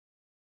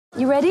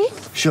You ready?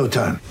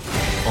 Showtime.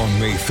 On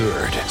May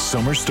 3rd,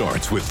 summer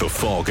starts with The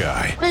Fall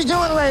Guy. Let's do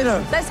it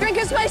later. Let's drink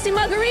a spicy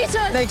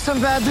margarita. Make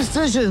some bad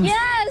decisions.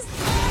 Yes!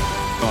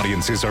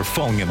 Audiences are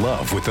falling in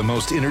love with the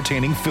most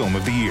entertaining film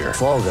of the year.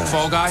 Fall Guy.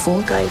 Fall Guy?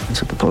 Fall Guy.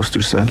 That's what the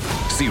poster said.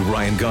 See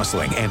Ryan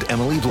Gosling and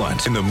Emily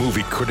Blunt in the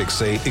movie critics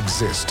say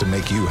exists to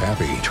make you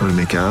happy. Trying to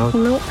make it out?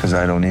 Nope. Because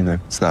I don't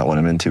either. It's not what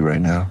I'm into right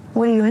now.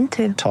 What are you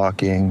into?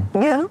 Talking.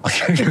 Yeah.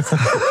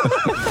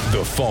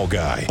 The Fall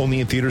Guy.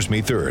 Only in theaters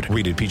May 3rd.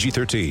 Rated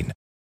PG-13.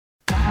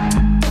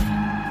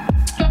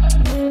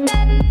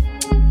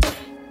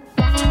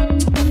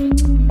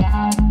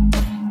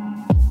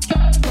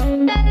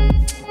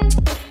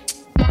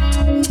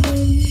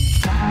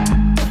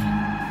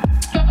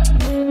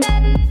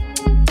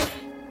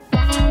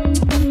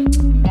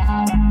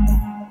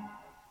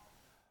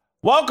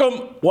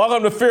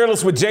 Welcome to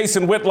Fearless with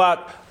Jason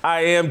Whitlock.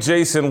 I am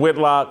Jason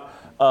Whitlock.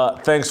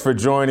 Thanks for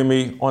joining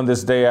me on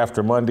this day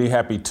after Monday.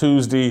 Happy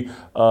Tuesday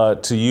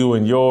to you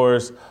and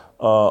yours.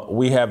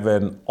 We have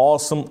an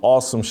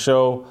awesome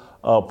show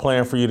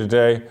planned for you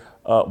today.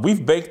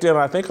 We've baked in,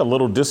 I think, a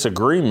little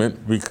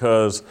disagreement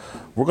because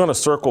we're going to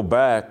circle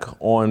back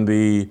on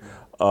the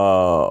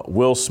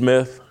Will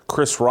Smith,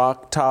 Chris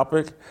Rock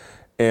topic.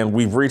 And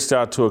we've reached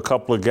out to a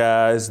couple of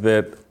guys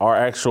that are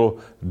actual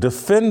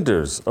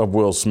defenders of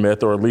Will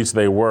Smith, or at least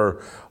they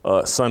were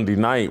Sunday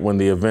night when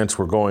the events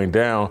were going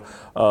down.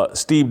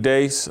 Steve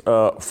Deace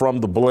from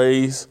The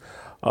Blaze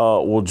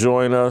will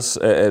join us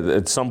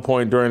at some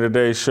point during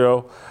today's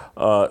show.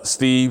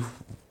 Steve,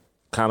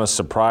 kind of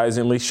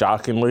surprisingly,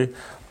 shockingly,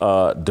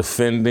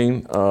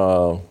 defending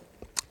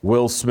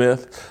Will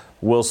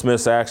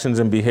Smith's actions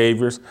and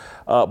behaviors.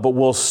 But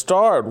we'll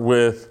start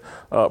with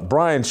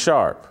Brian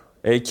Sharp,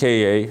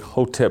 a.k.a.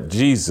 Hotep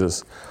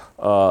Jesus.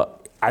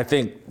 I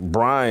think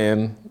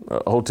Brian,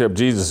 Hotep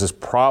Jesus, is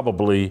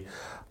probably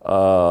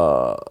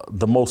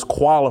the most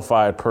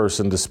qualified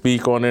person to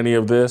speak on any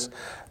of this.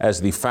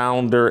 As the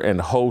founder and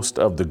host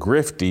of the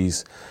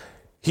Grifties,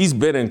 he's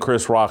been in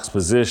Chris Rock's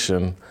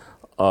position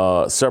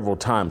several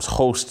times,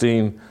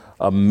 hosting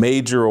a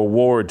major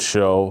award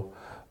show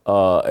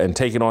and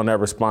taking on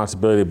that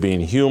responsibility of being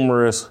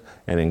humorous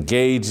and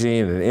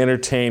engaging and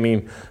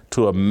entertaining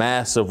to a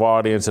massive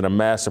audience and a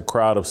massive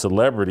crowd of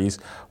celebrities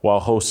while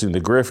hosting the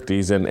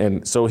Grifties.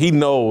 And so he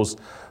knows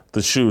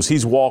the shoes.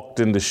 He's walked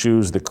in the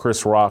shoes that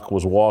Chris Rock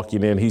was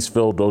walking in. He's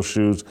filled those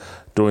shoes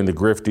during the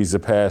Grifties the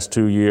past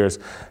 2 years.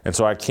 And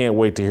so I can't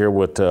wait to hear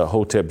what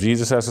Hotep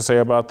Jesus has to say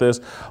about this.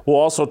 We'll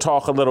also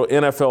talk a little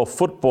NFL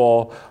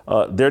football.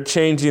 They're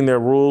changing their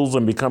rules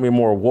and becoming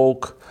more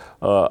woke,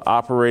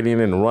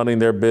 operating and running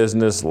their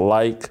business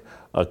like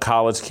a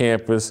college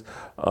campus.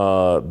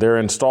 They're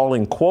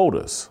installing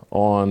quotas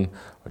on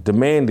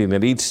demanding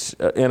that each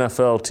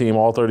NFL team,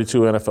 all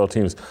 32 NFL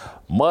teams,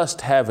 must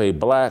have a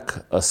black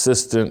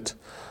assistant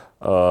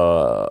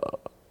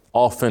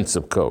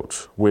offensive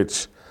coach,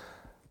 which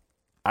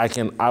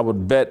I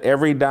would bet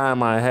every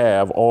dime I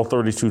have, all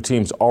 32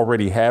 teams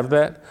already have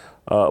that.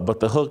 But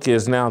the hook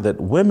is now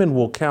that women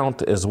will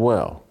count as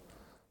well.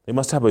 They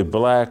must have a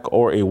black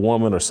or a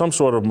woman or some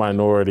sort of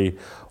minority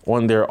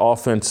on their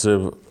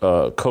offensive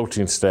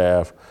coaching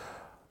staff.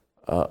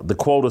 The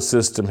quota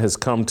system has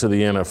come to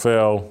the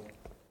NFL.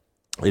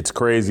 It's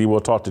crazy. We'll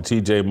talk to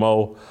TJ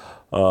Moe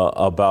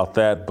about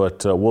that.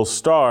 But we'll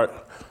start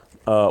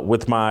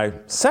with my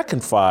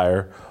second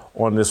fire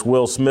on this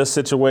Will Smith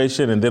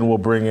situation, and then we'll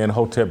bring in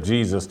Hotep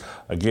Jesus.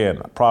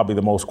 Again, probably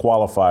the most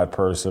qualified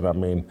person. I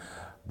mean,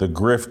 the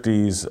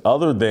Grifties,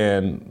 other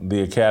than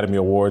the Academy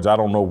Awards, I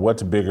don't know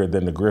what's bigger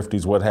than the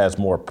Grifties, what has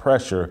more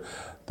pressure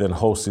than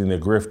hosting the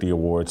Grifty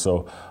Awards.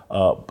 So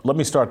let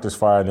me start this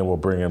fire, and then we'll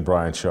bring in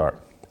Brian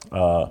Sharp.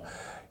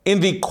 In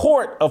the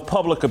court of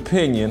public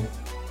opinion,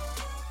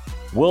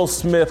 Will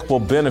Smith will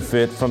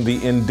benefit from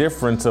the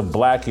indifference of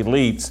black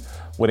elites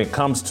when it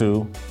comes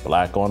to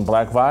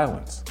black-on-black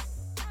violence.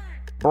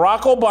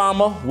 Barack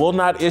Obama will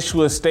not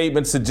issue a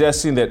statement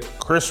suggesting that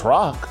Chris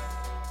Rock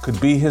could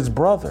be his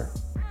brother.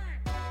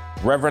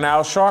 Reverend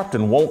Al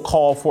Sharpton won't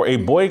call for a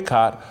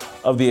boycott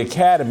of the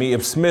Academy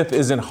if Smith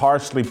isn't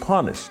harshly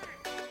punished.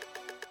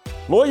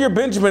 Lawyer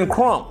Benjamin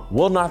Crump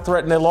will not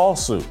threaten a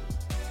lawsuit.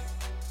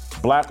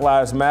 Black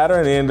Lives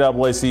Matter and the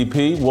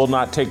NAACP will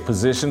not take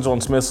positions on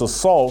Smith's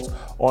assault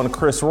on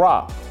Chris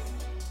Rock.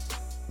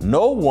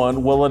 No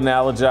one will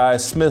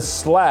analogize Smith's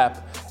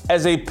slap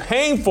as a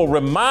painful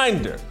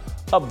reminder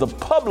of the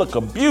public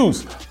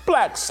abuse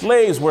black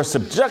slaves were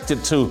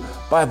subjected to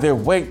by their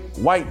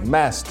white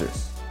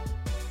masters.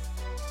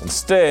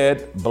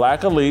 Instead,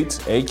 black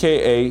elites,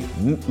 aka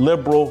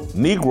liberal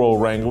Negro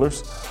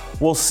wranglers,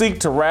 will seek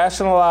to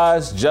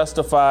rationalize,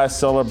 justify,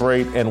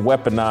 celebrate, and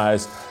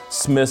weaponize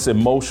Smith's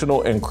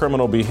emotional and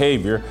criminal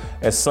behavior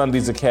at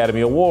Sunday's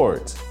Academy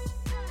Awards.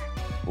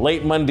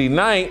 Late Monday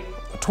night,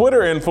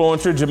 Twitter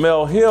influencer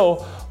Jemele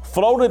Hill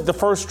floated the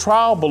first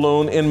trial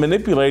balloon in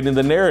manipulating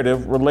the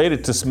narrative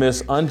related to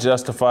Smith's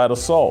unjustified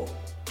assault.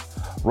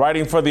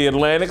 Writing for The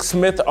Atlantic,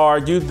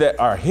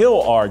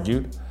 Hill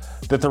argued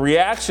that the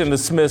reaction to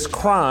Smith's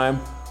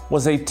crime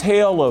was a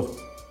tale of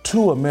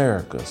two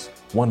Americas,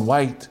 one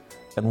white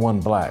and one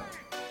black.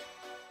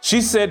 She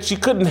said she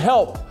couldn't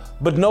help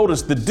but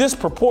notice the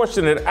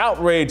disproportionate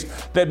outrage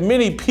that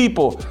many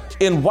people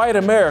in white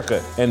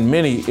America and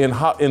many in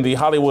the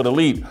Hollywood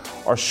elite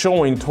are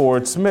showing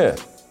towards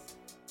Smith.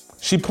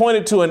 She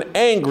pointed to an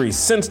angry,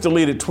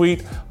 since-deleted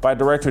tweet by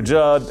director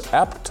Judd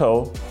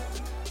Apatow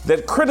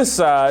that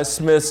criticized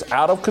Smith's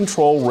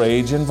out-of-control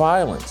rage and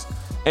violence,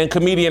 and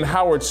comedian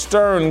Howard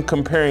Stern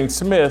comparing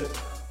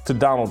Smith to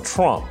Donald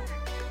Trump.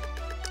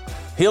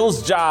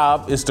 Hill's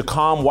job is to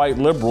calm white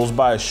liberals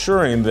by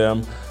assuring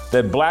them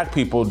that black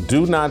people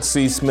do not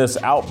see Smith's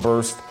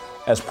outburst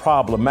as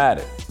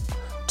problematic.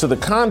 To the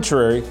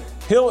contrary,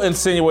 Hill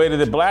insinuated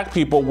that black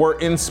people were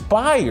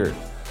inspired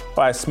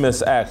by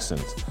Smith's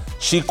actions.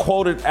 She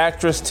quoted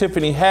actress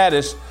Tiffany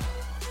Haddish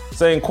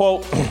saying,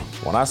 quote,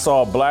 "When I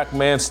saw a black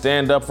man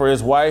stand up for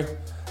his wife,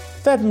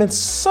 that meant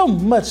so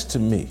much to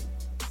me."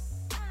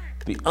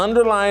 The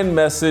underlying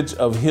message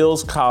of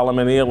Hill's column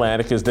in The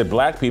Atlantic is that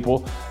black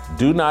people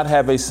do not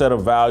have a set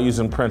of values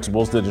and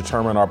principles that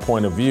determine our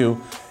point of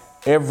view.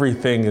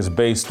 Everything is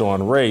based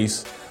on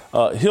race.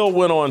 Hill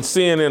went on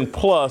CNN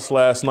Plus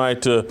last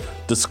night to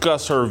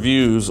discuss her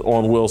views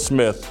on Will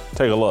Smith.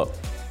 Take a look.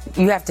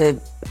 You have to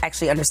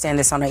actually understand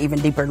this on an even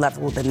deeper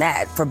level than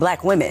that. For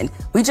black women,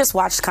 we just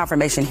watched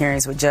confirmation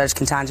hearings with Judge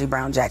Ketanji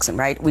Brown Jackson,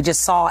 right? We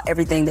just saw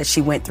everything that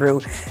she went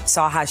through,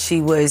 saw how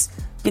she was,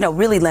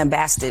 really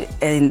lambasted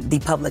in the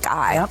public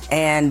eye. Yep.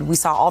 And we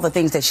saw all the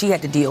things that she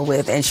had to deal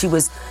with. And she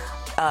was,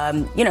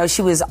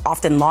 she was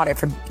often lauded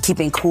for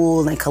keeping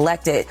cool and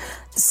collected.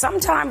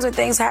 Sometimes when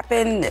things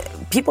happen,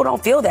 people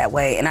don't feel that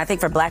way. And I think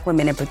for black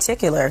women in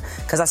particular,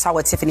 because I saw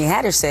what Tiffany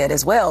Haddish said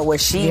as well, where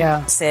she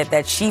said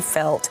that she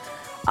felt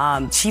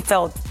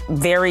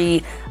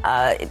very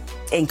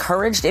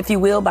encouraged, if you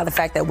will, by the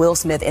fact that Will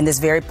Smith in this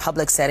very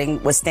public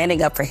setting was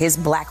standing up for his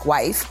black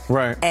wife.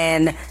 Right.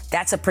 And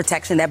that's a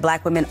protection that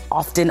black women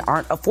often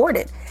aren't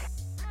afforded.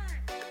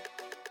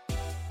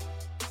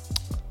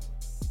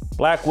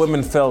 Black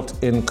women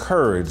felt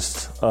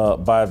encouraged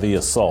by the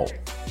assault,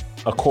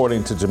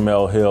 according to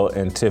Jemele Hill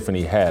and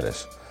Tiffany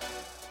Haddish.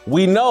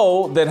 We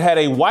know that had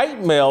a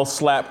white male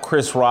slapped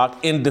Chris Rock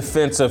in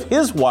defense of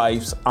his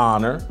wife's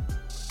honor,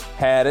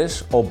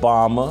 Haddish,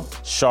 Obama,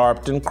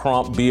 Sharpton,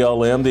 Crump,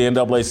 BLM, the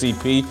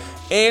NAACP,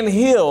 and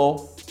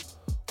Hill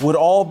would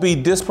all be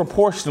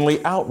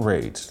disproportionately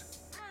outraged.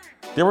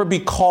 There would be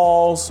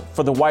calls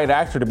for the white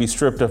actor to be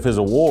stripped of his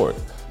award,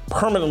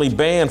 permanently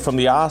banned from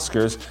the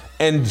Oscars,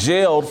 and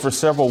jailed for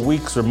several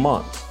weeks or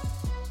months.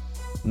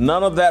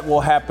 None of that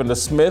will happen to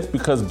Smith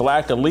because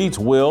black elites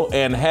will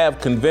and have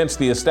convinced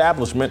the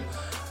establishment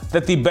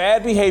that the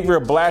bad behavior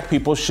of black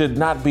people should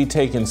not be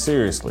taken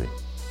seriously.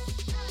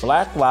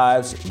 Black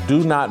lives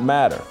do not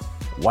matter.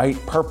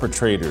 White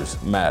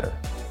perpetrators matter.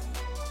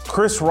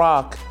 Chris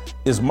Rock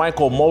is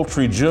Michael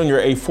Moultrie Jr.,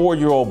 a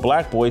 4-year-old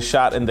black boy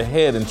shot in the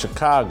head in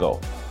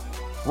Chicago.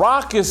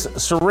 Rock is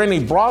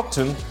Serenity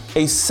Broughton,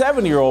 a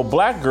 7-year-old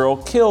black girl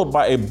killed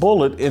by a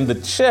bullet in the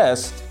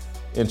chest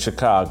in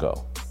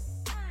Chicago.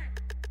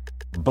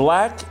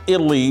 Black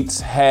elites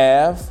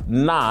have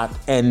not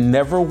and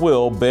never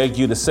will beg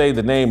you to say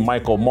the name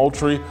Michael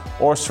Moultrie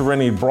or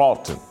Serenity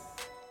Broughton.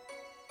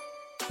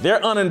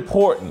 They're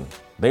unimportant.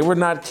 They were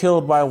not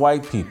killed by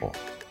white people.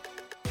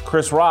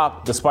 Chris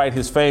Rock, despite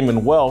his fame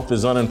and wealth,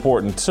 is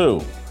unimportant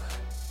too.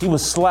 He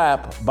was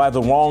slapped by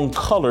the wrong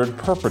colored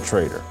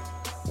perpetrator.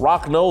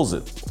 Rock knows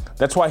it.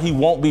 That's why he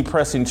won't be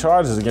pressing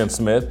charges against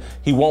Smith.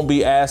 He won't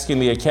be asking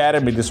the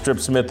Academy to strip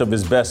Smith of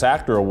his Best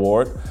Actor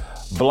award.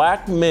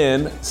 Black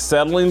men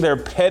settling their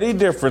petty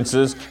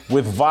differences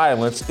with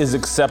violence is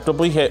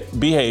acceptable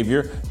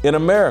behavior in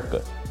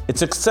America.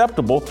 It's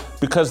acceptable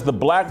because the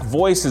black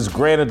voices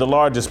granted the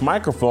largest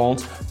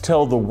microphones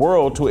tell the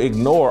world to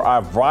ignore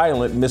our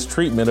violent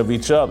mistreatment of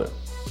each other.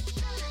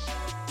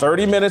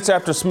 30 minutes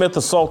after Smith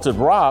assaulted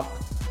Rock,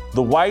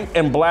 the white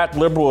and black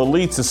liberal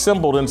elites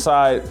assembled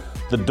inside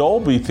the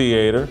Dolby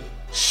Theater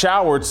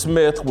showered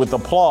Smith with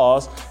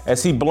applause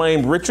as he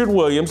blamed Richard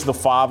Williams, the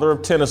father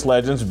of tennis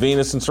legends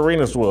Venus and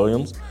Serena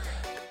Williams,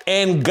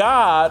 and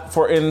God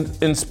for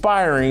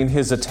inspiring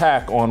his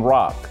attack on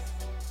Rock.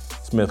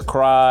 Smith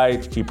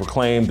cried. He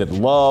proclaimed that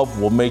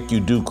love will make you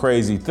do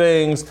crazy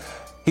things.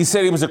 He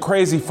said he was a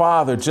crazy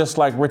father, just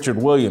like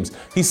Richard Williams.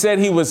 He said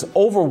he was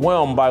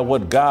overwhelmed by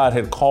what God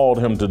had called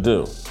him to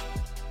do.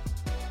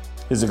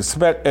 His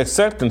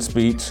acceptance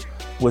speech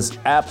was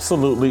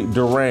absolutely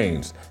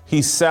deranged.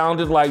 He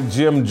sounded like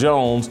Jim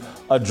Jones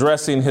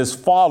addressing his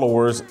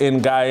followers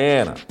in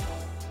Guyana.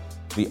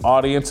 The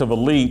audience of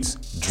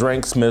elites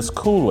drank Smith's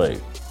Kool-Aid.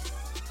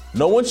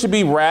 No one should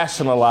be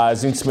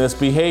rationalizing Smith's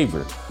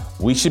behavior.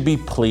 We should be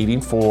pleading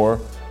for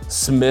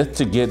Smith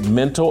to get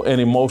mental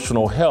and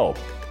emotional help.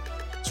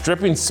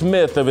 Stripping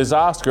Smith of his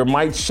Oscar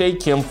might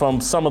shake him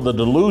from some of the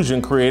delusion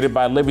created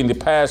by living the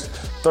past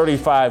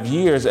 35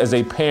 years as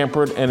a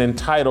pampered and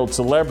entitled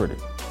celebrity.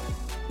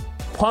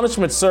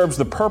 Punishment serves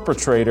the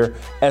perpetrator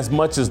as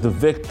much as the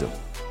victim.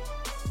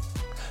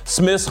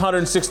 Smith's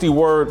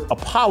 160-word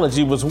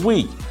apology was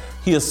weak.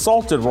 he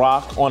assaulted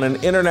Rock on an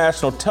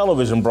international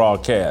television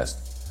broadcast.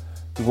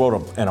 He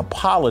wrote an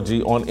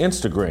apology on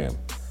Instagram.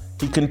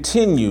 He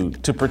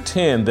continued to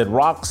pretend that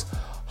Rock's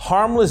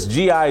harmless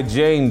G.I.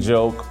 Jane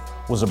joke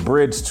was a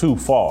bridge too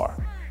far.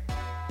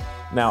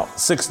 Now,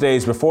 6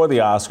 days before the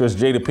Oscars,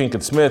 Jada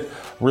Pinkett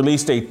Smith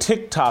released a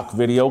TikTok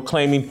video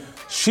claiming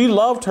she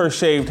loved her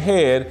shaved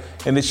head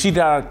and that she did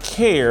not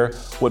care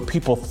what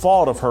people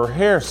thought of her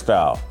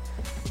hairstyle.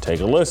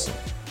 Take a listen.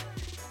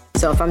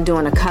 So if I'm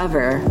doing a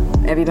cover,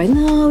 everybody,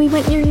 no, we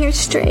want your hair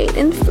straight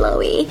and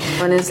flowy.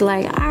 And it's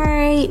like, all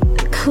right,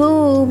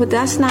 cool, but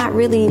that's not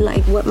really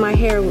like what my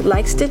hair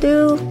likes to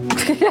do.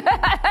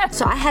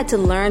 So I had to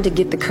learn to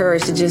get the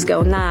courage to just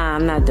go, nah,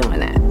 I'm not doing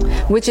that.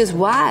 Which is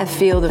why I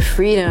feel the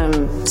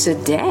freedom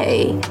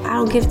today. I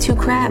don't give two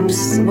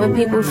craps what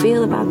people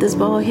feel about this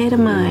bald head of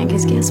mine,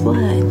 because guess what?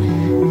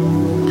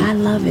 I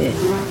love it.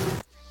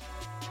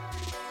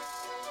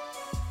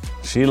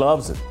 She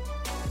loves it.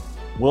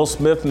 Will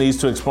Smith needs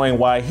to explain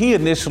why he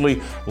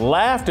initially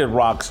laughed at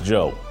Rock's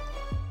joke.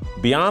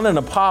 Beyond an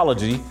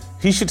apology,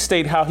 he should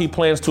state how he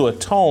plans to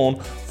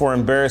atone for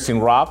embarrassing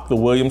Rock, the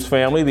Williams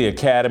family, the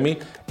Academy,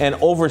 and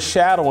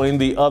overshadowing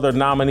the other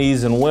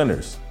nominees and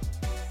winners.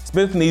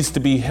 Smith needs to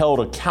be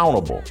held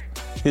accountable.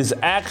 His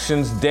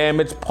actions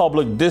damage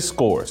public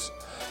discourse.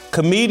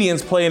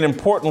 Comedians play an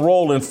important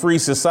role in free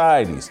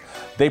societies.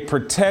 They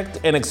protect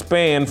and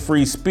expand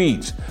free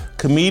speech.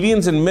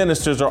 Comedians and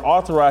ministers are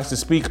authorized to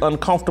speak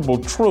uncomfortable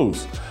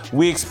truths.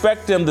 We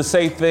expect them to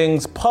say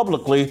things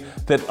publicly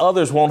that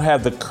others won't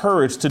have the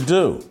courage to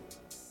do.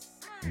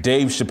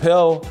 Dave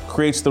Chappelle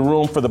creates the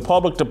room for the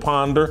public to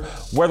ponder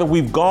whether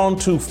we've gone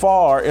too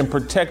far in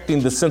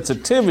protecting the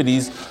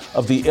sensitivities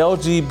of the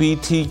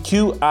LGBTQIA+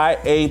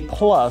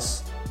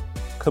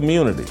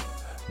 community.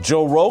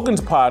 Joe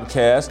Rogan's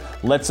podcast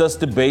lets us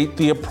debate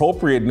the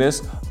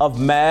appropriateness of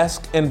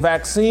mask and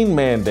vaccine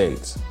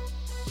mandates.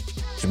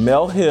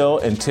 Jemele Hill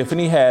and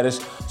Tiffany Haddish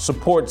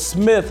support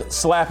Smith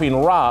slapping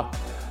Rock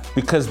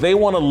because they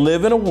want to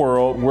live in a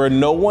world where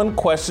no one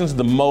questions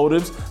the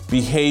motives,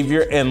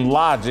 behavior, and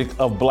logic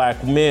of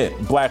black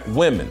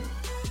women.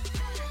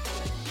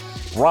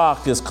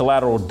 Rock is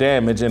collateral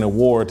damage in a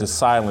war to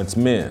silence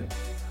men.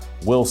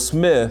 Will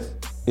Smith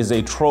is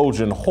a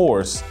Trojan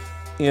horse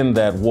in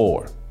that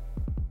war.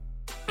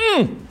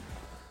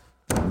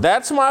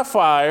 That's my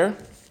fire.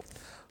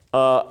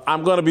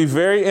 I'm going to be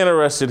very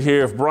interested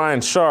here if Brian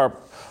Sharp,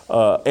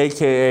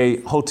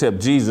 AKA Hotep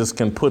Jesus,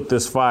 can put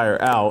this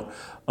fire out.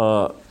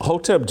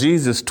 Hotep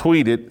Jesus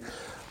tweeted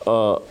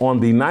on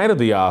the night of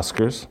the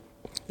Oscars,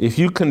 if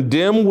you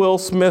condemn Will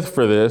Smith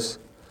for this,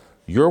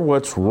 you're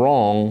what's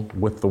wrong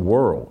with the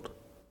world.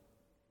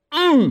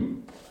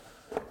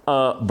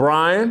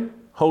 Brian,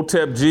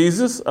 Hotep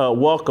Jesus,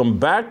 welcome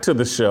back to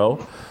the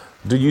show.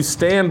 Do you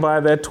stand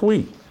by that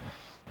tweet?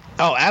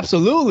 Oh,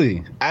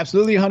 absolutely.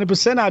 Absolutely,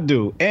 100% I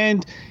do.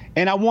 And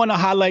I want to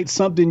highlight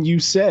something you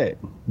said.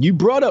 You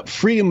brought up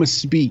freedom of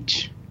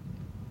speech.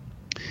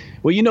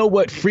 Well, you know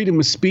what freedom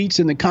of speech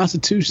in the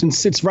Constitution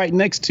sits right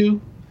next to?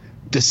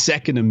 The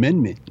Second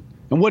Amendment.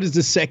 And what does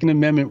the Second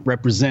Amendment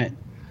represent?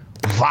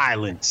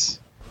 Violence.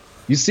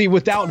 You see,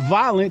 without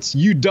violence,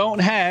 you don't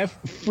have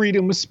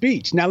freedom of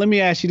speech. Now, let me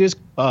ask you this,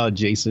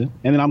 Jason,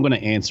 and then I'm going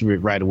to answer it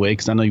right away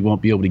because I know you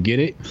won't be able to get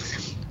it.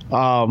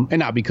 And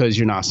not because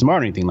you're not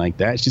smart or anything like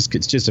that. It's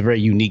just a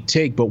very unique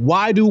take. But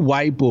why do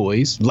white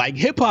boys like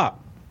hip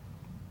hop?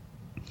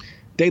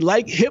 They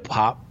like hip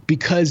hop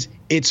because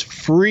it's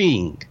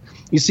freeing.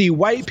 You see,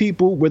 white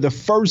people were the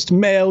first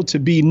male to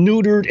be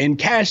neutered and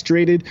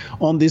castrated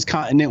on this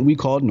continent we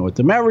call North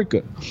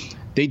America.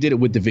 They did it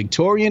with the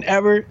Victorian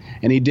era,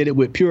 and they did it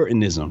with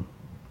Puritanism.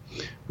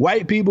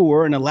 White people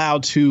weren't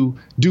allowed to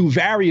do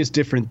various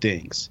different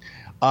things.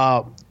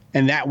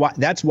 And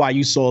that's why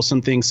you saw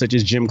some things such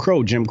as Jim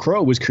Crow. Jim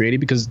Crow was created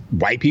because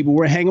white people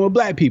were hanging with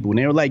black people. And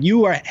they were like,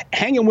 you are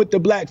hanging with the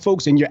black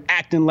folks and you're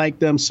acting like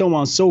them, so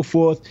on and so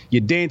forth. You're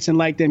dancing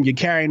like them. You're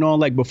carrying on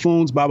like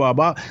buffoons, blah, blah,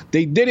 blah.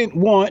 They didn't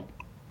want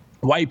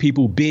white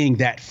people being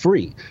that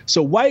free.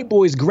 So white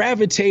boys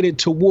gravitated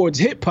towards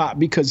hip hop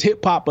because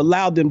hip hop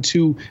allowed them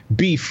to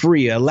be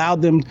free,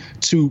 allowed them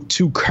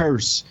to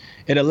curse.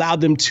 It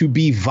allowed them to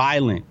be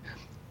violent.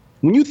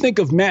 When you think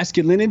of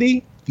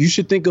masculinity, you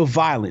should think of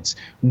violence.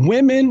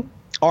 Women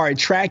are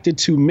attracted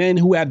to men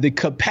who have the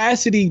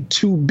capacity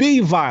to be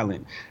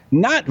violent.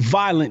 Not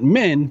violent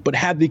men, but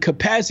have the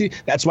capacity.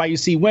 That's why you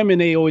see women,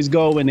 they always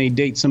go and they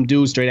date some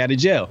dude straight out of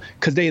jail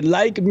because they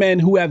like men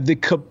who have the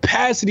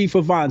capacity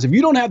for violence. If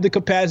you don't have the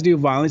capacity of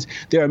violence,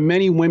 there are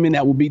many women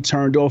that will be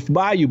turned off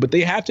by you, but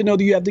they have to know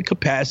that you have the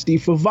capacity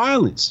for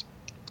violence.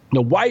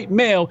 The white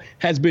male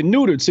has been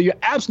neutered. So you're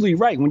absolutely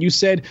right. When you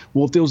said,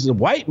 well, if there was a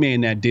white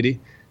man that did it,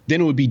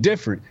 then it would be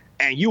different.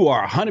 And you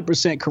are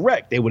 100%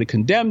 correct. They would have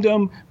condemned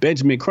him,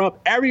 Benjamin Crump.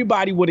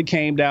 Everybody would have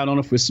came down on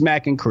him for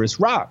smacking Chris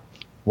Rock.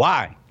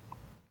 Why?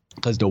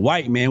 because the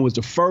white man was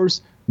the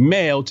first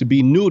male to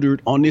be neutered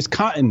on this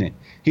continent.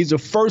 He's the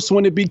first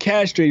one to be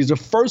castrated. He's the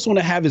first one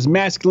to have his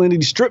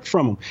masculinity stripped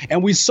from him.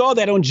 And we saw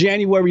that on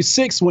January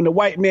 6th when the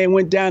white man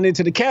went down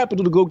into the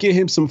Capitol to go get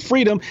him some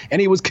freedom, and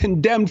he was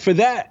condemned for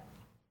that.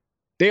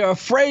 They are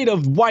afraid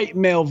of white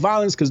male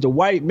violence because the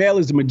white male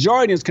is the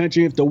majority in this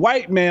country. If the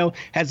white male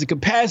has the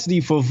capacity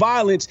for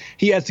violence,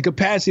 he has the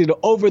capacity to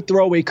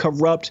overthrow a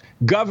corrupt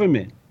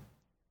government.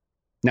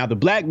 Now, the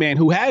black man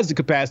who has the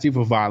capacity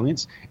for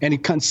violence and he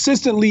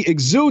consistently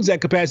exudes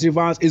that capacity of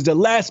violence is the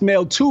last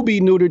male to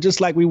be neutered,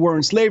 just like we were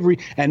in slavery.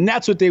 And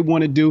that's what they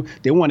want to do.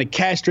 They want to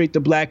castrate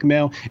the black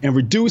male and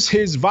reduce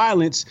his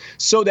violence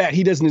so that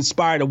he doesn't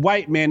inspire the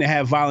white man to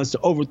have violence to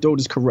overthrow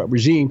this corrupt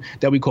regime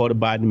that we call the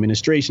Biden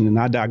administration. And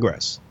I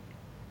digress.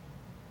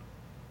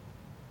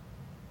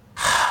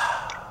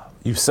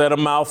 You've said a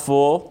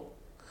mouthful.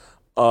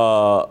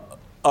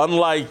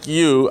 Unlike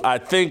you, I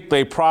think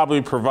they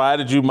probably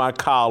provided you my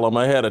column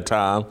ahead of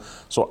time.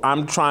 So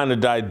I'm trying to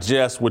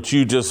digest what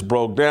you just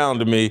broke down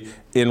to me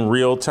in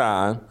real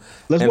time.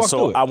 Let's walk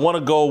through it. I want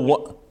to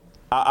go.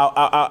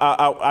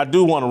 I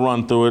do want to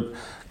run through it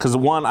because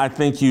one, I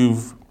think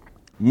you've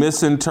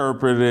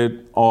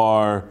misinterpreted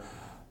or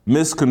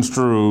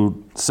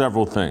misconstrued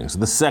several things.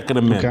 The Second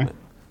Amendment,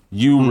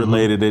 you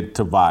related it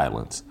to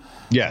violence.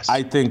 Yes.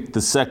 I think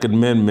the Second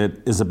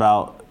Amendment is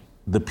about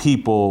the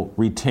people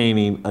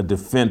retaining a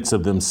defense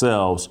of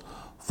themselves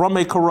from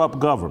a corrupt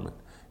government.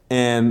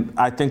 And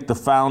I think the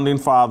founding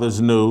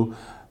fathers knew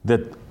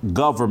that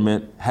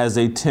government has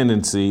a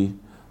tendency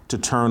to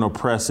turn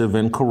oppressive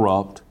and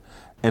corrupt.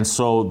 And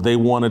so they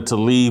wanted to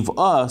leave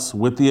us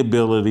with the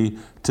ability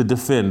to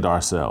defend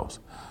ourselves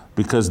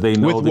because they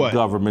know that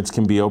governments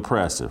can be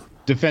oppressive.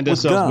 Defend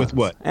ourselves with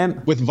what?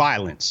 And with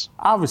violence.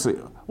 Obviously.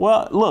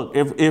 Well, look,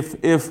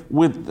 if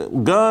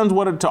with guns,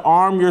 to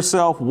arm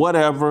yourself,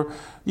 whatever,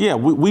 yeah,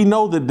 we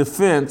know that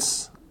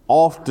defense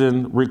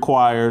often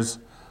requires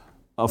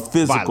a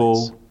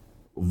physical,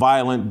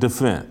 violent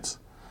defense.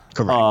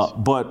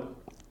 Correct. But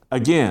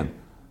again,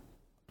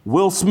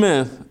 Will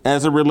Smith,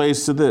 as it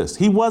relates to this,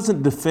 he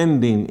wasn't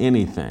defending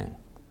anything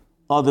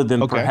other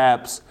than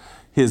perhaps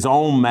his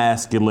own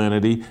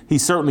masculinity. He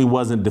certainly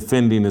wasn't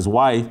defending his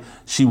wife.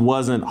 She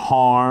wasn't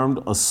harmed,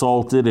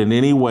 assaulted in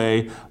any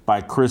way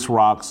by Chris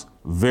Rock's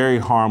very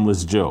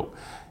harmless joke.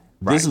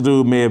 Right. This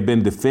dude may have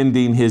been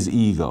defending his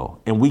ego,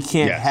 and we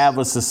can't have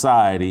a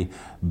society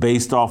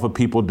based off of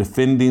people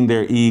defending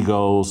their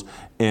egos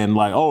and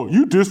like, oh,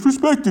 you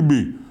disrespected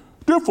me,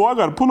 therefore I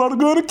got to pull out a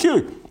gun and kill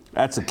you.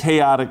 That's a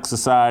chaotic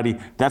society.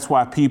 That's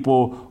why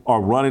people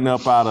are running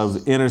up out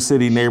of inner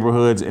city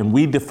neighborhoods. And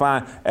we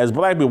define, as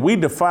black people, we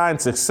define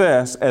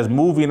success as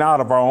moving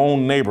out of our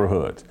own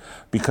neighborhoods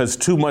because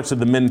too much of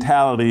the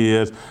mentality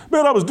is,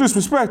 man, I was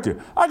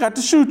disrespected. I got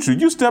to shoot you.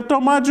 You stepped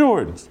on my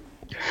Jordans.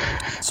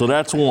 So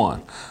that's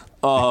one.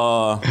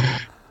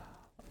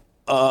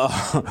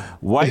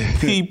 White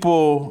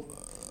people,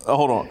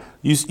 hold on.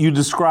 You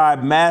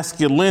describe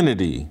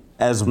masculinity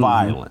as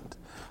violent.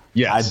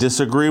 Yes. I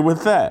disagree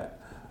with that.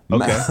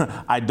 Okay.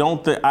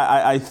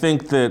 I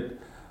think that,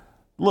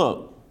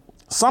 look,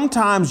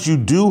 sometimes you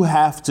do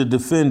have to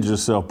defend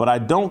yourself, but I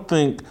don't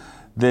think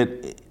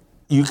that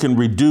you can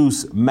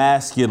reduce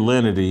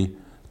masculinity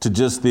to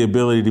just the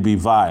ability to be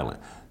violent.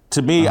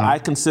 To me, I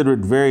consider it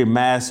very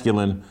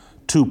masculine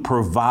to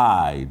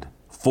provide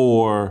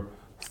for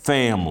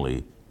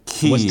family,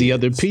 kids. What's the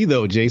other P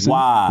though, Jason?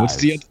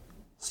 Wives.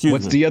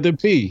 What's the other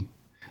P?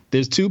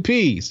 There's two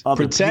P's,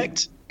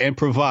 protect and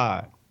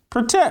provide.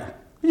 Protect.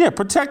 Yeah,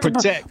 protect.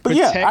 But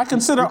yeah, I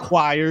consider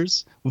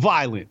requires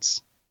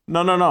violence.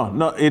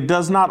 No. It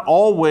does not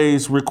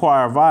always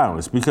require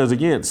violence because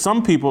again,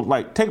 some people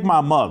take my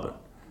mother.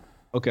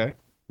 Okay.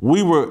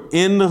 We were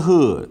in the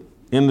hood,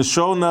 in the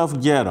show enough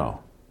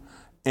ghetto,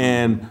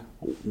 and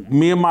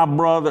me and my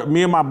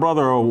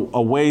brother are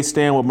away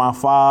staying with my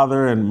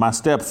father and my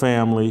step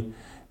family,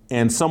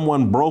 and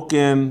someone broke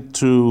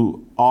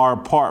into our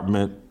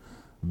apartment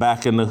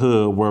back in the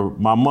hood where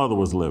my mother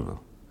was living.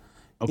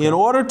 Okay. In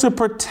order to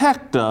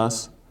protect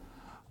us,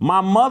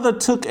 my mother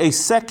took a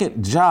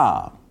second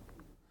job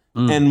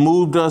and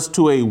moved us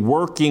to a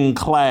working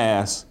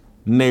class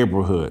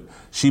neighborhood.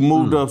 She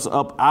moved us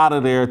up out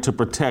of there to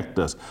protect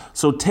us.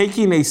 So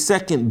taking a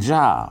second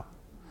job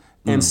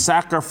and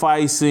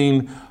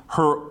sacrificing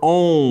her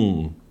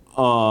own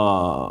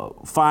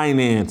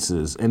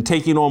finances and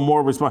taking on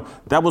more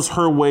responsibility, that was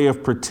her way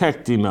of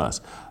protecting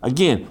us.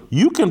 Again,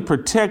 you can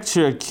protect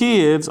your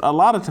kids a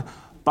lot of times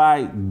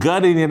by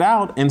gutting it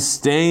out and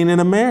staying in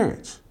a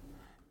marriage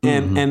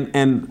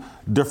and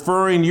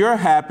deferring your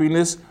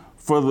happiness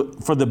for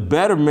the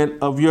betterment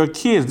of your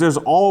kids. There's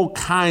all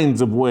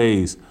kinds of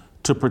ways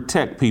to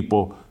protect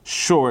people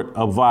short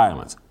of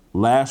violence.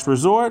 Last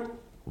resort,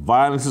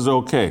 violence is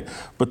okay.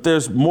 But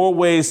there's more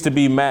ways to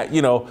be mad.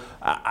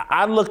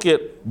 I look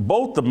at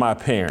both of my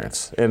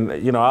parents and,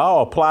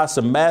 I'll apply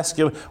some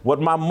masculine,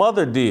 what my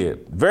mother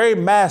did, very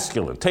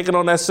masculine, taking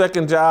on that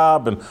second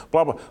job and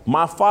blah, blah.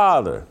 My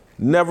father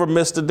never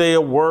missed a day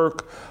of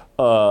work.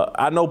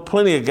 I know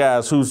plenty of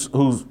guys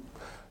whose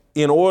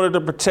in order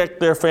to protect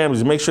their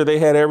families, make sure they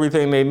had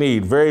everything they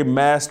need. Very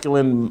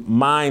masculine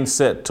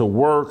mindset to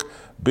work,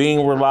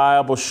 being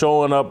reliable,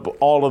 showing up,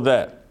 all of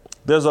that.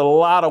 There's a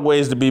lot of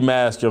ways to be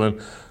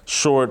masculine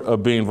short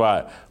of being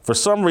violent. For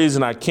some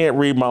reason, I can't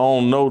read my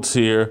own notes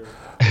here,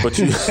 but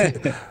you,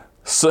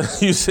 so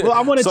you said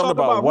I want to something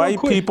talk about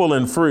white people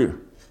and free.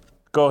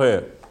 Go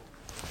ahead.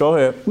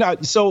 No,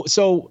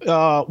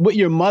 so with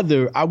your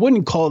mother, I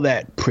wouldn't call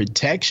that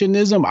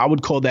protectionism. I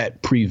would call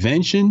that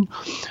prevention.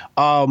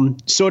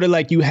 Sort of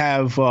like you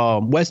have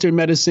Western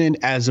medicine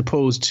as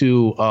opposed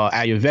to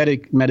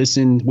Ayurvedic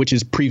medicine, which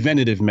is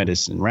preventative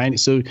medicine, right?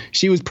 So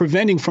she was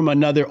preventing from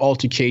another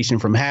altercation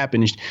from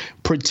happening.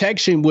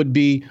 Protection would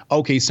be,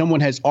 okay,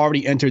 someone has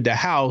already entered the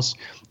house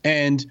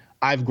and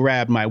I've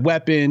grabbed my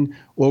weapon,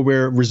 or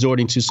we're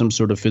resorting to some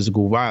sort of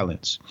physical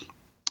violence.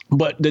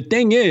 But the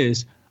thing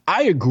is,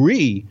 I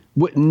agree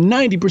with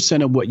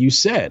 90% of what you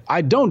said.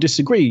 I don't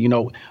disagree. You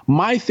know,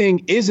 my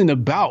thing isn't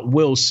about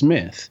Will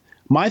Smith.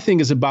 My thing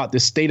is about the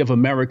state of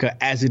America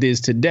as it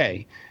is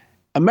today.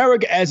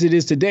 America as it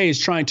is today is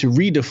trying to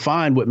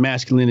redefine what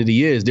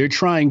masculinity is. They're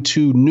trying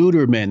to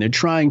neuter men. They're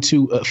trying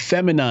to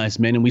feminize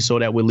men. And we saw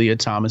that with Leah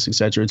Thomas, et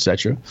cetera, et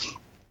cetera.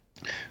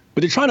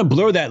 But they're trying to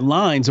blur that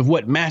lines of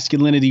what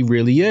masculinity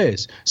really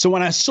is. So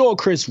when I saw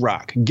Chris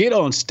Rock get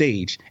on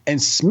stage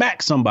and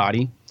smack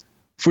somebody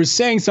for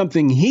saying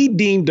something he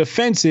deemed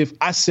offensive,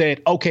 I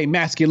said, okay,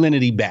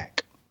 masculinity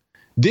back.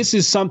 This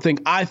is something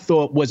I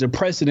thought was a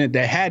precedent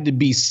that had to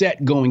be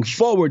set going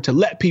forward to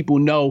let people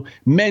know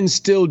men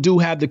still do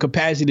have the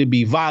capacity to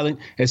be violent,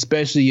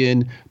 especially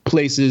in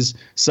places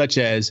such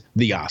as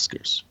the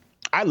Oscars.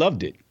 I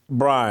loved it.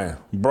 Brian,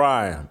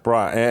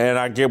 and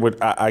I get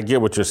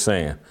what you're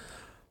saying.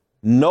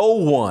 No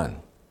one,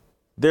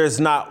 there's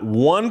not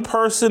one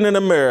person in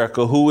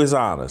America who is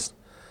honest,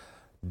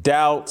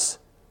 doubts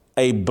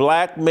a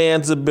black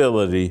man's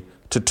ability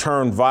to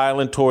turn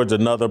violent towards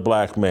another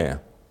black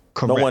man.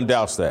 Correct. No one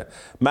doubts that.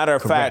 Matter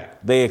of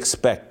fact, they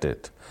expect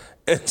it.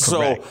 And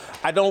so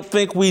I don't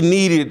think we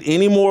needed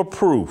any more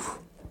proof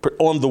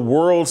on the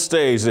world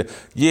stage.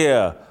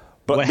 Yeah,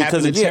 but what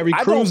because again, Terry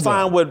Crews,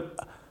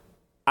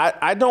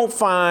 I don't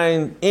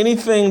find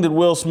anything that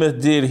Will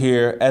Smith did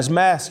here as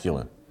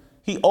masculine.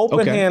 He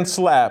open-hand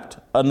slapped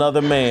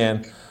another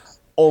man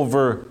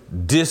over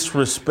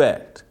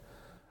disrespect.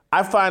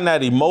 I find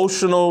that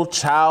emotional,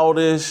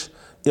 childish,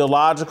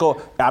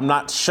 illogical. I'm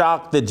not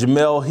shocked that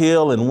Jemele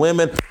Hill and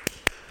women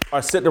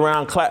are sitting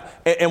around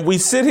clap. And we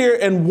sit here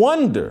and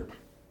wonder.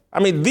 I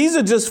mean, these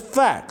are just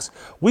facts.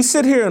 We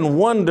sit here and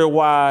wonder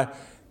why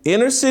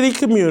inner city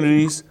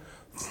communities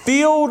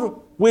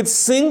filled with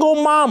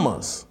single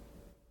mamas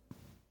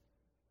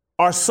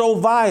are so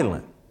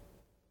violent.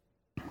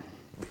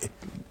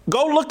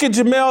 Go look at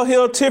Jemele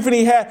Hill,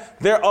 Tiffany Haddish.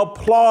 They're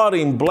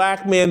applauding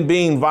black men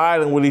being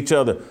violent with each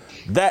other.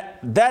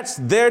 That's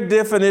their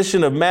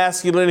definition of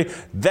masculinity.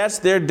 That's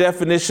their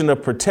definition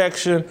of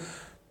protection.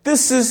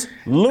 This is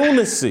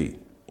lunacy.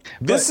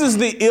 This is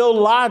the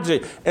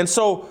illogic. And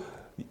so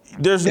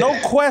there's no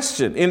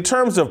question in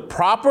terms of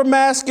proper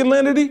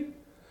masculinity,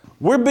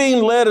 we're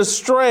being led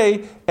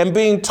astray and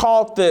being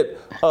taught that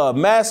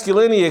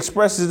masculinity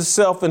expresses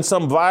itself in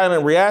some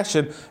violent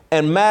reaction,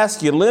 and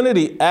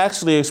masculinity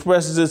actually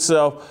expresses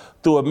itself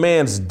through a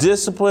man's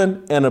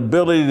discipline and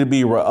ability to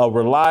be a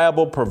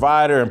reliable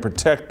provider and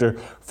protector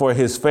for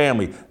his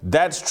family.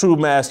 That's true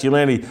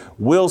masculinity.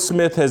 Will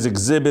Smith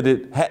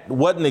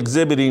wasn't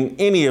exhibiting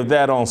any of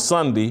that on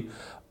Sunday.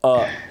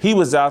 He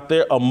was out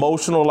there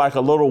emotional like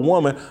a little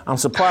woman. I'm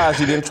surprised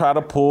he didn't try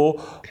to pull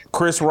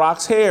Chris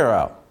Rock's hair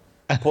out.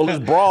 Pull his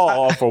bra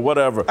off or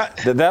whatever.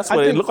 That's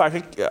what it looked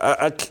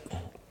like.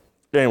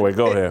 Anyway,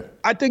 go ahead.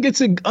 I think it's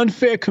an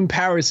unfair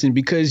comparison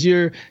because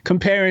you're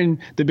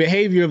comparing the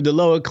behavior of the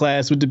lower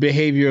class with the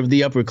behavior of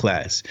the upper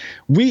class.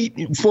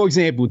 For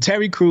example,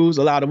 Terry Crews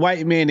allowed a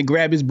white man to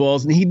grab his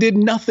balls and he did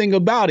nothing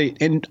about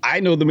it. And I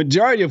know the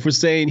majority of us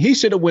saying he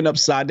should have went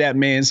upside that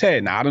man's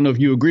head. Now, I don't know if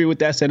you agree with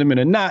that sentiment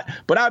or not,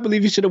 but I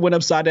believe he should have went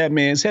upside that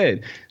man's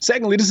head.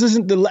 Secondly, this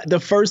isn't the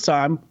first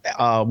time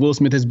Will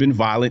Smith has been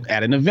violent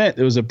at an event.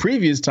 There was a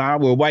previous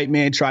time where a white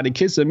man tried to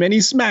kiss him and he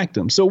smacked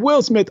him. So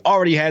Will Smith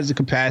already has the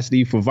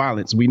capacity for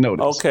violence. We know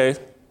this.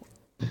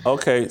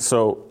 Okay,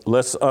 so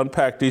let's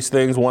unpack these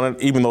things,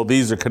 even though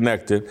these are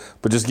connected,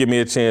 but just give me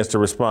a chance to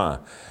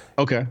respond.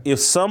 Okay. If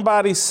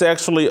somebody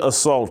sexually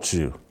assaults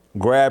you,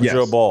 grabs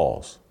your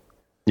balls,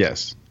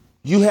 yes,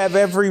 you have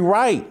every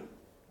right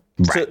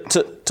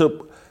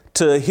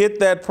to hit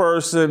that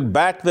person,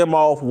 back them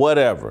off,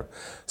 whatever.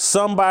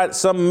 Some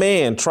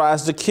man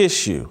tries to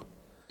kiss you.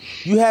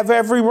 You have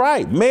every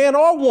right, man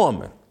or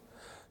woman,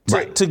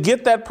 to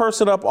get that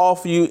person up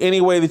off of you any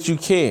way that you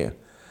can.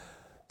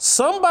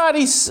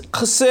 Somebody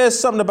says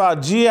something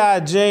about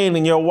G.I. Jane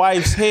and your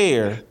wife's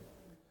hair.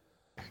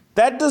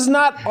 That does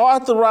not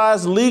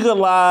authorize,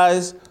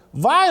 legalize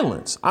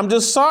violence. I'm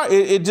just sorry.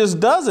 It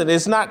just doesn't.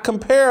 It's not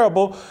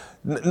comparable.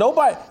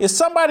 Nobody. If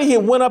somebody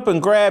had went up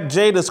and grabbed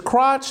Jada's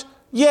crotch,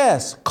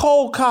 yes,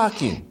 cold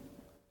cocking.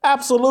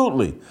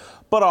 Absolutely.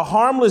 but a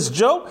harmless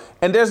joke.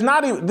 And there's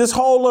not even this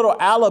whole little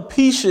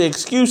alopecia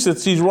excuse that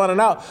she's running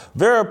out.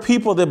 There are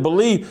people that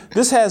believe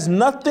this has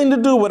nothing to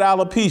do with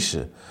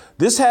alopecia.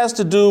 This has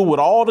to do with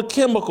all the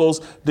chemicals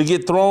that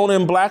get thrown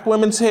in black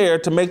women's hair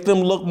to make them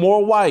look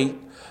more white,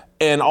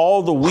 and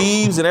all the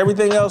weaves and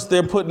everything else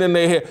they're putting in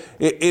their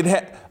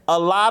hair. A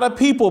lot of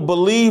people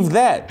believe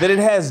that it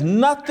has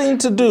nothing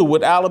to do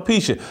with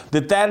alopecia,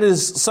 that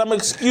is some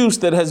excuse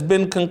that has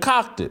been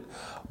concocted.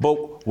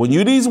 But when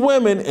you these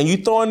women and you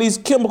throwing these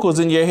chemicals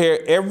in your hair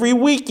every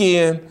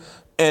weekend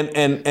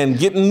and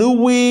getting new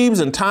weaves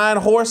and tying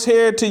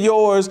horsehair to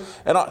yours,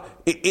 and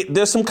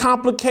there's some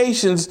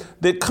complications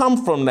that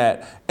come from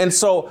that. And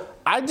so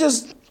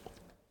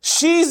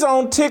she's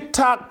on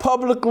TikTok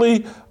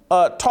publicly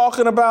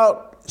talking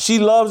about she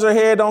loves her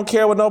hair, don't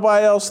care what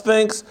nobody else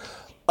thinks.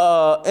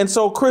 And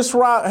so Chris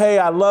Rock, hey,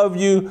 I love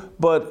you,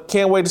 but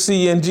can't wait to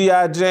see you in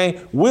G.I.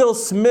 Jane. Will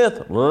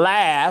Smith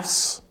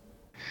laughs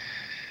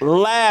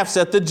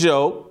at the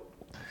joke.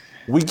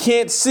 We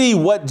can't see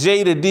what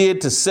Jada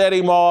did to set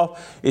him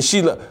off. If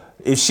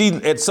she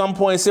at some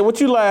point said, what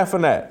you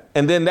laughing at?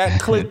 And then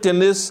that clicked in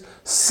this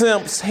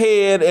simp's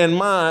head and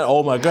mind.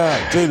 Oh my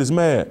God, Jada's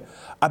mad.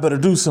 I better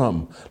do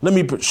something. Let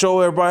me show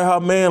everybody how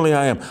manly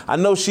I am. I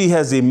know she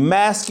has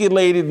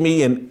emasculated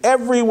me in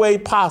every way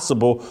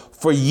possible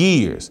for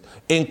years,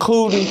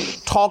 including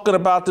talking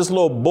about this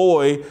little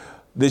boy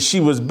that she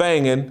was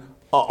banging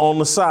on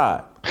the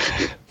side.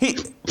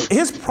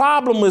 His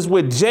problem is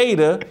with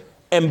Jada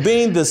and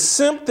being the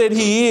simp that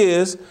he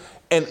is,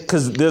 and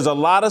because there's a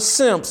lot of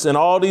simps in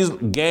all these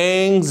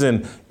gangs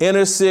and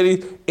inner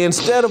city,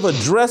 instead of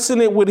addressing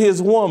it with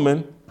his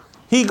woman,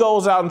 he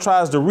goes out and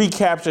tries to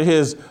recapture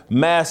his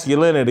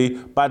masculinity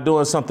by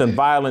doing something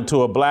violent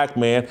to a black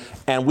man.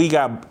 And we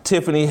got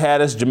Tiffany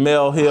Haddish,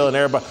 Jemele Hill, and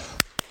everybody.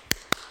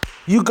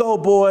 You go,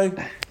 boy.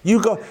 You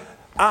go.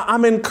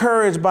 I'm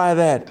encouraged by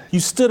that.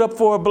 You stood up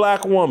for a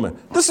black woman.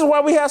 This is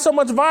why we have so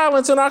much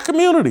violence in our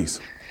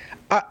communities.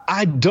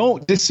 I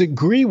don't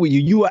disagree with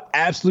you. You are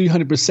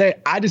absolutely 100%.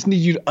 I just need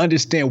you to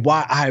understand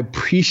why I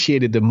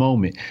appreciated the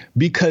moment.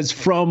 Because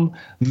from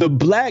the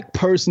black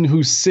person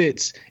who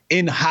sits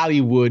in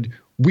Hollywood,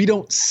 we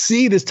don't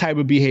see this type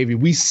of behavior.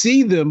 We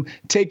see them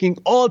taking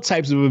all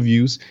types of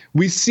abuse.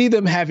 We see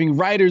them having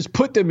writers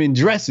put them in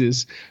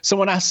dresses. So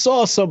when I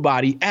saw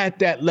somebody at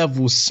that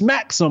level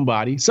smack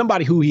somebody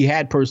who he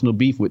had personal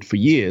beef with for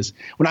years,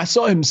 when I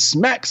saw him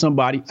smack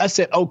somebody, I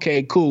said,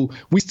 okay, cool.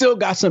 We still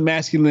got some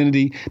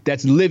masculinity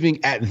that's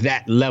living at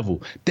that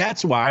level.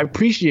 That's why I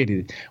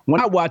appreciated it. When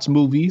I watch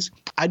movies,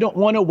 I don't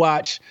want to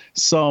watch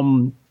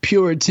some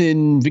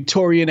Puritan,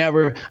 Victorian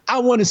era. I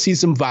want to see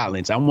some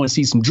violence. I want to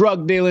see some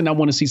drug dealing. I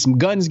want to see some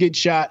guns get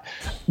shot.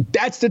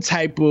 That's the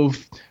type of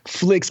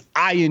flicks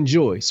I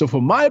enjoy. So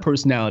for my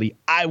personality,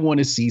 I want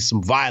to see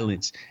some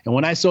violence. And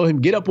when I saw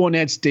him get up on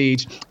that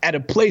stage at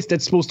a place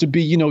that's supposed to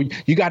be,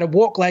 you got to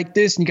walk like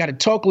this and you got to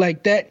talk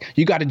like that.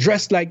 You got to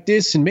dress like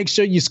this and make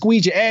sure you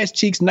squeeze your ass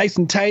cheeks nice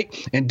and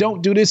tight and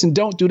don't do this and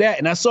don't do that.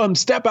 And I saw him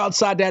step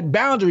outside that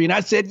boundary and I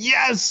said,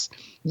 yes,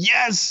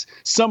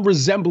 some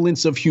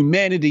resemblance of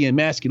humanity and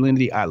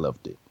masculinity. I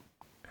loved it.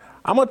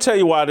 I'm going to tell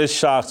you why this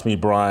shocks me,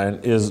 Brian,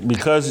 is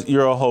because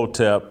you're a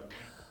Hotep.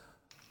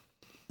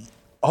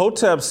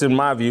 Hoteps, in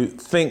my view,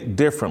 think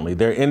differently.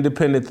 They're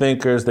independent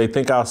thinkers. They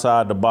think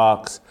outside the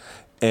box.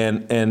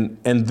 And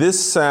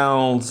this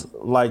sounds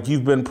like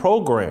you've been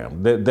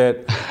programmed,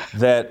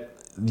 that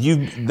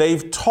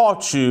they've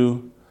taught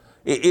you.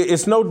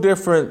 It's no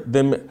different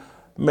than,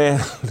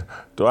 man,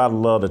 do I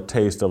love the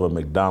taste of a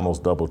McDonald's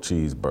double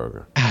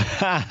cheeseburger.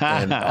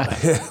 And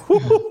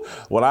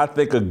when I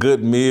think of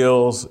good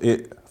meals,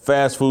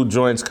 fast food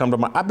joints come to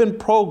mind. I've been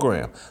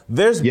programmed.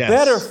 There's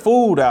better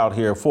food out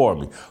here for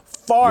me.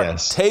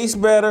 Tastes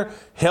better,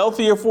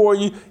 healthier for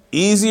you,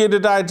 easier to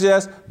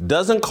digest,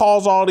 doesn't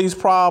cause all these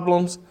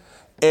problems.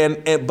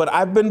 But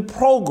I've been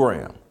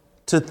programmed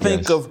to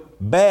think of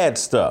bad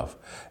stuff.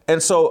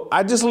 And so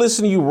I just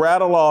listen to you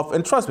rattle off,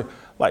 and trust me,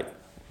 like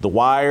The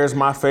Wire's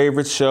my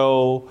favorite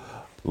show,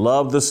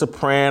 love The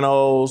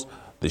Sopranos,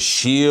 The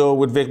Shield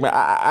with Vic.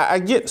 I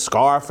get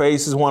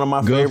Scarface is one of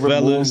my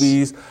favorite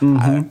movies.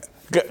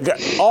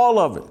 Mm-hmm. All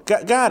of it.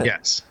 Got it.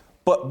 Yes.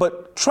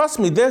 But trust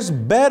me, there's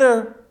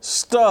better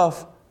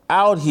stuff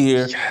out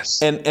here.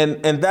 Yes.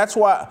 And that's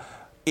why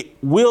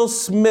Will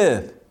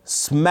Smith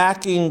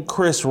smacking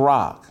Chris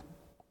Rock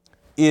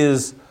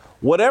is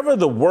whatever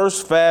the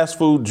worst fast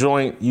food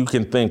joint you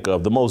can think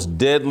of, the most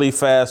deadly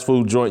fast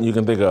food joint you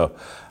can think of.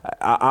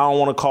 I don't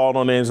want to call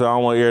no names, I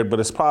don't want to air it, but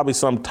it's probably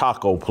some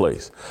taco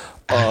place.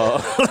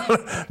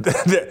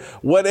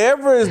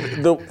 Whatever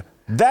is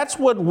that's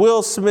what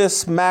Will Smith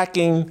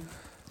smacking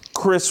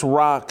Chris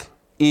Rock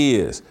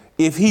is.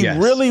 If he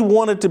really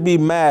wanted to be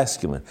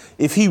masculine,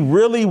 if he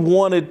really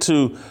wanted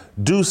to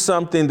do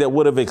something that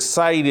would have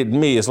excited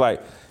me, it's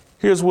like,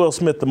 here's Will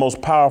Smith, the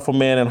most powerful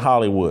man in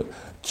Hollywood,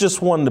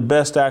 just won the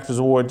Best Actors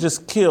Award,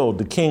 just killed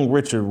the King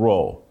Richard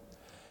role.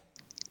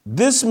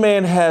 This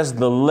man has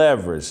the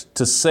leverage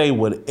to say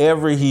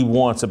whatever he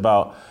wants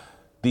about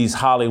these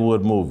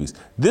Hollywood movies.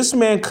 This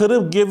man could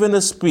have given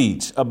a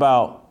speech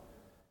about,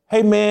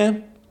 hey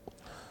man,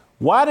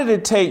 why did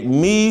it take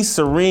me,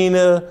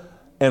 Serena,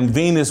 and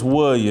Venus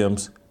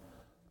Williams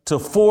to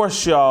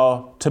force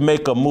y'all to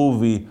make a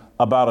movie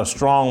about a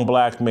strong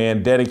black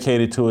man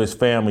dedicated to his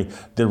family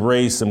that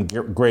raised some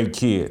great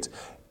kids?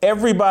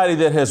 Everybody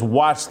that has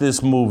watched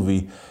this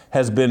movie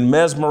has been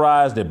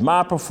mesmerized at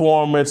my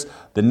performance,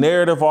 the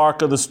narrative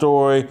arc of the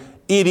story.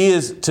 It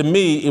is, to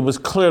me, it was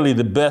clearly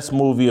the best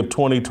movie of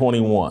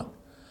 2021.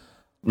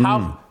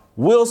 How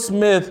Will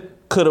Smith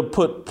could have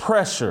put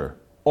pressure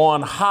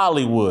on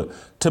Hollywood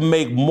to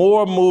make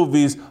more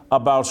movies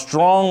about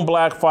strong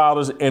black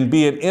fathers and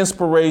be an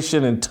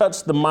inspiration and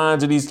touch the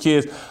minds of these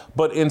kids.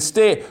 But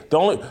instead,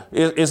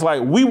 it's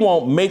like we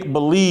want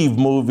make-believe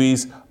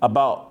movies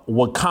about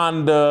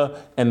Wakanda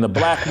and the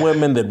black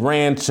women that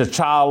ran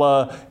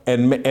T'Challa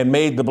and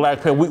made the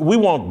Black Panther. We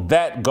want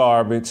that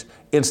garbage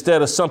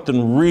instead of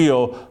something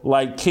real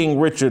like King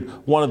Richard,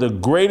 one of the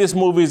greatest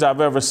movies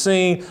I've ever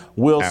seen.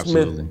 Will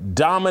Smith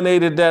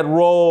dominated that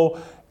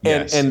role.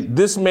 Yes. And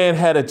this man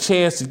had a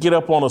chance to get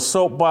up on a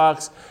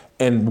soapbox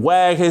and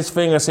wag his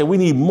finger and say, we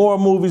need more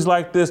movies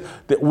like this,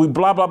 that we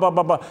blah, blah, blah,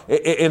 blah, blah.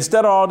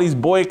 Instead of all these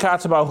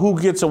boycotts about who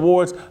gets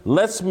awards,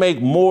 let's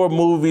make more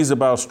movies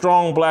about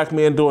strong black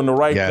men doing the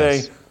right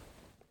thing.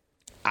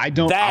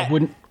 I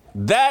wouldn't.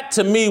 That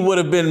to me would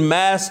have been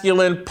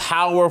masculine,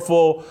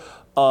 powerful,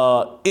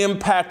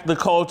 impact the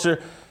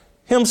culture.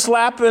 Him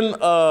slapping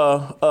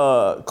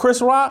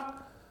Chris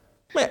Rock,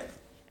 man,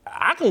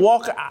 I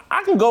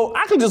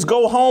can just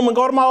go home and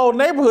go to my old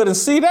neighborhood and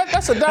see that.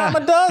 That's a dime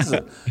a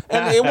dozen.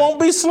 And it won't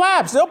be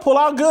slaps. They'll pull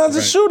out guns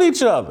and shoot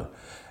each other.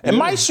 And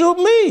might shoot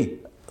me.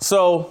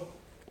 So.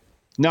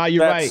 No,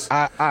 you're right.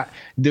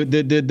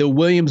 The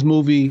Williams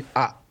movie,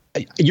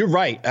 you're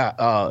right.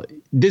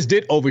 This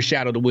did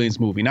overshadow the Williams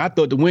movie. And I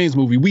thought the Williams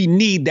movie, we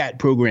need that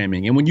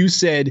programming. And when you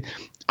said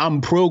I'm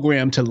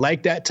programmed to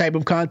like that type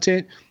of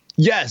content,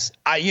 yes,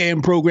 I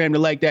am programmed to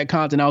like that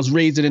content. I was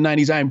raised in the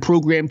 90s. I am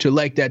programmed to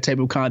like that type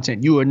of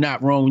content. You are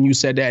not wrong when you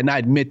said that. And I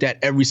admit that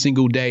every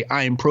single day.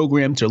 I am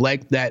programmed to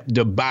like that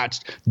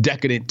debauched,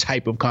 decadent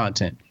type of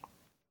content.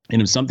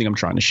 And it's something I'm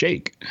trying to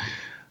shake.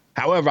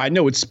 However, I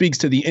know it speaks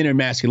to the inner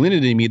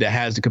masculinity in me that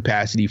has the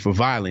capacity for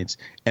violence.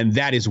 And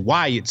that is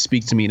why it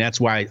speaks to me. And that's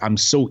why I'm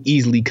so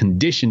easily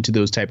conditioned to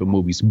those type of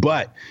movies.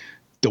 But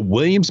the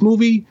Williams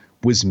movie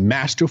was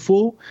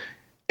masterful.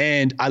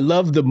 And I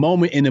love the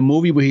moment in the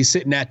movie where he's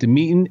sitting at the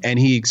meeting and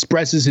he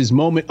expresses his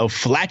moment of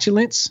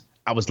flatulence.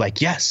 I was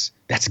like, yes,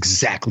 that's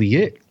exactly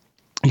it.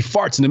 He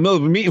farts in the middle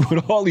of a meeting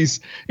with all these,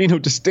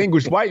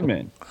 distinguished white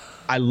men.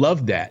 I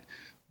love that.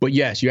 But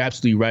yes, you're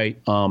absolutely right.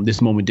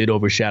 This moment did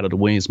overshadow the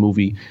Williams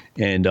movie.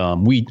 And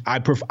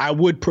I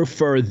would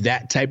prefer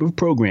that type of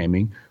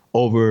programming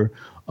over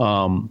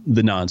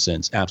the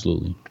nonsense.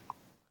 Absolutely.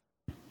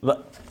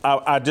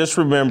 I just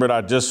remembered,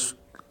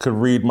 could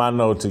read my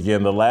notes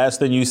again. The last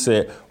thing you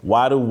said,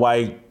 why do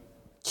white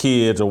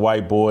kids or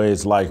white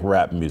boys like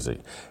rap music?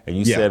 And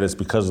you said it's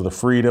because of the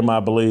freedom, I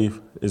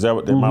believe. Is that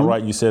what, am I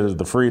right? You said it's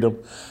the freedom.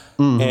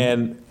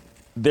 And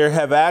there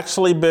have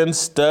actually been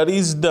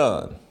studies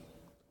done.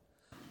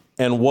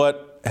 And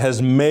what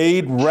has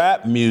made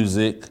rap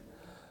music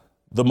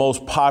the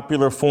most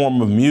popular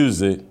form of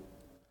music,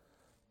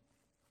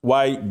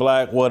 white,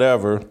 black,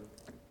 whatever,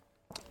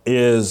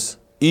 is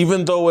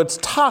even though it's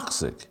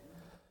toxic,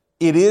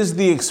 it is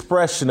the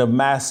expression of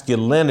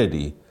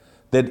masculinity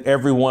that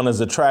everyone is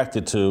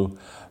attracted to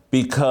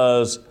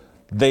because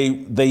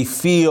they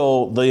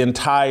feel the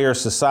entire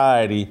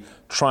society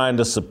trying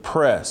to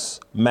suppress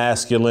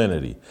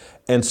masculinity.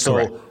 And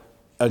so,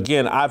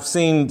 again, I've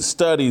seen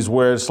studies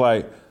where it's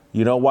like,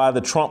 you know why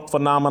the Trump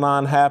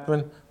phenomenon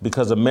happened?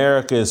 Because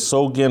America is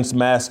so against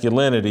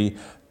masculinity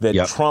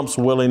that Trump's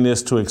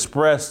willingness to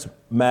express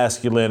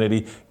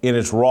masculinity in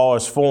its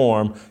rawest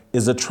form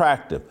is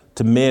attractive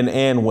to men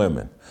and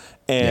women.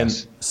 And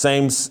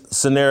same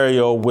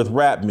scenario with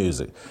rap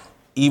music.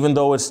 Even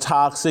though it's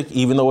toxic,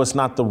 even though it's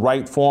not the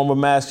right form of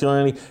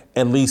masculinity,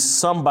 at least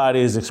somebody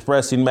is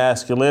expressing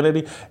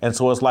masculinity. And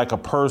so it's like a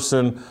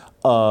person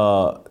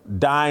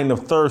dying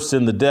of thirst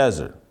in the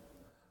desert.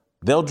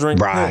 They'll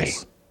drink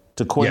piss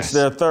to quench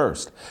their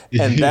thirst.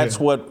 And that's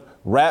what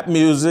rap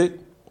music,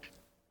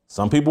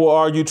 some people will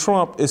argue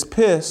Trump is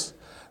piss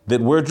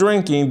that we're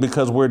drinking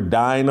because we're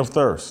dying of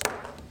thirst.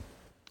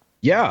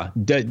 Yeah,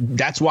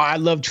 that's why I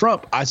love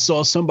Trump. I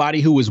saw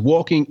somebody who was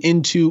walking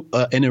into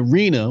an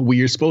arena where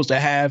you're supposed to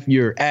have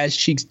your ass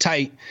cheeks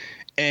tight,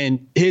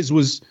 and he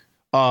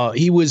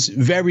was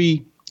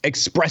very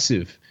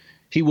expressive.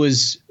 He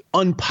was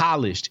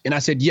unpolished. And I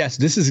said, yes,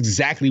 this is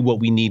exactly what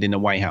we need in the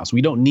White House.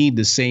 We don't need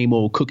the same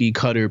old cookie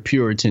cutter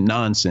Puritan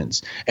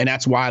nonsense. And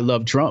that's why I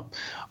love Trump,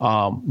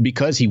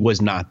 because he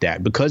was not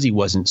that, because he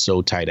wasn't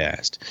so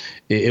tight-assed.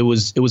 It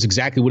was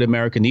exactly what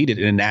America needed,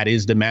 and that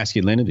is the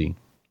masculinity.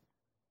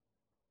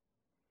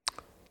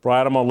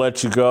 Brian, I'm going to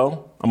let you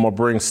go. I'm going to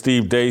bring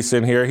Steve Deace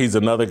in here. He's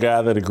another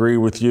guy that agreed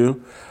with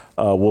you.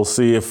 We'll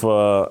see if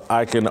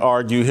I can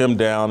argue him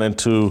down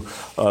into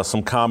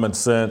some common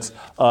sense.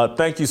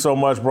 Thank you so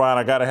much, Brian.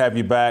 I got to have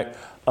you back.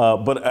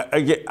 But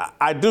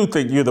I do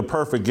think you're the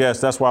perfect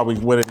guest. That's why we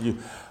went at you.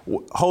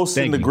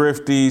 Hosting the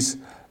Grifties,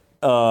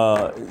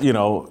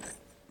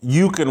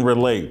 you can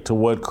relate to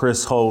what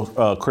Chris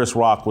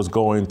Rock was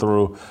going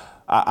through.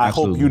 I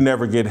hope you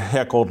never get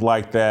heckled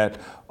like that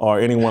or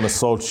anyone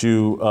assaults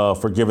you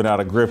for giving out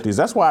a Grifties.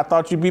 That's why I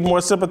thought you'd be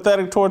more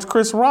sympathetic towards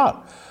Chris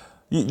Rock.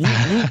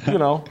 You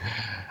know.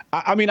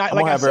 I mean, like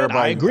I said,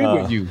 I agree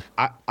with you.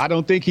 I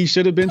don't think he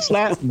should have been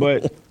slapped,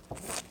 but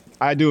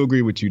I do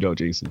agree with you, though,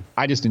 Jason.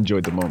 I just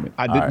enjoyed the moment.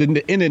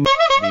 The internet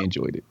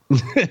enjoyed it.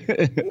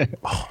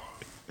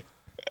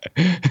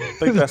 I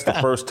think that's the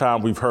first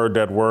time we've heard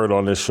that word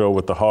on this show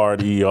with the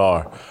hard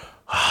ER.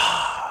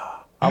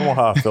 I don't know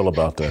how I feel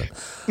about that.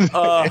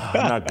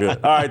 Not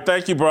good. All right,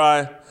 thank you,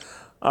 Brian.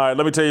 All right,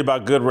 let me tell you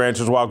about Good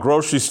Ranchers. While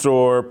grocery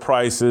store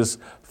prices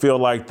feel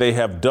like they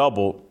have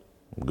doubled,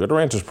 Good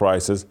Ranchers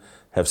prices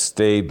have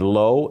stayed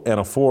low and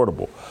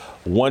affordable.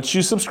 Once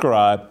you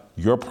subscribe,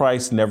 your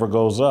price never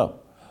goes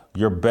up.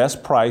 Your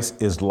best price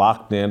is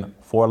locked in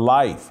for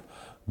life.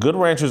 Good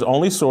Ranchers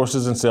only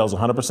sources and sells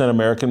 100%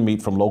 American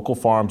meat from local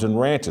farms and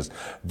ranches.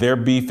 Their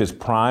beef is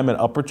prime and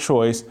upper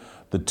choice,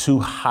 the two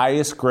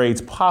highest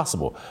grades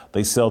possible.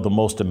 They sell the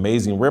most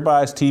amazing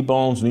ribeyes,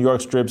 T-bones, New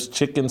York strips,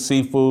 chicken,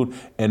 seafood,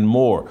 and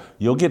more.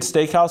 You'll get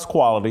steakhouse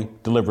quality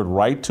delivered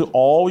right to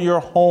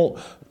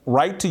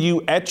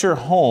you at your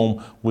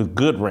home with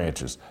Good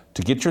Ranchers.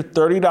 To get your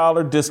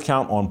 $30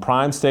 discount on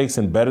prime steaks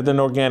and better than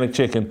organic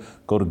chicken,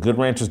 go to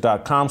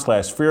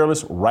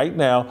goodranchers.com/fearless right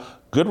now.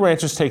 Good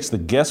Ranchers takes the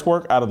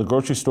guesswork out of the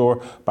grocery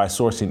store by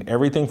sourcing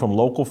everything from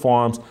local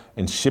farms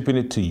and shipping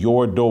it to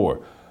your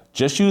door.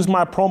 Just use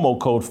my promo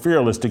code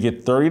FEARLESS to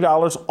get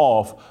 $30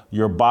 off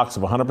your box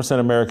of 100%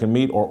 American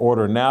meat or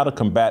order now to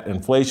combat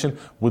inflation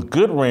with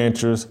Good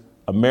Ranchers,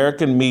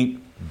 American meat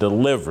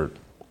delivered.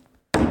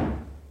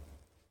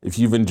 If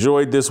you've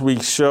enjoyed this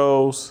week's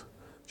shows,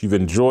 if you've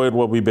enjoyed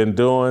what we've been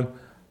doing,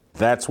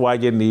 that's why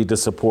you need to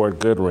support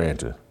Good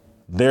Ranchers.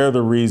 They're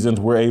the reasons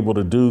we're able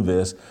to do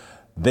this.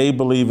 They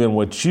believe in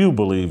what you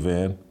believe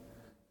in.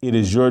 It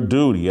is your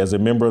duty as a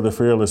member of the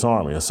Fearless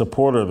Army, a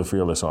supporter of the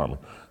Fearless Army,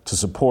 to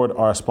support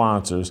our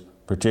sponsors,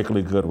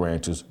 particularly Good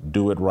Ranchers.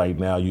 Do it right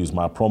now. Use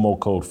my promo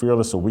code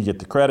FEARLESS so we get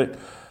the credit.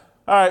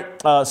 All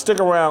right, stick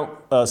around.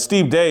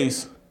 Steve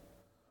Deace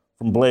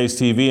from Blaze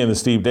TV and the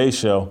Steve Deace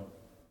Show.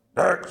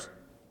 Next.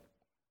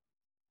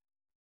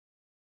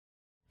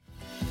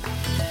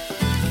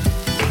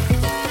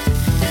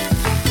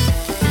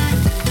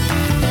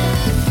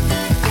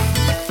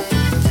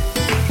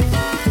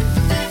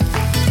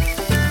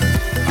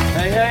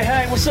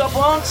 Hey, what's up,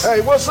 Unks?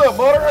 Hey, what's up,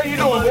 butter? How you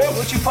doing, boy?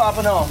 What you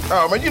popping on?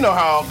 Oh, man, you know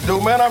how I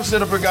do, man. I'm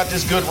sitting up here, got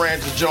this Good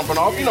Ranchers jumping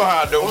off. You know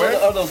how I do, man.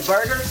 Are those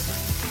burgers?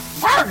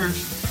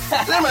 Burgers?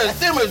 them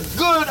is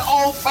good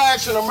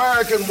old-fashioned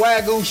American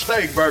Wagyu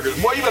steak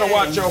burgers. Boy, you better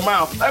watch your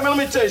mouth. Hey, man, let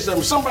me tell you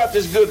something. Something about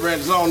this Good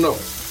Ranchers I don't know.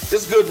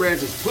 This Good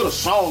Ranchers put a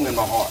song in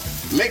my heart.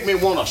 Make me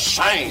want to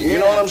sing. You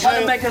know what I'm saying?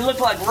 Trying to make it look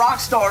like rock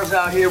stars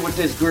out here with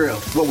this grill.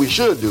 What we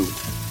should do,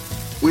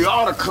 we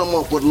ought to come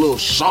up with a little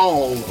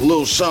song, a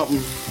little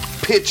something,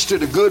 pitch to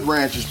the Good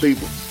Ranchers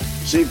people.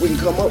 See if we can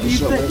come up with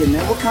something. What are you thinking,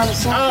 man? What kind of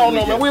song? I don't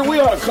know, man. We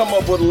ought to come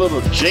up with a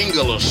little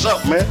jingle or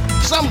something,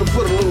 man. Something to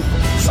put a little,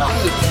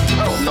 something,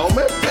 I don't know,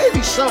 man.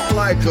 Maybe something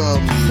like,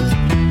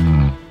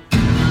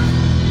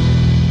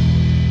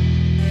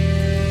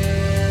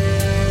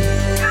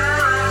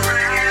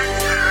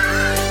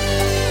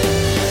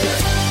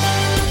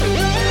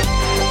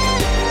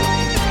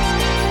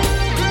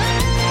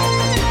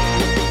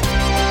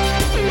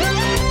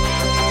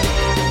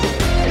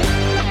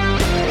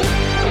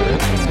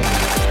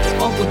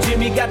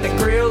 Jimmy got the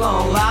grill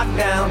on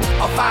lockdown.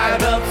 I'll fire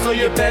it up, so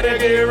you better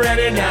get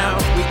ready now.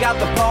 We got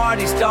the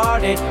party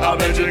started. I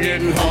bet you're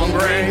getting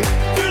hungry.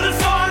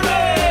 Fearless Army!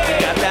 We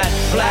got that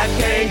black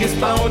Angus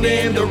bone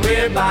in the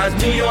ribeyes,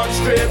 New York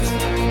strips,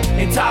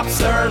 and top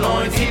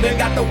sirloins. Even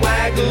got the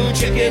Wagyu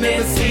chicken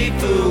and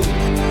seafood.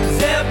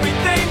 'Cause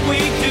everything we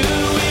do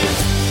is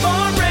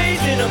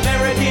farm-raised in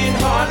American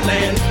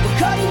heartland. We're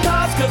cutting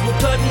costs 'cause we're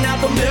cutting out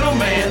the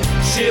middleman.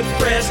 Ship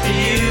fresh to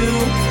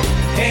you.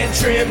 Hand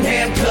trimmed,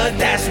 hand cut,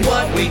 that's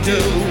what we do.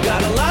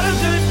 Got a lot of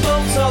good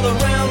folks all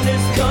around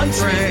this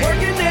country,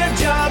 working their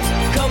jobs,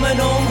 coming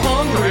home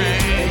hungry.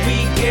 And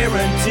we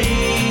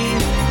guarantee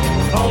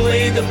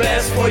only the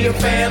best for your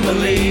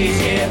families.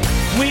 Yeah,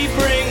 we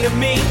bring the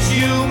meat,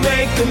 you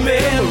make the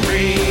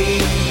memory.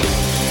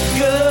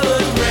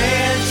 Good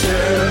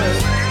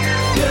Ranchers,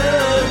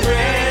 Good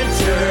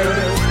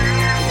Ranchers,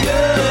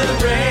 Good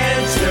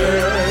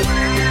Ranchers,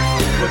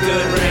 we're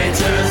Good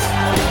Ranchers.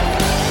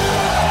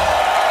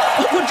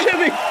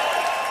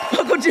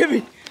 Uncle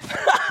Jimmy!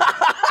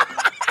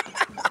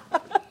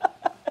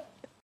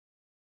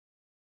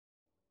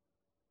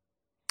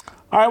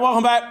 All right,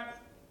 welcome back.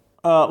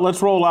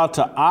 Let's roll out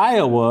to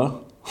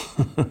Iowa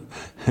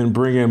and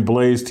bring in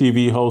Blaze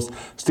TV host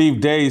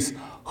Steve Deace,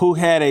 who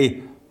had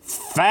a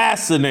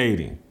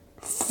fascinating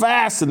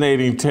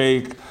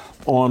take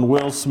on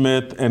Will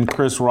Smith and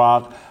Chris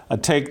Rock, a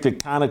take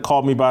that kind of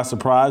caught me by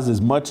surprise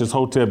as much as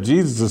Hotep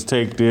Jesus'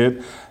 take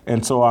did.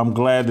 And so I'm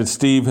glad that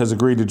Steve has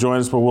agreed to join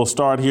us, but we'll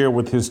start here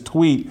with his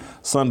tweet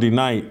Sunday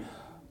night.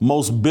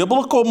 Most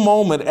biblical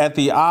moment at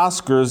the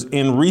Oscars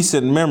in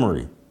recent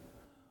memory.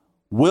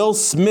 Will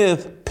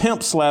Smith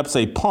pimp slaps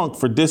a punk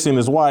for dissing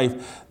his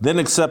wife, then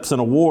accepts an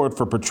award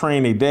for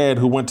portraying a dad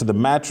who went to the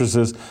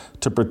mattresses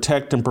to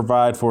protect and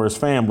provide for his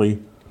family.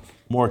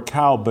 More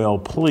cowbell,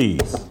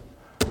 please.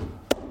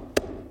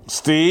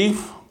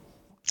 Steve,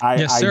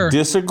 I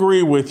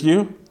disagree with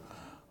you,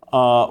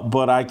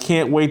 but I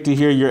can't wait to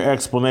hear your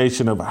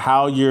explanation of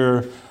how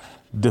you're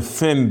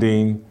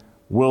defending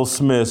Will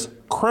Smith's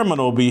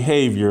criminal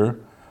behavior.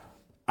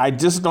 I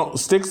just don't,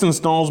 sticks and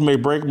stones may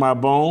break my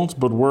bones,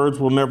 but words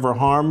will never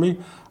harm me.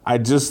 I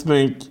just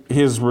think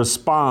his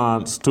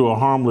response to a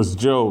harmless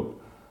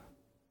joke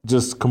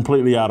just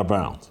completely out of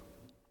bounds.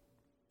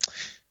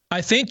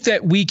 I think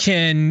that we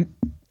can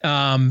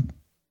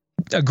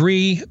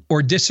agree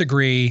or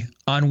disagree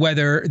on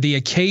whether the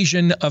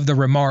occasion of the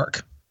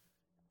remark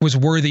was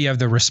worthy of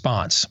the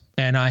response.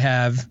 And I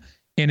have,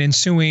 in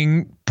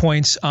ensuing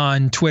points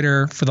on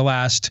Twitter for the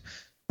last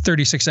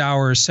 36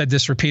 hours, said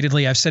this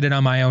repeatedly. I've said it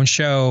on my own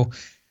show.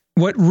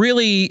 What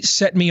really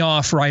set me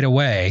off right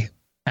away,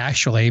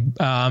 actually,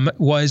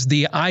 was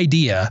the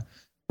idea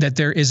that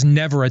there is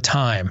never a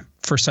time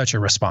for such a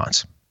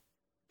response.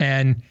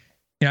 And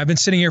I've been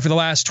sitting here for the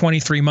last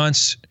 23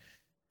 months,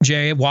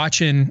 Jay,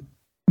 watching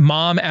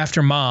mom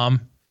after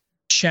mom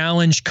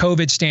challenge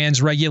COVID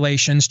stands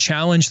regulations,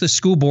 challenge the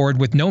school board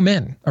with no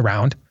men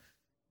around.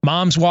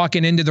 Moms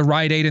walking into the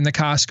Rite Aid and the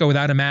Costco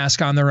without a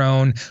mask on their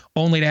own,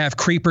 only to have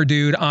creeper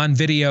dude on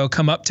video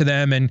come up to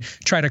them and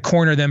try to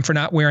corner them for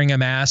not wearing a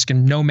mask,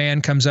 and no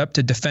man comes up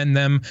to defend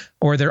them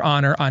or their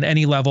honor on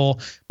any level.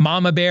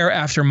 Mama bear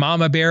after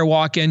mama bear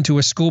walk into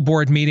a school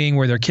board meeting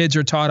where their kids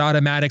are taught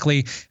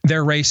automatically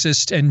they're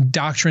racist and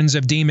doctrines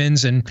of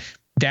demons, and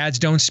dads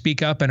don't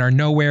speak up and are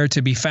nowhere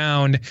to be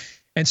found.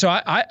 And so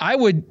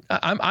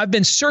I've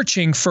been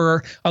searching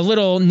for a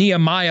little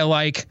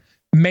Nehemiah-like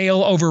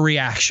male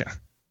overreaction.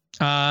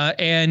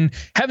 And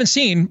haven't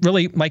seen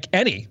really like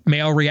any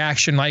male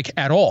reaction like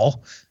at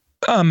all.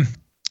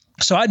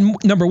 So I'd,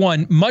 number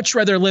one, much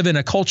rather live in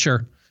a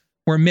culture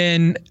where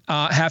men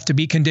have to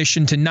be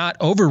conditioned to not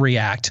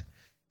overreact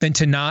than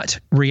to not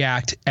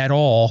react at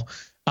all.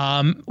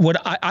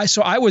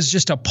 So I was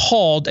just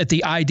appalled at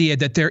the idea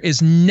that there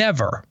is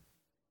never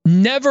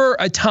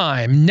a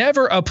time,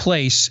 never a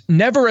place,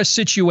 never a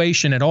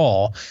situation at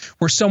all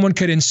where someone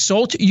could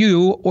insult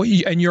you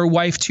and your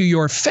wife to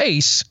your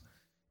face.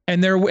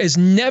 And there is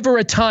never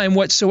a time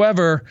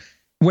whatsoever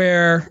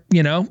where,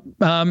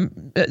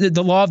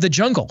 the law of the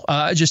jungle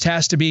just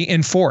has to be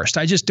enforced.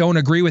 I just don't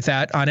agree with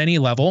that on any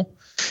level.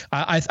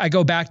 I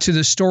go back to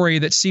the story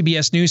that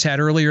CBS News had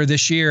earlier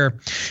this year,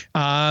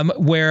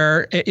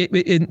 where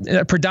in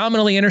a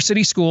predominantly inner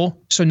city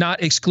school, so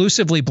not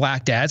exclusively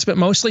black dads, but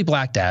mostly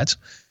black dads,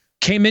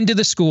 came into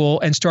the school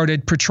and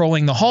started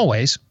patrolling the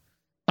hallways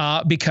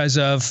because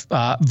of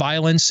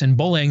violence and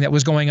bullying that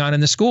was going on in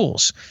the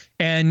schools.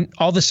 And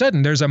all of a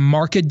sudden, there's a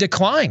marked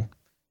decline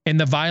in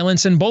the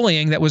violence and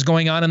bullying that was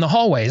going on in the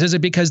hallways. Is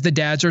it because the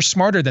dads are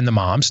smarter than the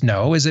moms?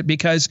 No. Is it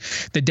because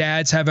the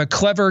dads have a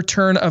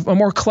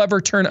more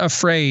clever turn of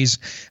phrase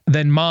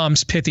than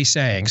mom's pithy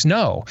sayings?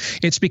 No.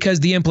 It's because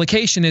the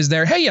implication is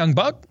there, hey, young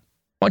buck,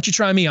 why don't you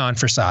try me on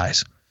for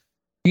size?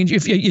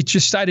 If you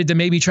decided to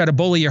maybe try to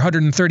bully your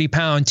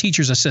 130-pound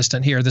teacher's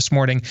assistant here this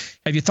morning,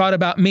 have you thought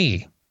about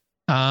me?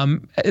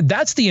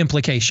 That's the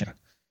implication.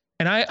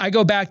 And I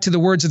go back to the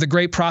words of the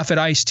great prophet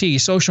Ice-T.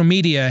 Social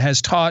media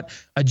has taught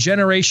a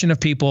generation of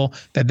people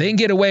that they can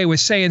get away with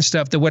saying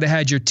stuff that would have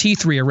had your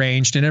teeth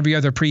rearranged in every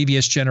other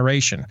previous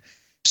generation.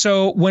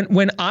 So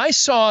when I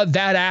saw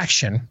that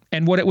action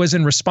and what it was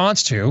in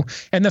response to,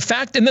 and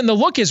then the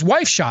look his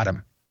wife shot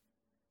him.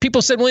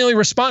 People said, well, he only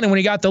responded when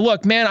he got the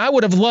look. Man, I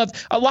would have loved,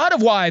 a lot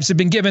of wives have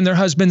been giving their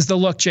husbands the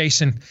look,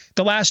 Jason.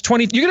 The last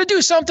 20, you're going to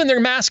do something, they're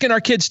masking our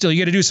kids still. You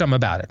got to do something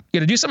about it. You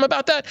got to do something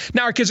about that.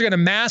 Now our kids are going to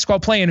mask while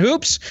playing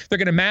hoops. They're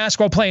going to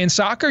mask while playing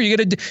soccer. You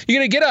got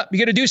to get up. You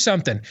got to do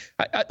something.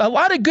 A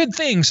lot of good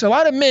things. A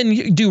lot of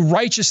men do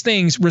righteous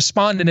things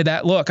responding to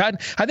that look. I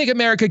think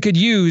America could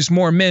use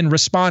more men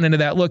responding to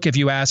that look, if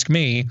you ask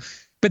me.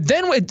 But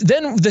then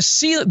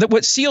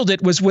what sealed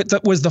it was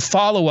the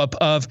follow-up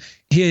of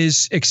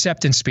his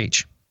acceptance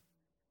speech.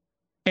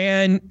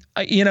 And,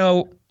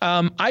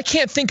 I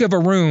can't think of a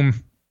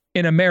room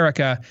in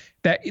America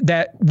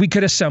that we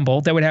could assemble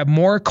that would have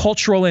more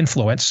cultural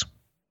influence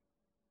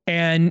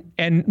and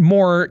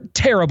more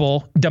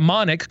terrible,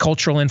 demonic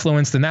cultural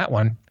influence than that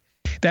one,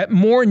 that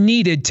more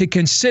needed to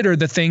consider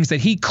the things that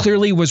he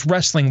clearly was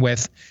wrestling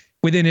with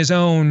within his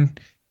own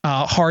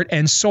heart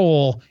and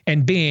soul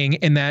and being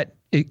in that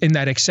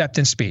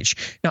acceptance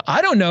speech. Now,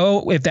 I don't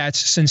know if that's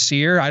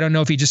sincere. I don't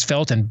know if he just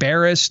felt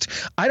embarrassed.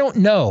 I don't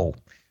know.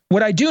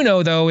 What I do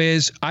know, though,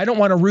 is I don't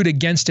want to root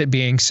against it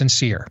being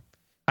sincere.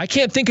 I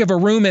can't think of a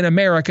room in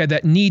America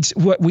that needs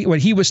what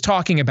he was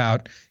talking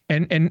about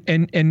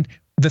and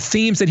the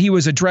themes that he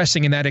was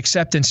addressing in that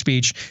acceptance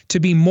speech to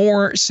be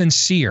more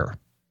sincere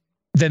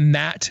than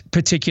that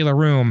particular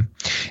room.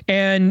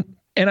 And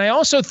I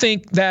also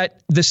think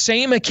that the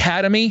same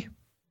Academy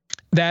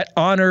that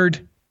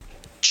honored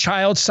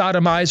child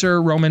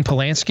sodomizer Roman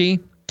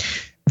Polanski,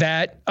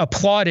 that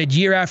applauded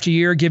year after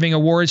year giving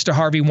awards to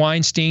Harvey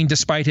Weinstein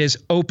despite his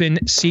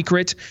open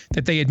secret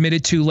that they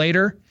admitted to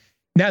later.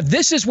 Now,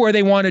 this is where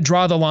they want to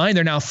draw the line.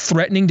 They're now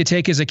threatening to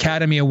take his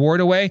Academy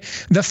Award away.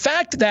 The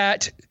fact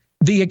that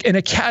an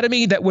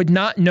Academy that would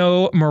not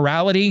know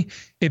morality,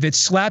 if it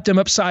slapped him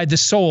upside the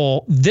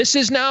soul, this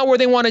is now where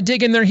they want to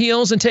dig in their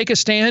heels and take a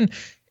stand,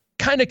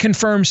 kind of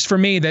confirms for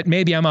me that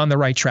maybe I'm on the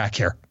right track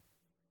here.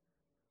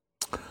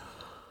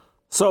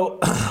 So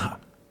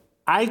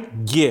I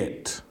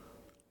get,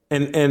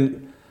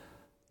 and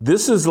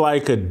this is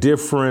like a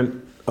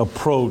different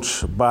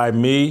approach by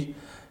me,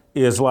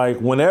 is like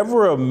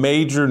whenever a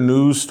major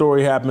news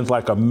story happens,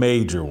 like a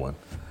major one,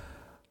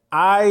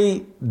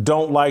 I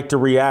don't like to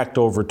react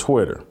over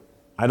Twitter.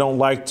 I don't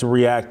like to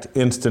react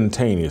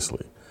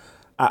instantaneously.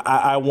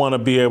 I want to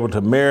be able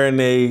to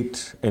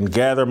marinate and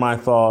gather my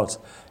thoughts.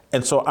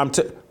 And so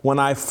when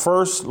I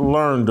first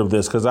learned of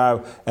this, because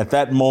at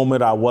that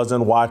moment I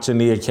wasn't watching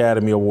the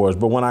Academy Awards,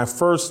 but when I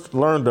first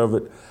learned of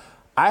it,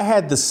 I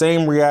had the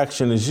same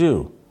reaction as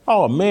you.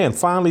 Oh man,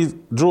 finally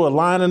drew a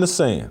line in the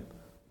sand.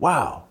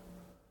 Wow,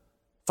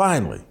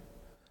 finally.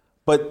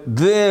 But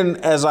then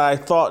as I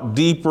thought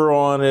deeper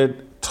on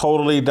it,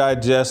 totally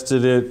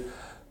digested it,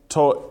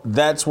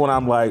 that's when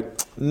I'm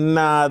like,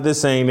 nah,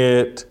 this ain't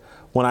it.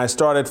 When I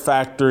started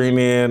factoring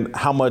in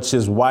how much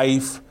his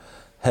wife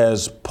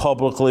has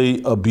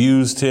publicly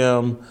abused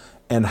him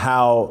and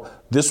how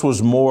this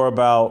was more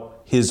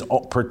about his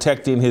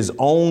protecting his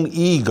own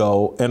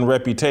ego and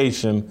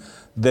reputation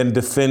than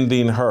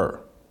defending her.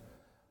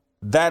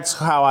 That's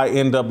how I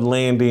end up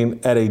landing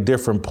at a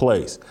different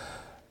place.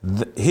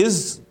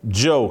 His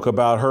joke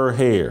about her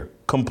hair,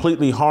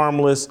 completely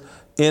harmless,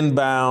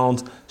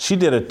 inbound. She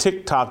did a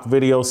TikTok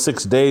video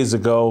 6 days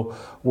ago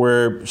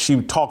where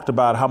she talked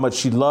about how much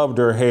she loved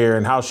her hair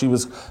and how she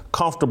was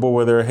comfortable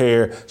with her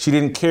hair. She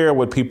didn't care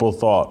what people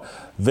thought.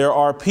 There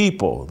are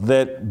people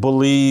that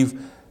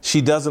believe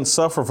she doesn't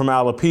suffer from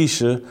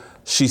alopecia.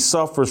 She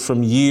suffers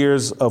from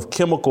years of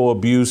chemical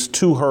abuse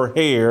to her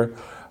hair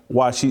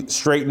while she's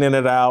straightening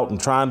it out and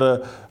trying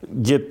to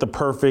get the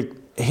perfect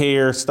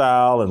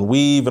hairstyle and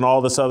weave and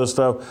all this other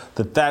stuff,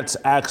 that's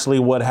actually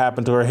what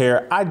happened to her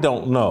hair. I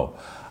don't know.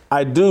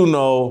 I do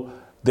know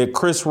that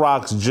Chris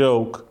Rock's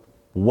joke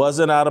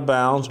wasn't out of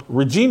bounds.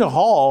 Regina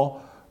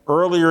Hall,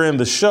 earlier in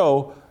the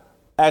show,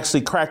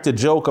 actually cracked a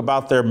joke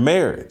about their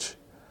marriage.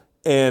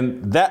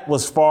 And that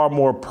was far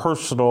more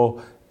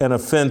personal and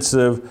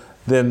offensive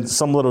than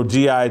some little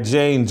G.I.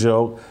 Jane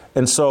joke.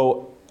 And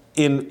so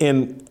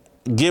in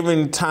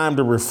giving time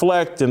to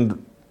reflect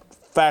and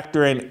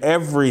factor in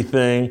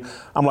everything,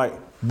 I'm like,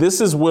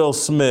 this is Will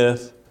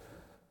Smith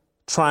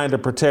trying to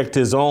protect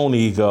his own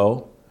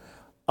ego.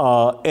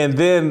 And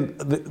then,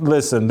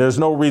 listen, there's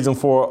no reason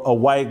for a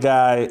white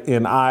guy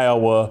in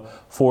Iowa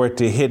for it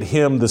to hit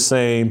him the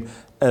same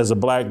as a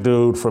black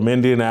dude from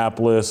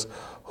Indianapolis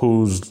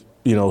who's,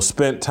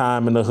 spent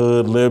time in the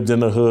hood, lived in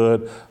the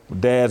hood,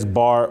 dad's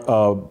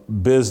bar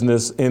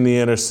business in the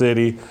inner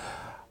city.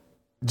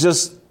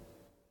 Just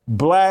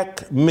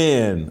black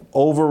men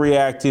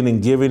overreacting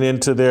and giving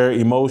into their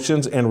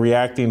emotions and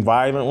reacting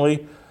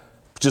violently,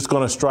 just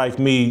going to strike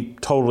me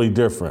totally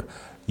different.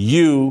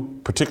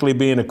 You, particularly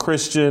being a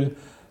Christian,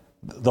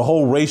 the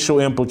whole racial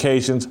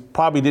implications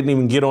probably didn't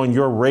even get on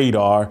your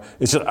radar.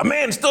 It's just a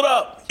man stood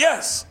up,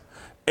 yes.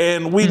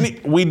 And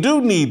we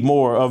do need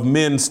more of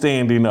men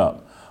standing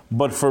up.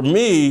 But for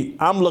me,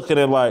 I'm looking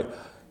at like,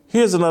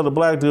 here's another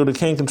black dude that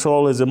can't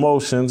control his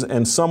emotions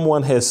and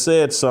someone has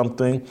said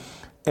something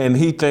and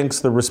he thinks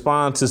the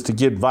response is to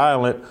get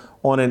violent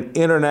on an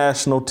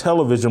international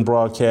television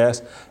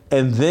broadcast.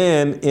 And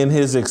then in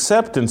his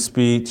acceptance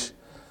speech,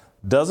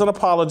 doesn't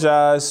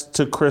apologize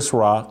to Chris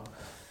Rock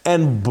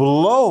and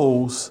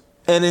blows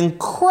an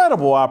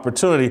incredible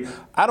opportunity.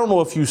 I don't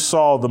know if you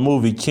saw the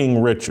movie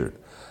King Richard.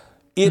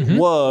 That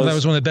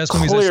was one of the best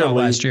movies I saw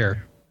last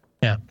year.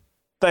 Yeah.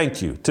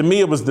 Thank you. To me,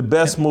 it was the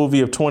best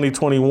movie of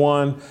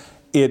 2021.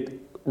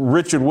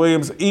 Richard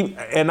Williams,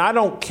 and I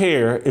don't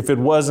care if it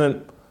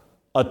wasn't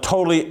a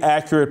totally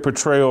accurate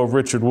portrayal of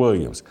Richard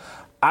Williams.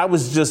 I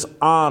was just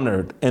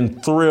honored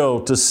and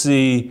thrilled to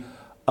see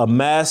a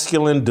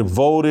masculine,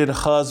 devoted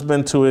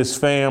husband to his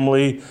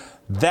family,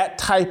 that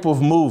type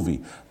of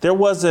movie. There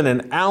wasn't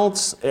an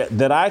ounce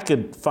that I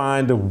could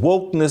find of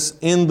wokeness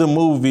in the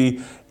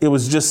movie. It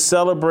was just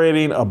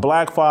celebrating a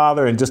black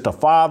father and just a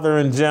father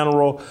in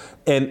general.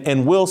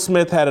 And Will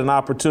Smith had an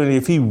opportunity,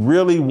 if he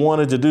really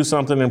wanted to do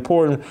something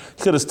important,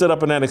 he could have stood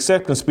up in that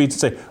acceptance speech and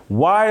say,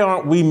 why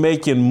aren't we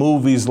making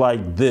movies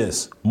like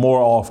this more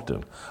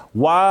often?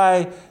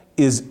 Why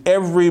is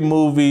every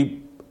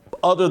movie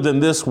other than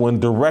this one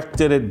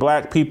directed at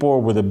black people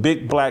or with a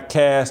big black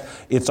cast?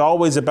 It's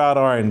always about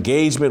our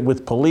engagement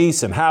with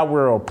police and how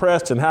we're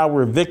oppressed and how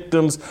we're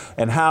victims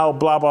and how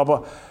blah, blah,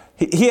 blah.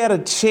 He had a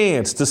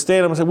chance to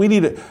stand up and say, we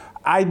need it.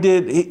 I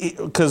did,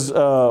 because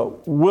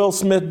Will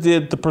Smith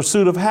did The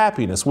Pursuit of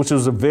Happiness, which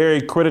was a very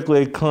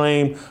critically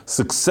acclaimed,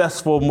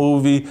 successful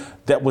movie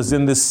that was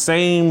in the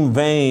same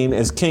vein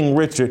as King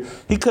Richard.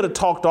 He could have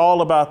talked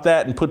all about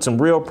that and put some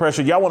real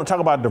pressure. Y'all want to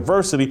talk about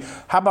diversity?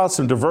 How about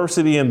some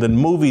diversity in the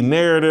movie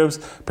narratives,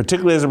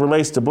 particularly as it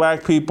relates to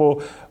black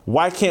people?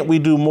 Why can't we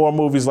do more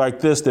movies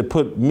like this that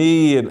put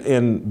me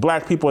and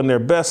black people in their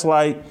best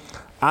light?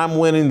 I'm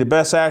winning the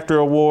Best Actor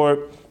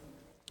award.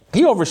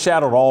 He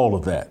overshadowed all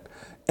of that.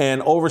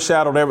 And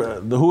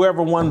overshadowed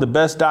whoever won the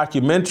best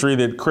documentary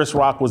that Chris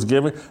Rock was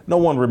given. No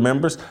one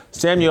remembers.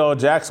 Samuel L.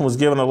 Jackson was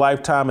given a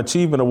Lifetime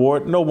Achievement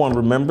Award. No one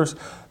remembers.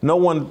 No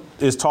one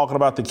is talking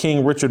about the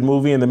King Richard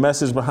movie and the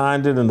message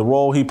behind it and the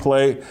role he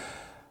played.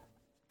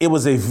 It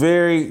was a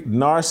very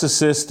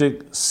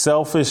narcissistic,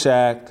 selfish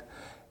act,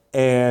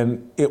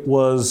 and it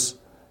was,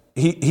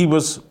 he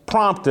was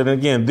prompted. And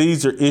again,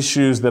 these are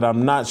issues that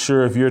I'm not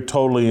sure if you're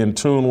totally in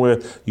tune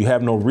with. You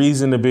have no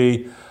reason to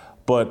be,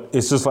 but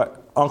it's just like,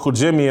 Uncle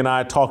Jimmy and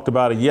I talked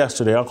about it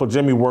yesterday. Uncle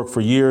Jimmy worked for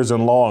years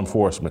in law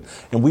enforcement.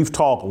 And we've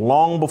talked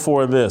long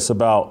before this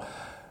about,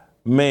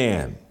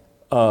 man,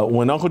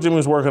 when Uncle Jimmy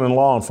was working in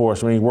law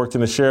enforcement, he worked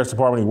in the sheriff's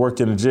department, he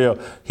worked in the jail,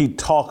 he'd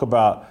talk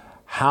about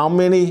how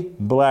many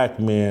black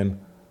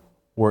men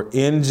were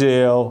in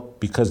jail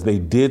because they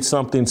did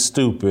something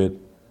stupid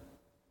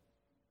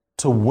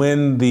to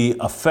win the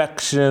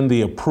affection,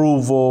 the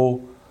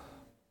approval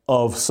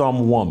of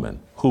some woman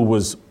who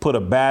was put a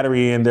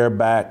battery in their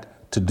back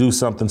to do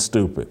something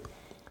stupid.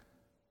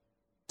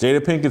 Jada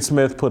Pinkett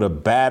Smith put a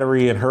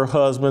battery in her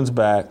husband's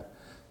back,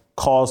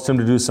 caused him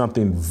to do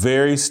something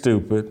very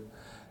stupid,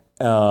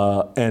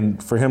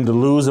 and for him to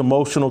lose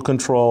emotional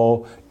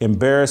control,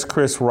 embarrass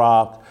Chris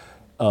Rock,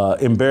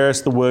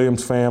 embarrass the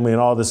Williams family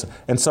and all this.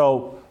 And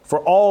so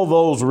for all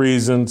those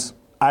reasons,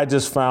 I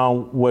just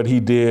found what he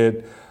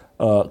did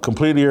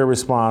completely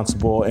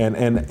irresponsible.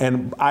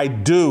 And I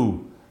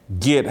do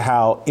get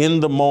how in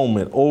the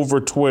moment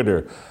over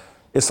Twitter,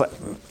 it's like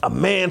a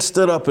man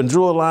stood up and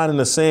drew a line in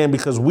the sand,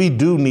 because we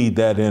do need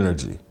that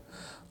energy.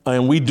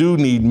 And we do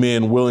need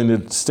men willing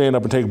to stand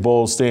up and take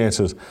bold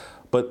stances.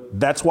 But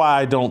that's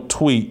why I don't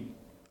tweet.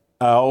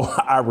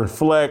 I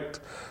reflect,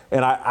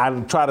 and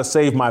I try to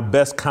save my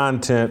best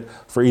content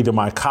for either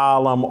my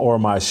column or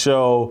my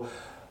show,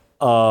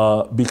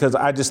 because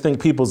I just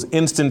think people's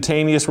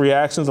instantaneous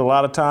reactions a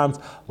lot of times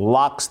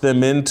locks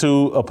them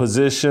into a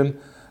position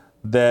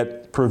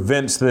that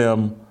prevents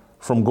them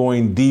from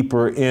going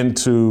deeper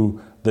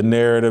into the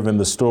narrative and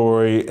the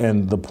story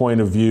and the point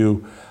of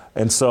view.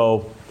 And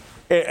so,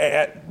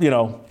 I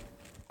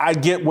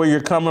get where you're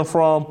coming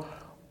from,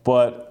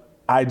 but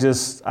I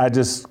just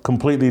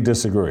completely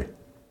disagree.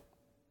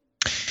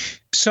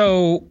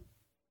 So,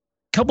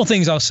 a couple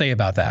things I'll say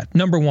about that.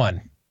 Number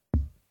one,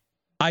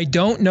 I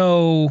don't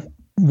know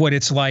what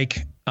it's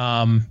like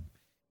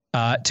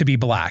to be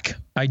black.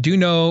 I do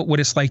know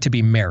what it's like to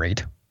be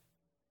married.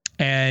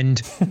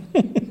 And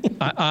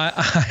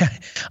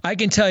I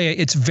can tell you,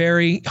 it's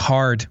very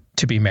hard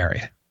to be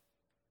married.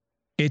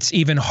 It's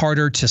even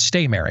harder to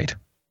stay married.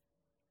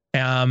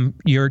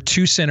 You're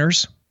two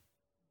sinners,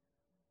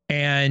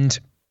 and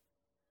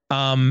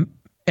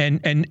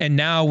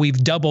now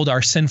we've doubled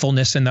our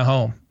sinfulness in the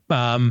home.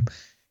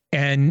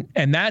 And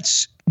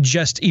that's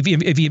just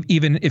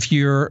even if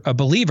you're a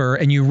believer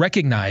and you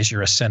recognize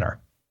you're a sinner.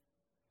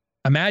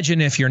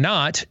 Imagine if you're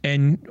not,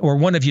 or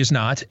one of you's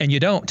not, and you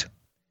don't.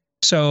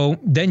 So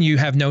then you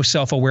have no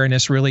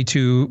self-awareness really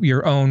to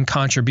your own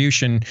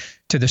contribution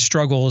to the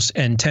struggles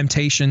and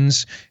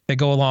temptations that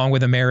go along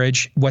with a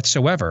marriage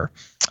whatsoever.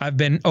 I've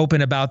been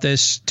open about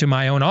this to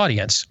my own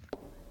audience.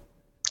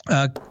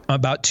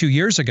 About 2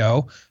 years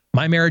ago,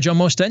 my marriage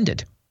almost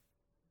ended.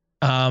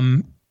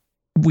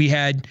 We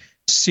had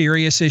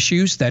serious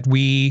issues that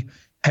we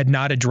had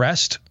not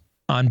addressed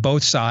on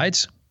both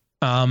sides.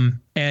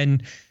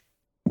 And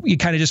you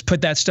kind of just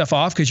put that stuff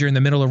off because you're in the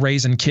middle of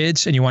raising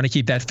kids and you want to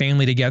keep that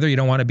family together. You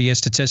don't want to be a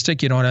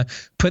statistic. You don't want to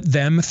put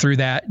them through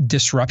that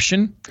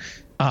disruption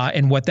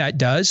and what that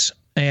does.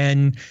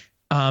 And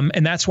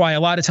that's why a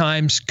lot of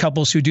times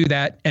couples who do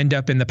that end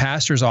up in the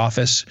pastor's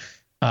office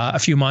a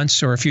few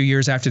months or a few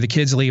years after the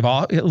kids leave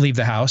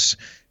the house.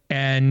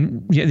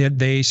 And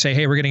they say,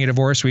 hey, we're getting a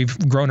divorce. We've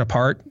grown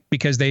apart,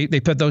 because they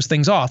put those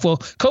things off. Well,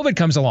 COVID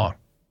comes along.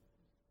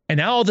 And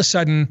now all of a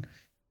sudden,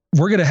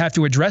 we're going to have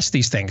to address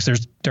these things.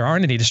 There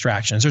aren't any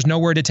distractions. There's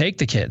nowhere to take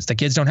the kids. The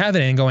kids don't have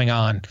anything going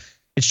on.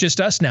 It's just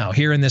us now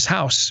here in this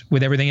house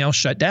with everything else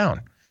shut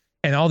down.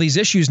 And all these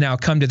issues now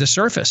come to the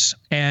surface.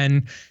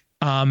 And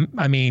my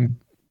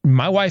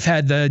wife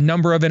had the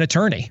number of an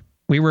attorney.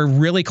 We were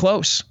really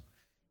close.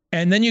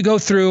 And then you go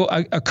through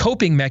a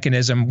coping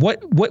mechanism. What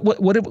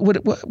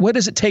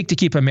does it take to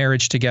keep a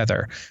marriage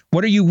together?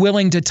 What are you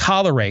willing to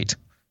tolerate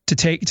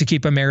to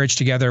keep a marriage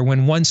together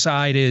when one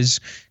side is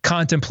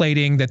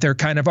contemplating that they're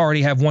kind of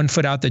already have one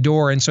foot out the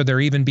door, and so they're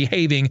even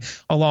behaving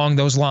along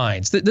those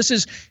lines? This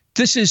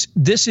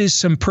is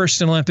some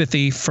personal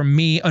empathy from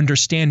me,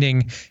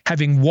 understanding,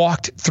 having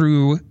walked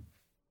through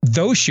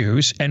those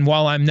shoes, and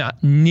while I'm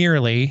not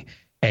nearly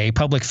a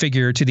public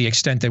figure to the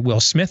extent that Will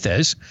Smith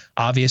is,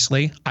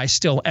 obviously, I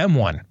still am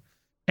one.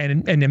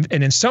 And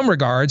in some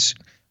regards,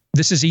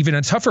 this is even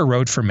a tougher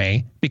road for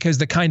me because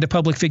the kind of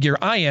public figure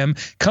I am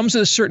comes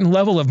with a certain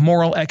level of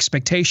moral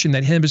expectation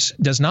that his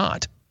does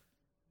not,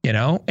 you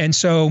know? And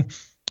so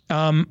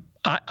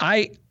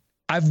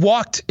I've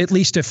walked at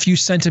least a few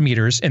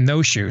centimeters in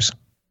those shoes.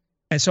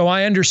 And so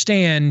I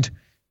understand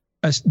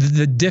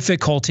the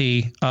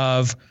difficulty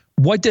of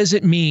what does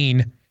it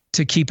mean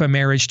to keep a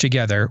marriage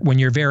together when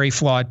you're very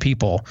flawed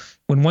people,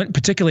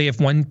 particularly if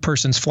one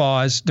person's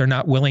flaws, they're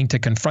not willing to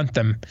confront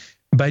them.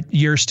 But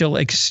you're still,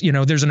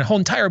 there's a whole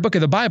entire book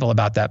of the Bible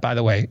about that, by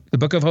the way, the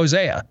book of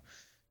Hosea.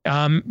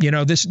 My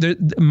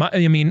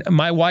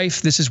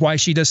wife, this is why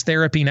she does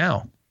therapy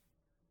now.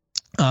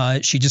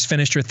 She just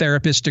finished her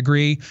therapist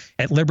degree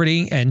at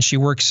Liberty, and she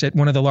works at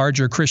one of the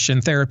larger Christian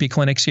therapy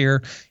clinics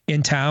here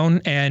in town.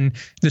 And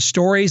the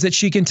stories that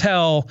she can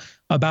tell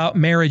about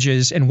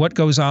marriages and what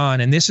goes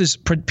on, and this is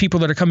people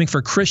that are coming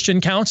for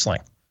Christian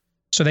counseling.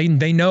 So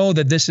they know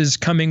that this is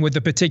coming with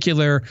a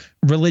particular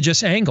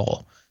religious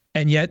angle.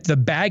 And yet the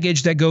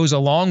baggage that goes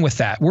along with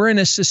that, we're in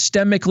a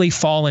systemically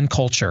fallen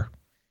culture.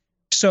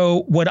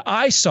 So what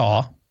I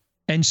saw,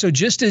 and so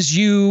just as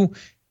you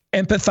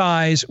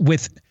empathize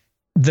with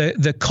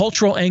the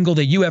cultural angle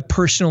that you have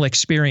personal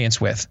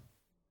experience with,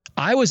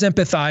 I was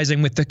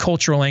empathizing with the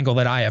cultural angle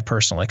that I have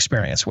personal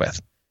experience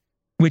with,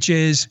 which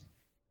is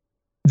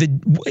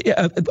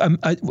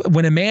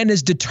when a man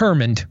is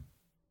determined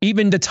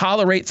even to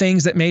tolerate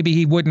things that maybe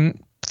he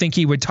wouldn't think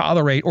he would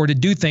tolerate, or to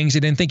do things he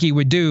didn't think he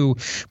would do,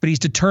 but he's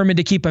determined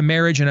to keep a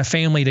marriage and a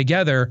family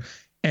together.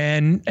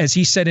 And as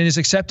he said in his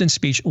acceptance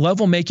speech,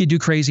 love will make you do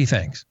crazy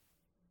things.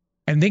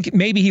 And think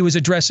maybe he was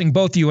addressing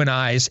both you and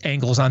I's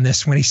angles on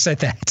this when he said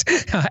that,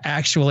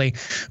 actually.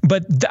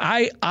 But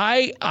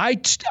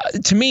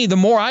to me, the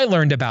more I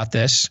learned about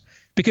this,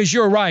 because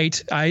you're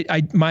right,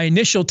 my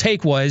initial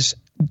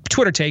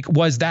Twitter take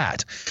was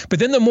that. But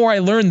then the more I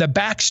learned the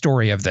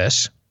backstory of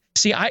this,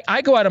 see,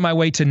 I go out of my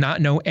way to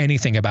not know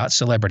anything about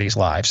celebrities'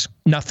 lives.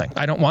 Nothing.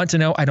 I don't want to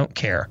know. I don't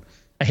care.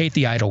 I hate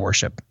the idol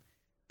worship.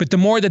 But the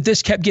more that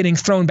this kept getting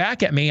thrown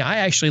back at me, I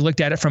actually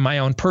looked at it from my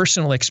own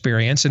personal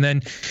experience. And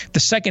then the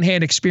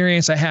secondhand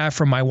experience I have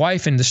from my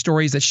wife and the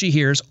stories that she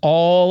hears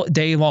all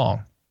day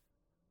long.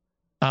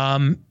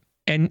 And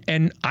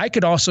I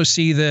could also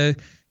see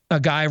a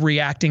guy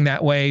reacting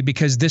that way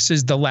because this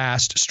is the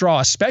last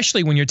straw,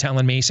 especially when you're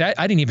telling me, see,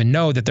 I didn't even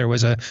know that there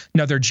was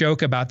another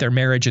joke about their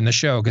marriage in the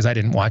show because I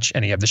didn't watch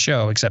any of the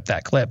show except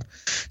that clip.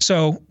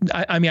 So,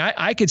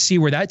 I could see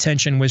where that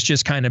tension was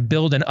just kind of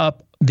building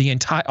up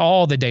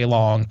all the day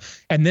long.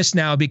 And this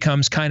now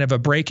becomes kind of a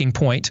breaking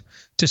point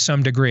to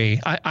some degree.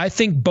 I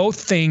think both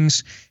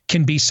things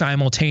can be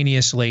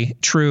simultaneously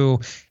true.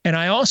 And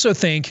I also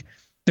think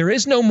there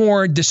is no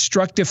more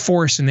destructive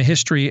force in the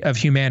history of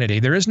humanity.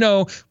 There is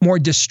no more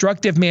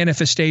destructive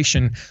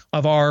manifestation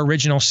of our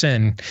original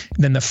sin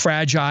than the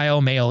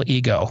fragile male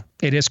ego.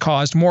 It has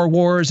caused more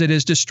wars. It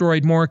has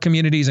destroyed more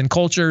communities and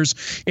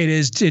cultures. It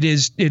is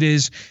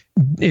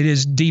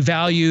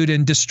devalued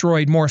and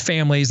destroyed more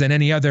families than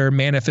any other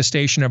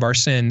manifestation of our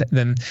sin.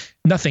 Than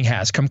nothing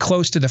has come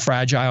close to the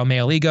fragile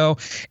male ego.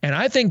 And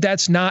I think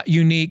that's not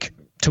unique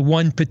to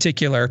one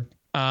particular,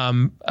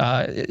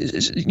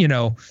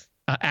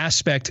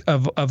 aspect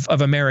of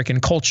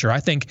American culture. I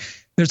think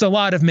there's a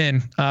lot of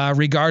men,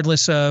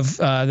 regardless of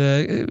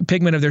the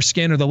pigment of their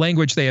skin or the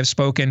language they have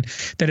spoken,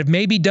 that have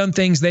maybe done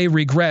things they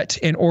regret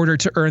in order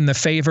to earn the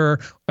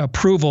favor,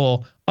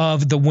 approval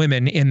of the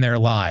women in their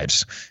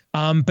lives.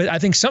 But I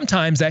think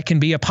sometimes that can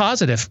be a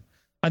positive.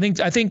 I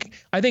think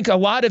a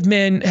lot of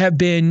men have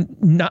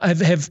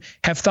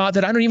thought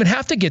that I don't even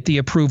have to get the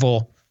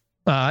approval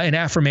and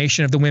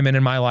affirmation of the women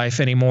in my life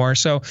anymore.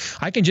 So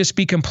I can just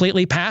be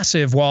completely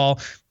passive while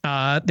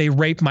they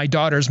rape my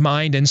daughter's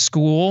mind in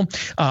school,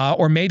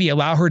 or maybe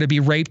allow her to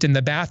be raped in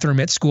the bathroom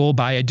at school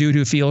by a dude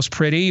who feels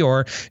pretty,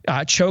 or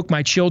choke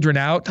my children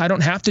out. I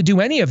don't have to do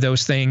any of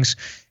those things.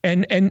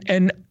 And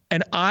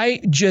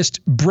I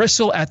just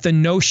bristle at the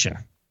notion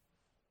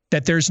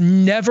that there's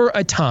never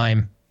a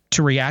time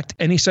to react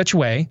any such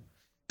way,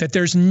 that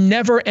there's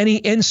never any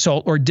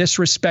insult or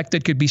disrespect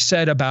that could be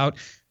said about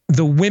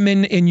the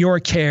women in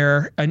your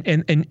care and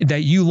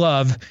that you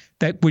love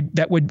that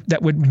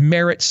would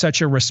merit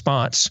such a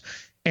response.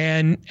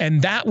 And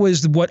that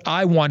was what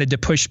I wanted to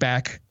push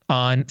back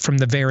on from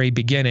the very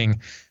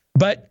beginning.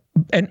 But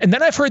and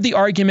then I've heard the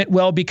argument,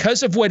 well,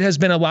 because of what has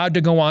been allowed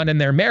to go on in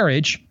their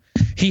marriage,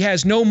 he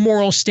has no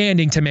moral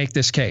standing to make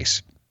this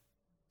case.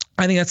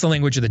 I think that's the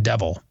language of the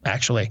devil,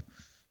 actually.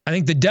 I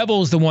think the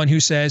devil is the one who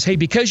says, hey,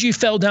 because you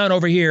fell down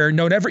over here,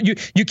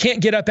 you can't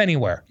get up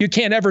anywhere. You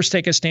can't ever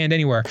take a stand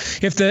anywhere.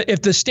 If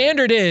the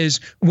standard is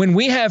when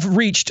we have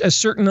reached a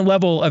certain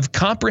level of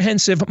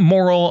comprehensive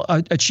moral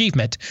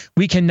achievement,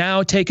 we can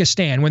now take a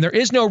stand. When there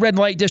is no red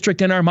light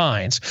district in our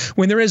minds,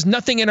 when there is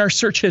nothing in our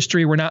search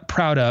history we're not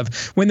proud of,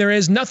 when there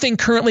is nothing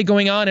currently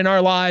going on in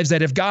our lives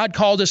that if God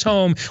called us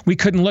home, we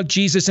couldn't look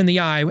Jesus in the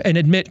eye and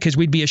admit because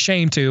we'd be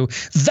ashamed to,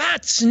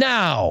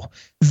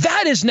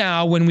 that is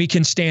now when we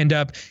can stand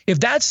up.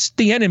 If that's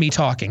the enemy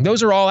talking,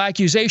 those are all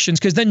accusations,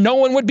 because then no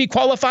one would be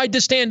qualified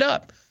to stand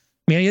up.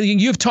 I mean,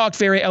 you've talked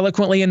very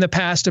eloquently in the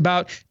past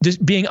about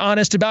being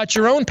honest about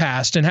your own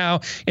past and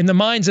how in the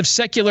minds of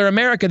secular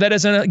America, that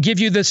doesn't give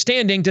you the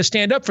standing to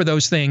stand up for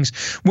those things.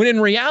 When in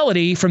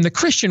reality, from the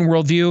Christian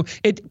worldview,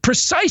 it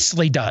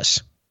precisely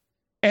does.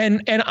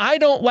 And I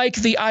don't like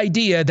the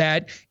idea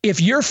that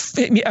if you're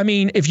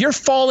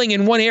falling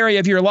in one area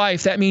of your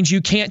life, that means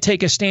you can't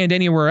take a stand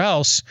anywhere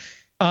else.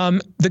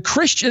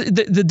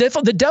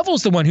 The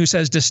devil's the one who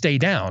says to stay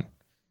down.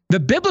 The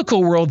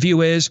biblical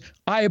worldview is,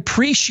 I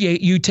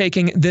appreciate you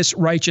taking this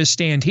righteous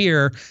stand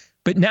here,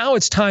 but now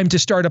it's time to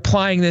start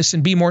applying this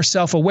and be more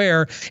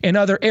self-aware in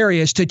other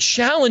areas to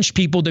challenge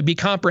people to be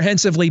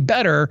comprehensively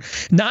better,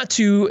 not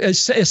to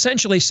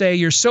essentially say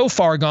you're so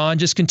far gone,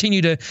 just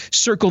continue to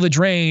circle the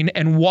drain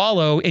and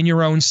wallow in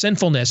your own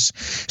sinfulness.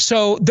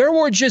 So there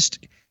were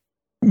just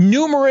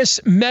numerous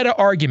meta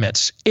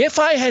arguments. If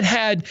I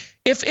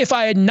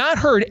had not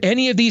heard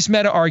any of these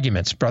meta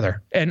arguments,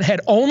 brother, and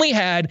had only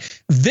had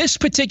this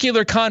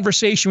particular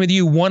conversation with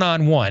you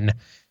one-on-one,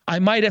 I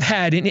might have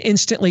had an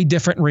instantly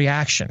different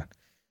reaction.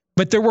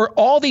 But there were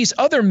all these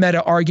other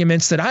meta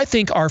arguments that I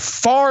think are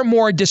far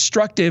more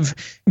destructive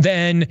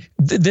than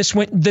this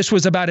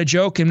was about a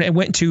joke and it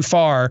went too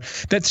far,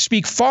 that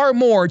speak far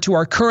more to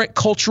our current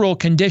cultural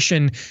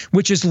condition,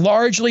 which is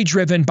largely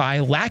driven by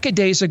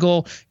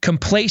lackadaisical,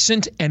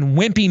 complacent, and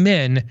wimpy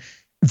men.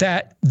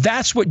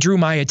 That's what drew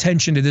my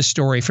attention to this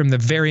story from the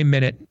very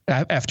minute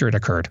after it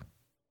occurred.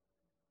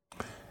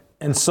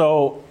 And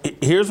so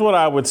here's what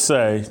I would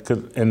say,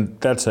 and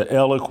that's an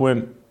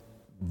eloquent,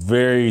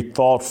 very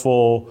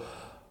thoughtful,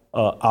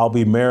 I'll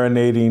be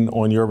marinating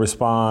on your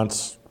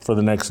response for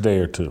the next day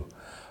or two.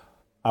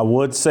 I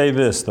would say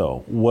this,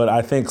 though. What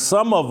I think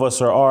some of us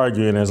are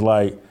arguing is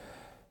like,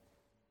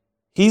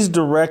 he's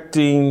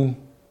directing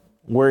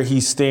where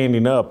he's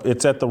standing up.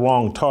 It's at the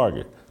wrong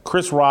target.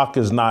 Chris Rock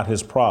is not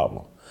his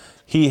problem.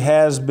 He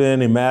has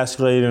been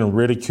emasculated and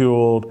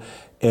ridiculed,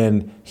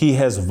 and he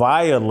has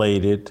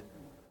violated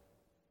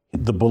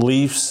the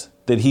beliefs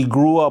that he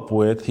grew up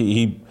with.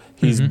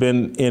 He's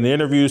been in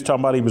interviews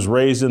talking about he was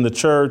raised in the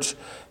church.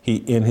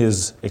 In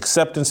his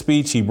acceptance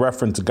speech, he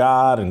referenced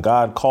God and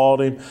God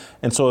called him.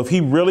 And so if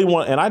he really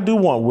and I do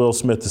want Will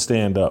Smith to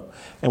stand up.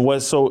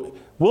 So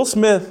Will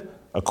Smith,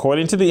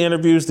 according to the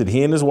interviews that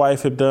he and his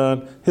wife have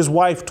done, his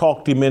wife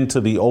talked him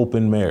into the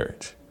open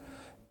marriage.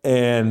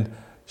 And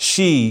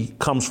she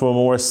comes from a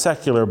more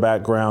secular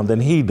background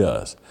than he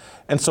does.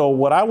 And so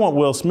what I want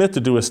Will Smith to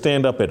do is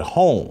stand up at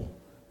home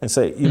and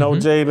say, you know,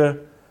 Jada,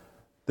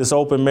 this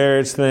open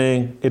marriage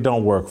thing, it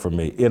don't work for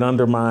me. It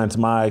undermines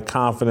my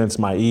confidence,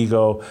 my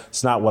ego.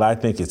 It's not what I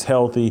think is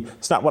healthy.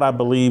 It's not what I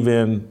believe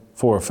in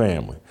for a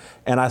family.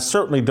 And I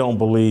certainly don't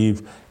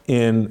believe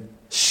in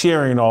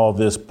sharing all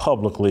this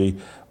publicly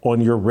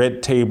on your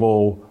Red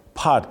Table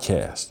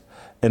podcast.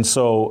 And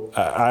so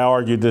I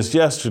argued this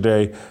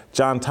yesterday.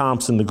 John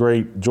Thompson, the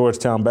great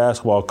Georgetown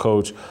basketball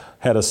coach,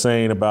 had a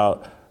saying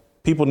about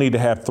people need to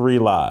have 3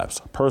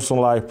 lives: a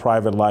personal life,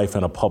 private life,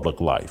 and a public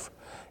life.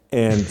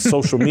 And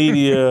social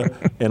media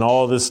and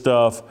all this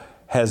stuff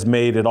has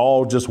made it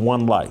all just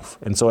one life.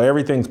 And so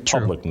everything's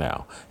public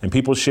now, and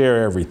people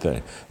share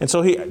everything. And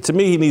so to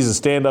me, he needs to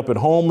stand up at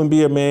home and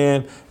be a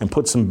man and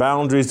put some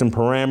boundaries and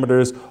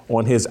parameters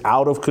on his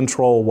out of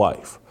control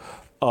wife.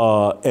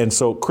 And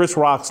so Chris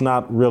Rock's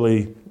not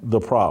really the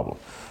problem.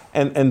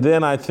 And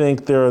then I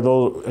think there are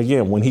those,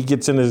 again, when he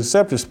gets in his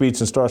acceptance speech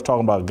and starts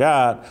talking about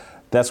God,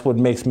 that's what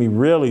makes me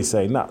really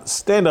say, nah,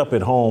 stand up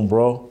at home,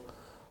 bro.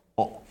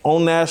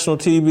 On national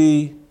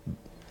TV,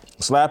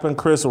 slapping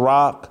Chris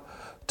Rock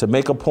to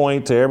make a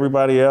point to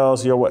everybody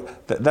else.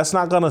 That's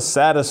not going to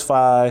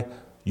satisfy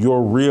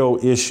your real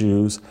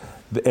issues.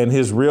 And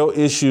his real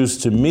issues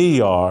to me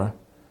are,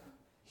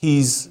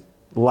 he's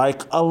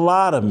like a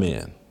lot of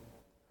men.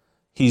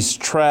 He's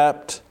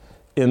trapped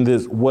in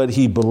this, what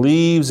he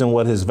believes and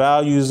what his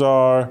values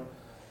are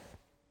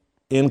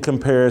in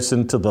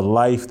comparison to the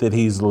life that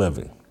he's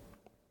living.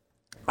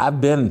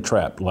 I've been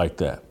trapped like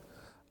that.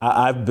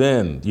 I've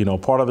been,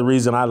 part of the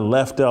reason I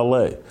left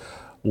LA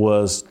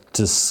was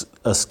to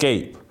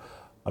escape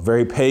a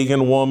very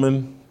pagan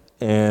woman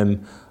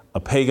and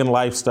a pagan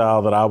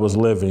lifestyle that I was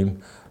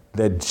living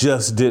that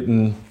just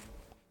didn't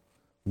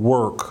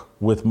work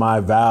with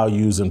my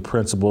values and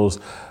principles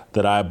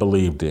that I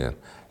believed in.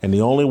 And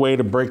the only way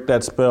to break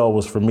that spell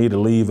was for me to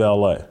leave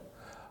LA.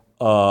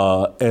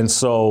 And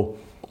so,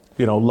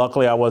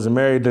 luckily I wasn't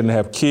married, didn't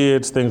have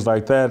kids, things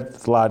like that.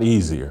 It's a lot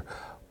easier.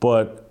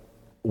 But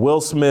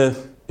Will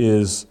Smith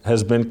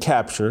has been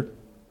captured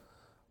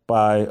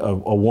by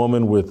a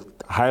woman with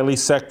highly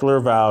secular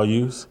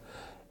values,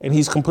 and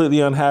he's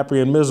completely unhappy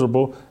and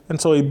miserable, and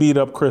so he beat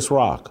up Chris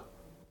Rock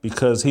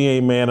because he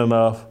ain't man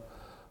enough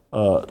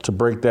to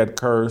break that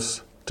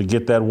curse, to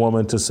get that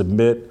woman to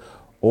submit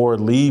or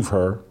leave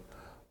her,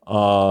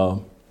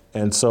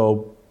 and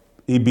so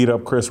he beat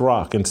up Chris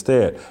Rock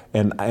instead.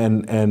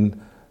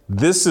 And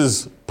this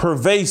is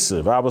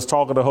pervasive. I was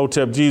talking to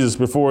Hotep Jesus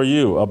before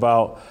you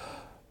about,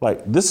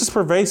 like, this is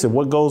pervasive,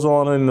 what goes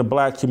on in the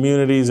black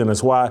communities, and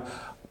it's why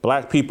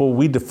black people,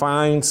 we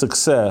define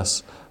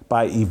success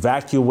by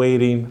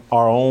evacuating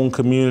our own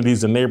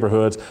communities and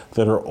neighborhoods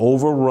that are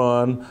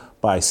overrun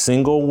by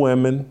single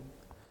women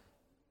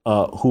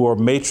who are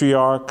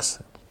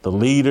matriarchs, the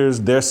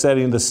leaders, they're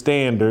setting the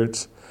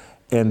standards.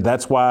 And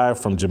that's why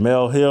from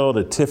Jemele Hill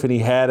to Tiffany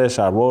Haddish,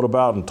 I wrote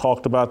about and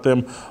talked about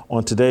them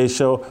on today's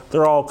show.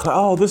 They're all,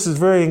 oh, this is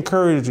very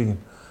encouraging.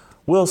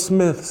 Will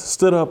Smith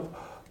stood up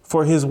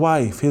for his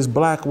wife, his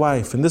black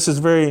wife, and this is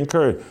very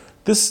encouraging.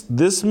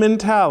 This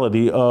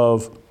mentality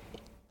of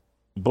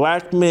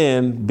black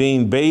men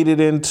being baited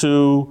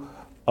into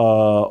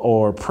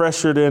or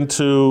pressured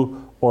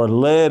into or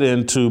led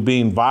into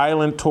being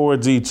violent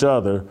towards each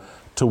other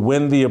to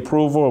win the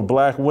approval of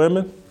black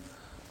women,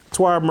 that's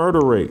why our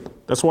murder rate,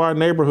 that's why our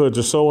neighborhoods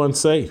are so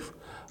unsafe.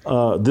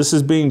 This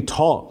is being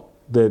taught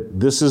that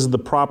this is the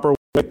proper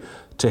way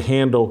to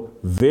handle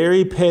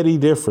very petty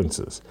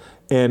differences.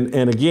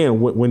 And again,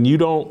 when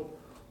you're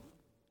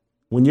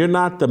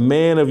not the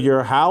man of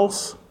your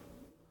house,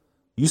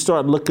 you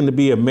start looking to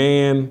be a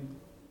man in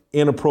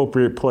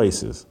inappropriate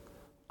places,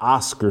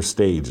 Oscar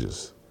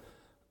stages.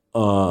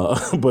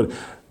 But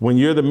when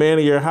you're the man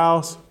of your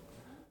house,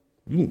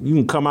 you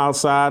can come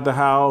outside the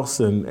house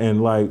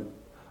and like,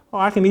 oh,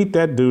 I can eat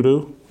that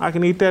doo-doo. I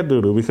can eat that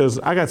doo-doo because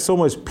I got so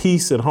much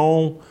peace at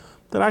home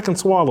that I can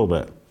swallow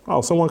that.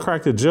 Oh, someone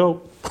cracked a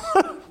joke?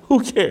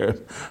 Who cares?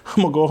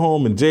 I'm gonna go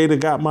home and Jada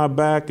got my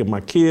back and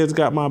my kids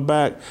got my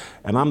back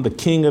and I'm the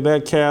king of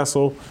that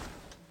castle.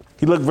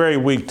 He looked very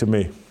weak to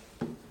me.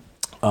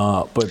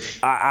 But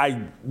I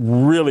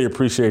really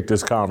appreciate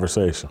this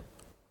conversation.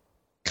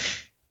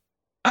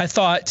 I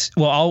thought,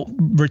 well, I'll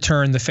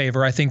return the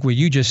favor. I think what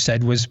you just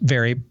said was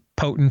very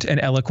potent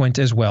and eloquent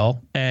as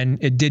well. And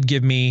it did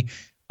give me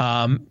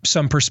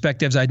some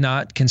perspectives I'd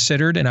not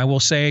considered. And I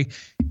will say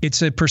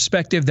it's a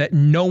perspective that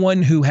no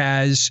one who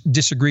has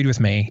disagreed with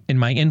me in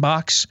my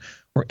inbox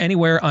or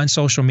anywhere on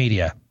social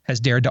media has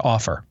dared to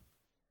offer.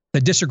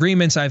 The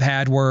disagreements I've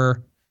had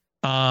were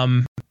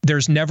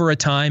there's never a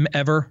time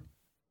ever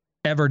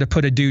to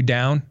put a dude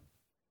down.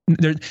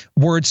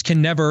 Words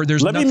can never,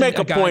 there's Let me nothing make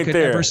a guy point could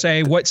there. ever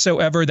say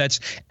whatsoever that's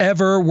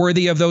ever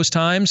worthy of those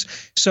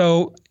times.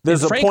 So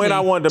there's a point I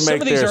wanted to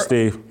make there,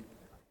 Steve.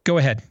 Go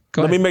ahead.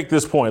 Let me make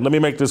this point. Let me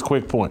make this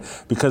quick point,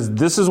 because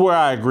this is where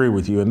I agree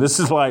with you. And this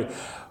is like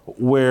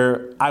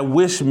where I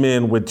wish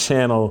men would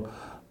channel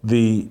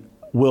the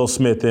Will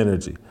Smith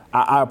energy.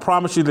 I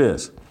promise you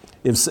this.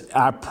 If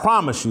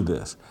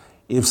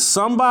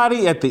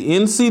somebody at the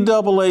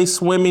NCAA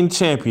swimming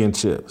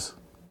championships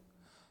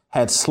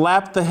had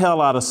slapped the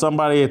hell out of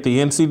somebody at the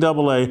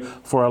NCAA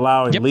for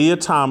allowing Leah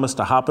Thomas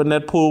to hop in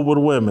that pool with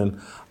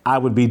women, I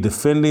would be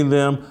defending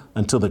them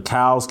until the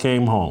cows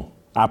came home.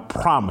 I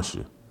promise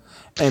you.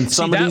 And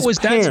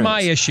that's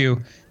my issue.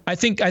 I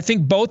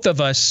think both of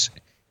us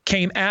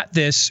came at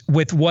this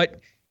with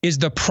what is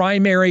the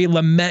primary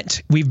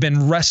lament we've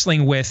been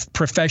wrestling with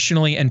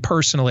professionally and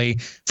personally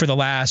for the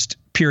last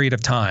period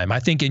of time. I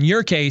think in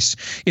your case,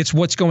 it's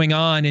what's going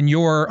on in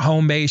your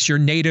home base, your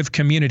native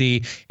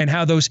community, and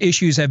how those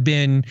issues have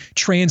been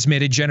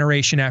transmitted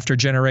generation after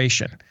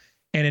generation.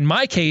 And in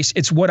my case,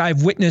 it's what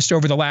I've witnessed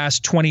over the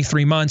last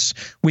 23 months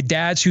with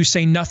dads who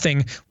say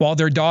nothing while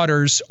their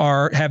daughters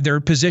have their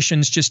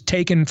positions just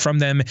taken from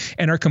them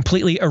and are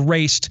completely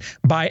erased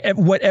by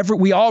whatever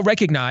we all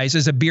recognize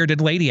as a bearded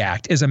lady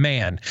act as a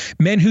man.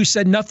 Men who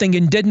said nothing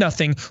and did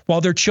nothing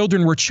while their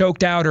children were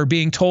choked out or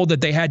being told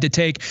that they had to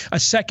take a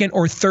second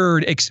or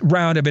third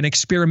round of an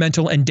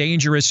experimental and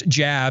dangerous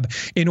jab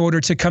in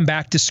order to come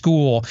back to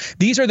school.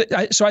 These are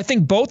so I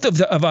think both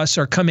of us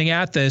are coming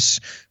at this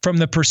from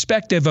the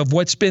perspective of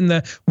what's been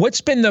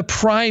the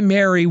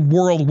primary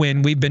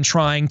whirlwind we've been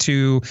trying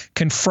to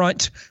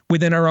confront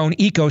within our own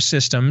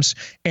ecosystems.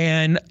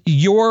 And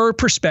your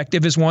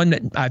perspective is one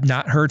that I've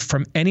not heard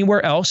from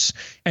anywhere else.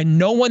 And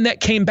no one that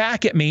came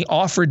back at me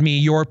offered me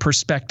your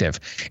perspective.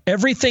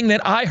 Everything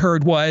that I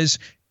heard was,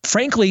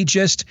 frankly,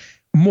 just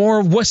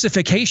more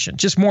wussification,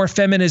 just more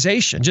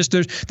feminization. Just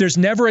there's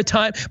never a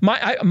time.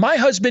 My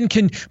husband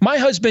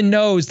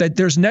knows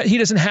that he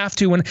doesn't have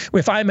to, and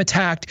if I'm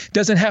attacked,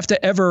 doesn't have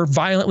to ever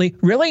violently.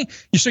 Really?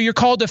 So you're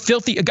called a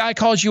guy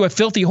calls you a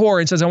filthy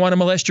whore and says, I want to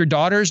molest your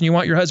daughters, and you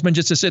want your husband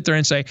just to sit there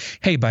and say,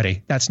 hey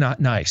buddy, that's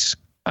not nice.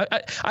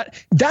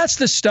 That's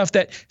the stuff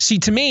that, see,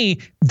 to me,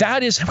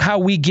 that is how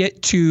we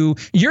get to,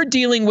 you're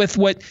dealing with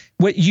what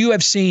what you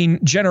have seen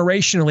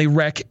generationally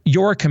wreck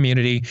your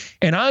community.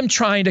 And I'm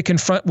trying to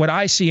confront what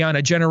I see on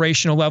a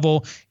generational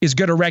level is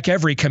going to wreck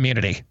every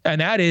community.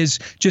 And that is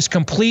just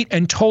complete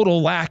and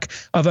total lack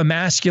of a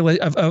masculine,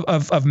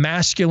 of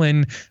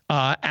masculine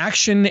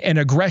action and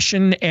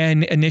aggression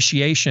and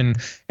initiation.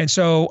 And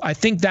so I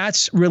think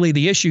that's really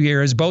the issue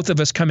here, is both of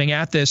us coming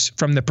at this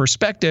from the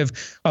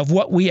perspective of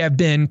what we have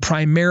been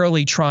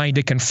primarily trying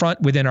to confront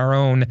within our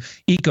own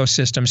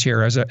ecosystems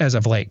here as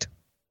of late.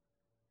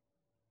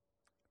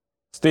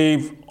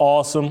 Steve,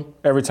 awesome.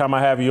 Every time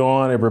I have you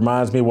on, it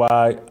reminds me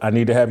why I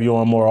need to have you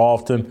on more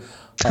often.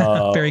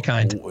 Very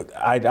kind.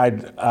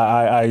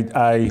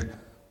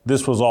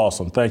 This was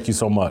awesome. Thank you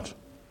so much.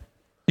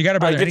 You got it,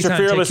 brother. Get your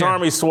Fearless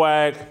Army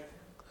swag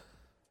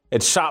at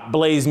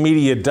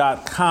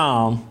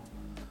shopblazemedia.com.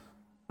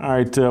 All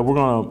right, we're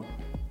going to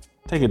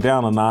take it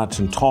down a notch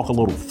and talk a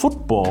little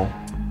football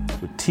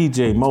with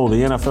TJ Moe. The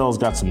NFL's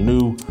got some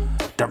new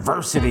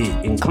diversity,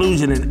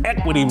 inclusion, and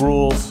equity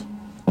rules.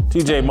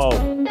 TJ Moe,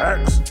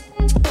 X.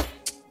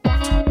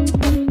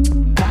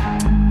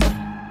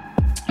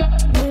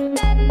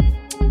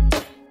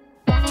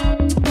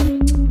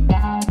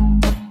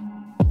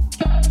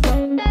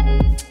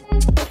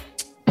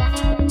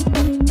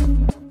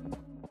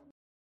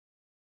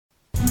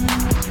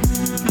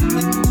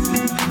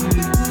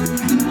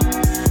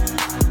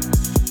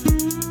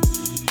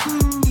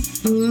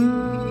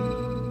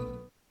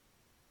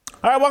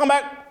 All right, welcome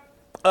back.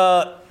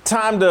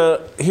 Time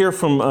to hear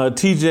from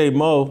TJ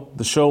Moe,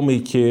 the Show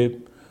Me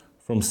Kid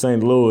from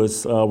St.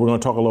 Louis. We're going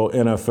to talk a little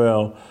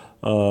NFL.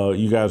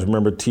 You guys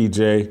remember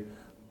TJ,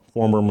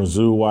 former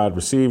Mizzou wide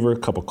receiver,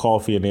 cup of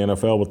coffee in the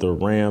NFL with the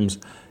Rams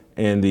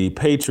and the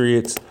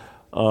Patriots.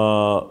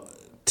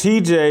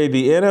 TJ,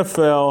 the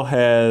NFL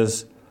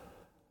has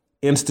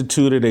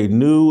instituted a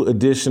new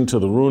addition to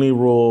the Rooney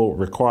Rule,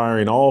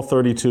 requiring all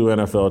 32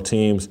 NFL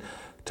teams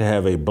to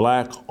have a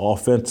black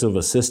offensive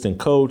assistant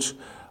coach.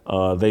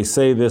 They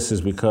say this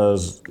is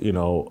because,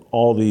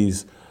 all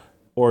these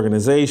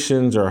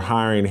organizations are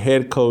hiring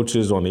head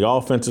coaches on the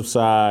offensive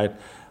side.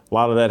 A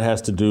lot of that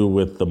has to do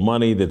with the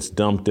money that's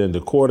dumped into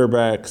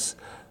quarterbacks.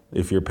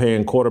 If you're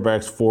paying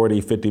quarterbacks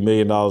 $40, $50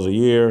 million a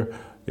year,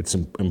 it's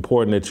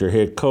important that your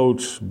head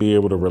coach be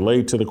able to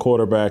relate to the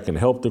quarterback and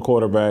help the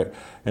quarterback.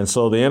 And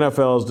so the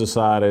NFL has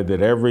decided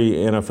that every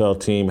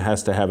NFL team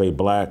has to have a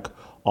black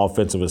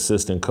offensive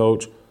assistant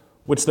coach,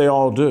 which they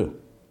all do.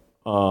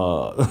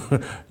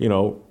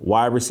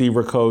 Wide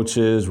receiver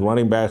coaches,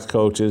 running backs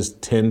coaches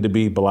tend to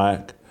be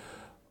black.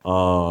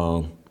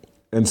 And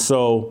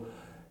so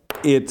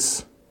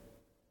it's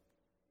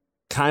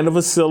kind of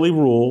a silly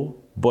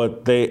rule,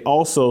 but they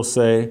also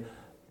say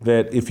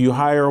that if you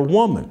hire a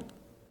woman,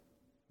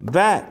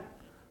 that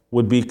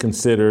would be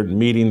considered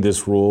meeting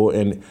this rule.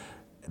 And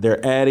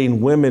they're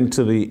adding women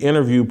to the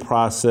interview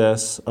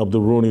process of the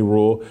Rooney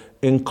Rule,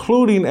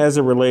 including as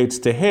it relates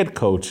to head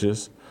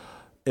coaches.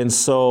 And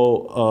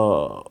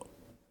so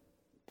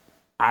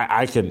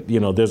I can,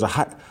 there's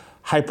a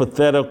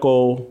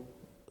hypothetical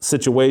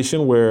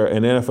situation where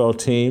an NFL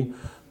team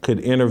could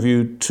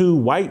interview 2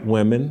 white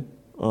women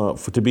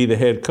to be the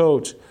head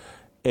coach,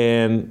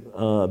 and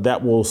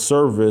that will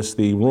service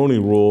the Rooney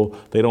Rule.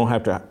 They don't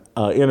have to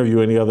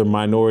interview any other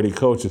minority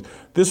coaches.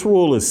 This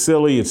rule is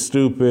silly. It's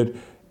stupid.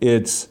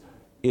 It's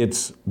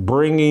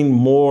bringing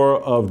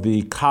more of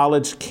the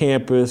college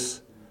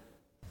campus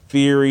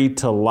theory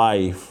to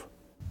life,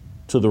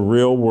 to the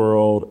real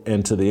world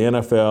and to the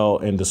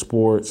NFL and to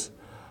sports.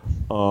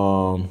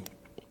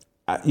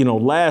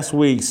 Last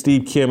week,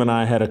 Steve Kim and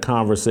I had a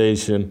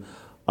conversation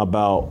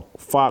about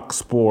Fox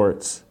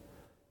Sports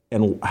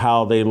and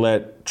how they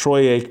let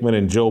Troy Aikman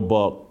and Joe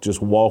Buck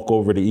just walk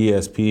over to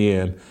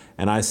ESPN.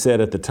 And I said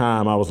at the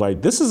time, I was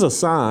like, this is a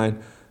sign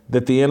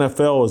that the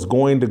NFL is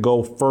going to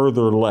go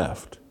further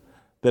left.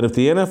 That if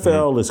the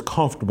NFL is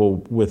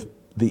comfortable with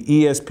the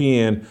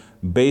ESPN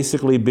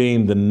basically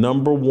being the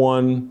number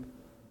one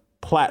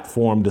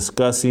platform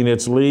discussing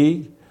its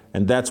league,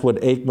 and that's what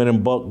Aikman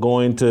and Buck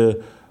going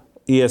to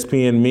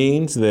ESPN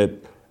means, that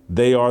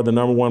they are the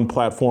number one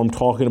platform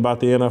talking about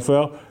the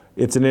NFL,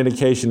 it's an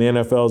indication the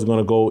NFL is going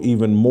to go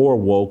even more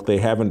woke. They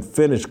haven't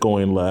finished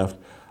going left.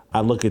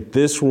 I look at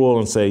this rule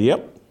and say,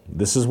 yep,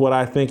 this is what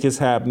I think is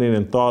happening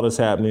and thought is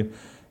happening.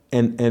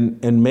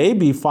 And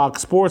maybe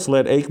Fox Sports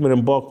let Aikman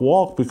and Buck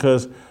walk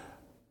because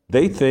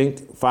they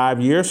think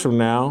 5 years from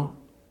now,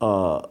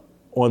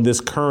 on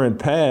this current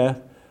path,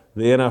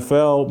 the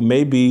NFL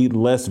may be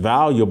less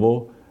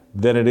valuable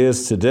than it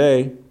is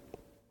today.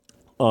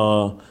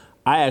 I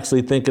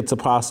actually think it's a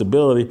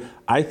possibility.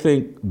 I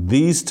think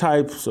these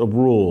types of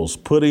rules,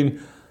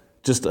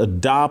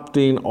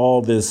 adopting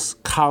all this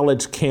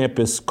college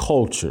campus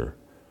culture,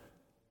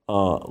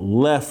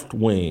 left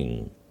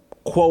wing,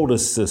 quota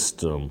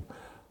system,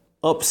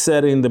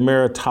 upsetting the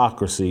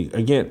meritocracy.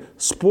 Again,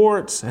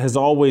 sports has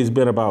always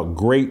been about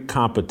great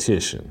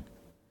competition.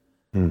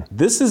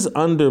 This is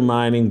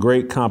undermining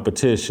great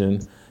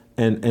competition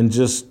and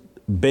just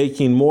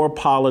baking more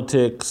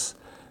politics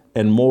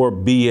and more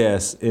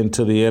BS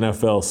into the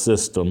NFL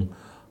system.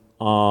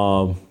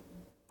 I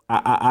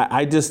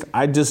I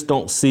just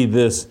don't see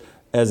this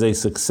as a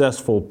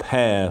successful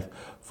path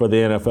for the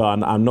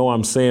NFL. I know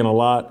I'm saying a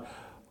lot,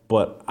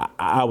 but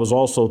I was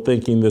also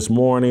thinking this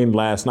morning,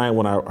 last night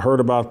when I heard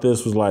about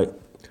this, was like,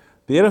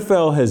 the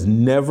NFL has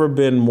never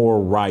been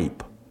more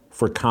ripe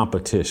for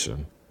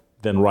competition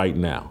than right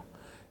now.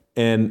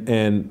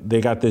 And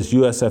they got this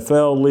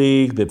USFL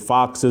league that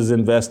Fox is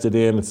invested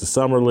in. It's a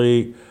summer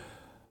league.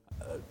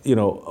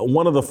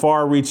 One of the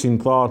far-reaching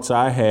thoughts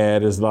I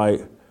had is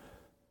like,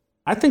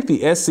 I think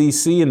the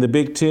SEC and the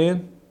Big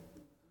Ten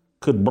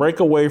could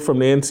break away from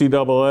the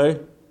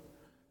NCAA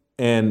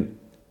and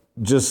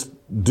just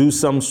do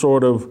some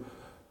sort of,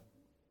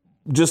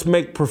 just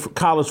make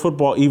college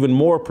football even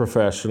more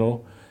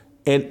professional,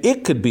 and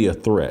it could be a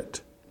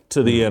threat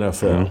to the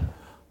NFL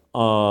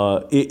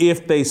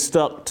if they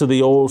stuck to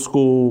the old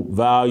school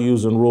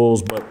values and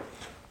rules. But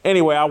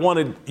anyway, I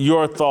wanted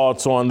your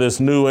thoughts on this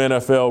new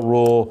NFL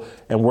rule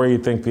and where you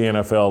think the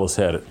NFL is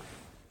headed.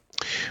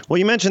 Well,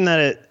 you mentioned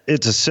that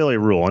it's a silly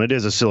rule, and it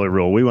is a silly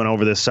rule. We went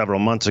over this several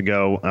months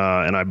ago,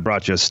 and I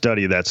brought you a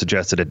study that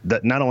suggested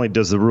that not only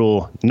does the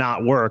rule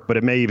not work, but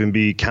it may even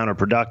be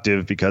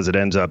counterproductive because it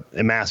ends up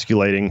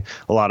emasculating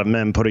a lot of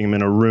men, putting them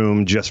in a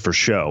room just for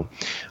show.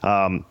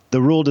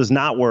 The rule does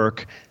not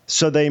work,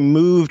 so they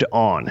moved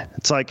on.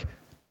 It's like,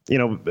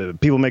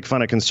 people make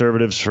fun of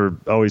conservatives for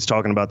always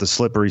talking about the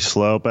slippery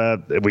slope.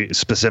 We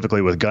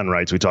specifically with gun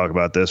rights, we talk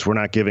about this. We're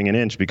not giving an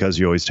inch because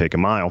you always take a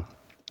mile.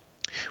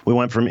 We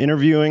went from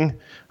interviewing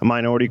a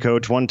minority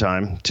coach one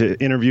time to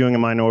interviewing a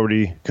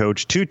minority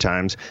coach 2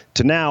 times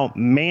to now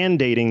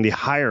mandating the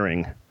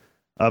hiring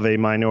of a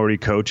minority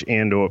coach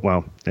and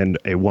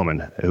a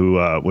woman who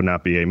would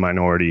not be a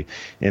minority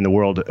in the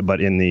world,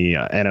 but in the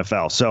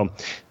NFL. So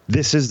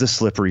this is the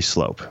slippery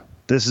slope.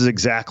 This is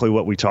exactly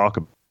what we talk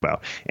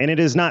about. And it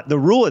is not, the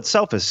rule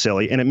itself is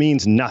silly and it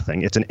means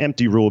nothing. It's an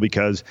empty rule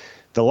because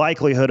the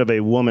likelihood of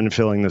a woman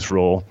filling this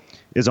role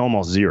is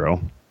almost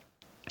zero.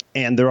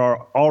 And there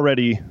are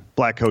already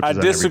black coaches.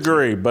 I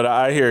disagree, but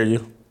I hear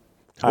you.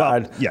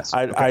 Well, yes.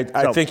 I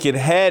think it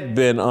had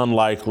been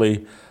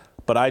unlikely,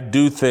 but I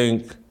do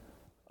think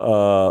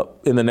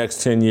in the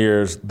next 10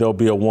 years, there'll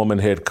be a woman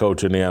head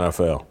coach in the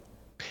NFL.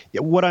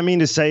 What I mean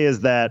to say is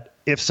that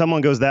if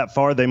someone goes that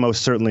far, they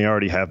most certainly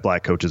already have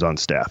black coaches on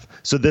staff.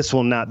 So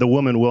the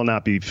woman will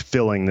not be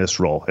filling this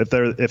role.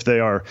 If they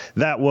are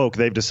that woke,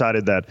 they've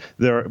decided that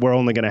we're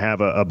only going to have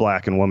a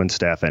black and woman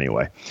staff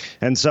anyway.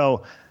 And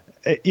so,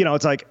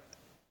 it's like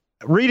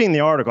reading the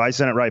article, I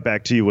sent it right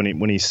back to you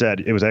when he said,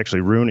 it was actually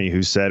Rooney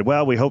who said,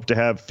 well, we hope to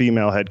have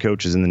female head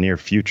coaches in the near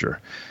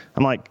future.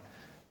 I'm like,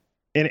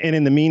 and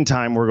in the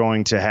meantime, we're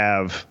going to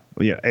have,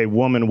 a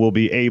woman will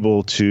be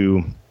able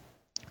to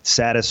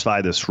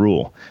satisfy this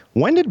rule.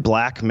 When did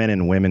black men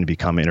and women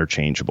become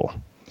interchangeable?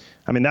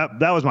 I mean, that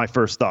was my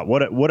first thought.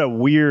 What a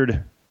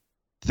weird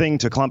thing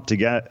to clump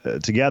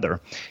together.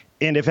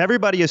 And if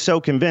everybody is so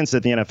convinced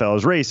that the NFL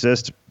is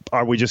racist,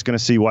 are we just going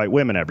to see white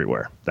women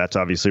everywhere? That's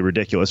obviously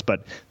ridiculous,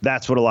 but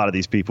that's what a lot of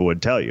these people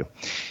would tell you.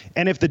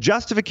 And if the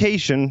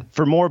justification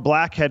for more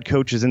black head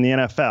coaches in the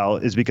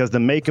NFL is because the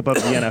makeup of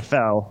the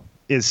NFL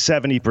is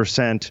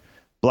 70%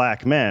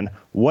 black men,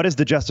 what is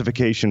the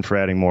justification for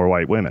adding more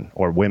white women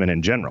or women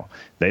in general?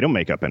 They don't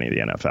make up any of the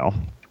NFL.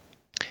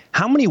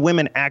 How many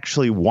women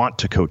actually want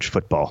to coach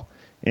football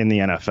in the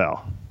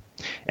NFL?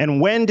 And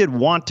when did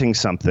wanting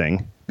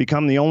something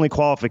become the only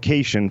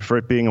qualification for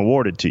it being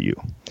awarded to you?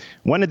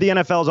 When did the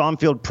NFL's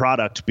on-field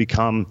product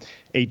become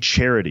a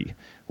charity?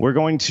 We're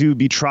going to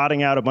be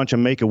trotting out a bunch of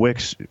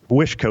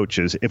Make-A-Wish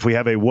coaches if we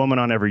have a woman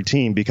on every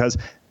team because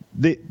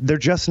they're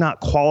just not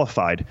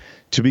qualified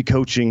to be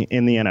coaching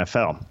in the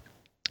NFL.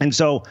 And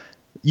so,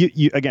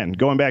 you again,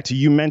 going back to,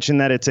 you mentioned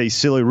that it's a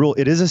silly rule.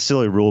 It is a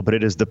silly rule, but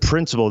it is the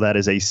principle that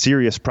is a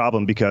serious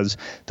problem because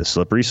the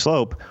slippery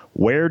slope,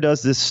 where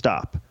does this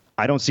stop?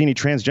 I don't see any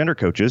transgender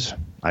coaches.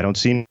 I don't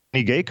see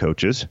any gay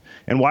coaches.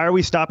 And why are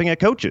we stopping at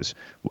coaches?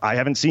 I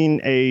haven't seen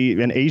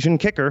an Asian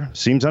kicker.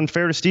 Seems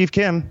unfair to Steve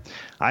Kim.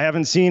 I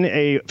haven't seen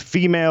a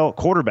female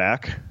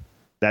quarterback.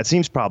 That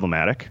seems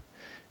problematic.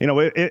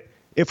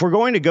 If we're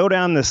going to go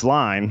down this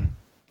line,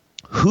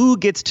 who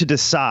gets to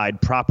decide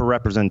proper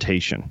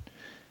representation?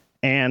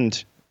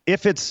 And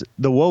if it's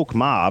the woke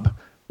mob,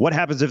 what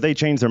happens if they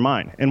change their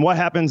mind? And what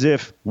happens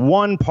if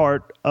one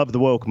part of the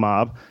woke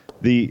mob,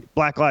 the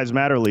Black Lives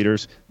Matter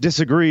leaders,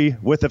 disagree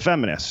with the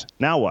feminists?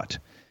 Now what?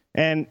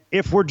 And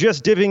if we're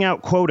just divvying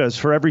out quotas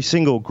for every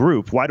single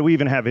group, why do we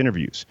even have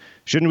interviews?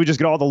 Shouldn't we just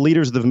get all the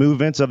leaders of the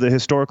movements of the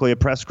historically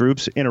oppressed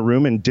groups in a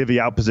room and divvy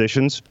out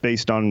positions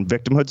based on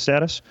victimhood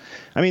status?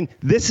 I mean,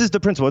 this is the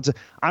principle.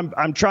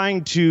 I'm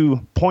trying to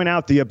point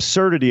out the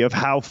absurdity of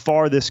how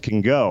far this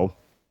can go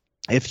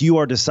if you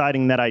are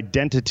deciding that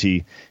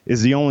identity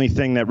is the only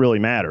thing that really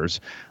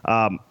matters.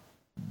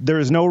 There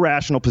is no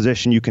rational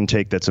position you can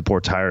take that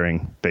supports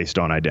hiring based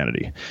on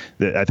identity.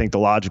 I think the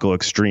logical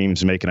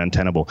extremes make it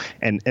untenable.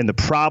 And the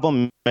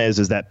problem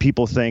is that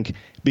people think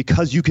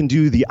because you can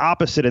do the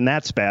opposite and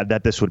that's bad,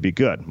 that this would be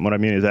good. What I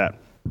mean is that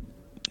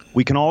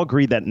we can all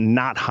agree that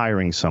not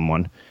hiring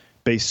someone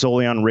based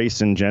solely on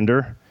race and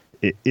gender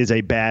is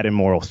a bad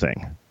immoral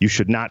thing. You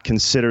should not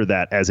consider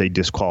that as a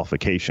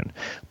disqualification.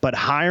 But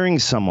hiring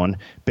someone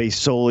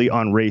based solely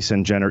on race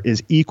and gender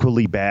is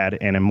equally bad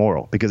and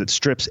immoral because it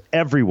strips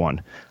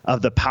everyone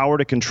of the power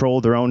to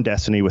control their own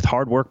destiny with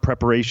hard work,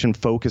 preparation,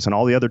 focus, and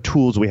all the other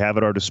tools we have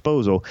at our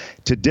disposal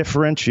to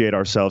differentiate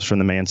ourselves from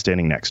the man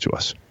standing next to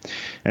us.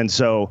 And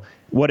so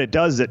what it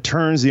does is it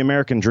turns the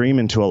American dream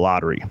into a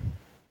lottery.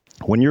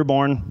 When you're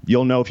born,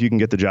 you'll know if you can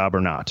get the job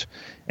or not.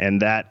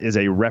 And that is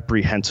a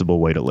reprehensible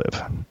way to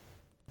live.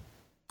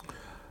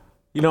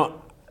 You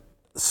know,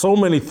 so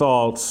many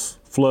thoughts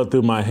flood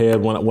through my head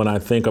when I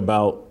think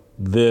about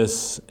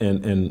this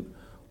and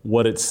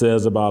what it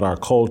says about our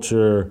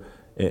culture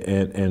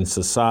and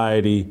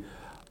society.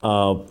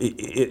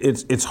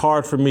 It's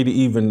hard for me to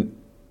even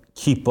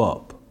keep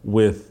up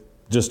with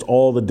just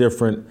all the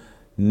different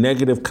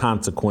negative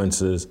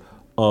consequences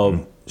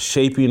of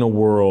shaping a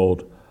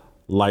world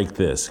like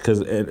this.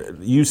 Because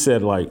you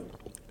said, like,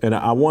 and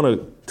I want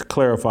to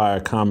clarify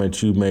a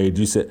comment you made.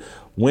 You said,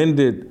 when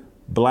did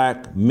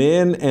black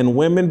men and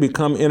women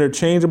become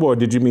interchangeable? Or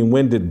did you mean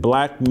when did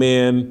black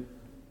men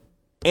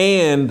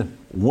and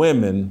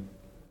women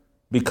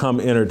become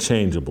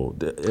interchangeable?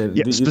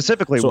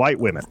 Specifically white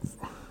women.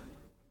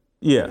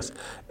 Yes.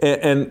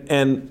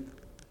 And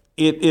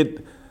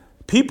it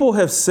people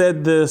have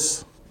said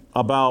this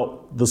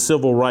about the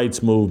civil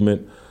rights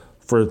movement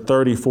for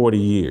 30, 40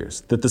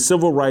 years, that the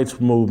civil rights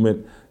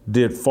movement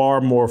did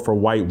far more for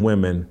white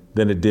women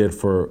than it did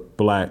for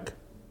black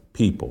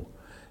people.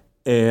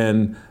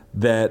 And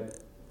that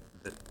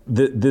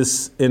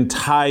this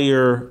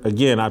entire,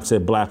 again, I've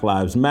said Black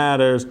Lives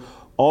Matters,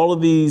 all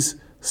of these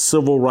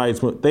civil rights,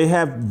 they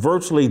have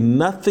virtually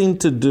nothing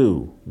to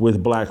do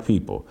with black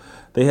people.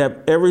 They have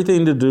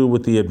everything to do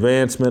with the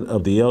advancement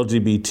of the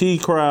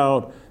LGBT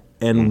crowd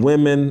and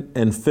women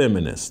and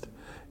feminists.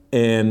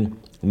 And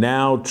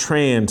now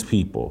trans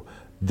people.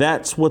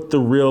 That's what the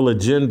real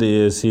agenda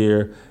is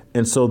here.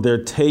 And so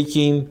they're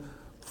taking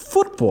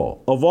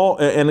football of all,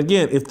 and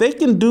again, if they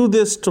can do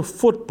this to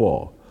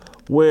football,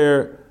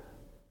 where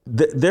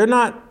they're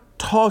not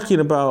talking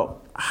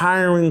about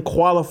hiring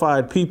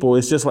qualified people,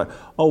 it's just like,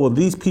 oh, well,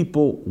 these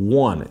people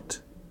want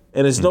it.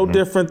 And it's no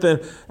different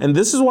than, and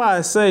this is why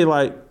I say,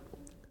 like,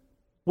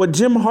 what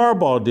Jim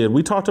Harbaugh did,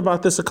 we talked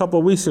about this a couple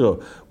of weeks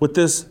ago, with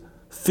this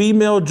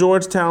female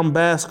Georgetown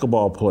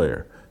basketball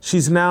player.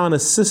 She's now an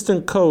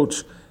assistant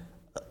coach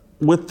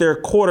with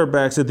their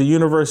quarterbacks at the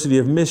University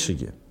of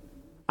Michigan.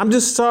 I'm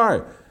just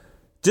sorry.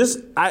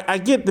 I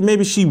get that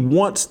maybe she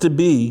wants to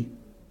be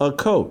a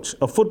coach,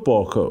 a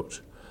football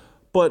coach.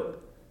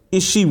 But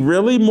is she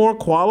really more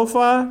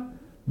qualified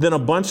than a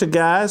bunch of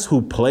guys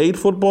who played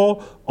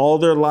football all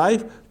their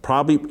life?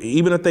 Probably,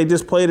 even if they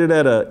just played it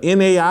at a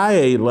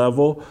NAIA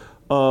level,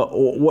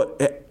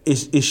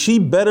 is she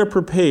better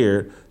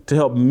prepared to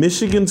help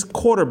Michigan's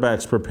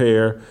quarterbacks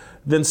prepare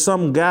than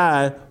some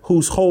guy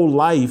whose whole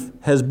life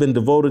has been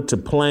devoted to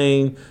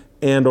playing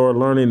and or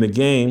learning the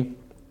game?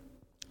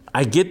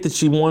 I get that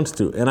she wants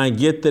to, and I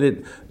get that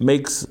it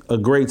makes a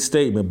great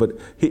statement, but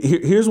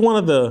here's one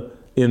of the,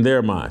 in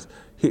their minds,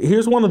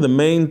 here's one of the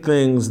main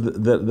things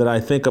that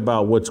I think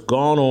about what's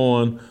gone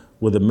on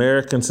with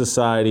American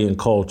society and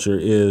culture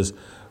is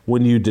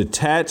when you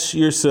detach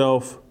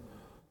yourself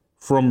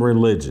from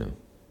religion,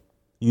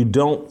 you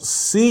don't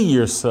see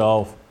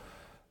yourself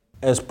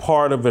as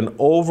part of an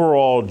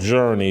overall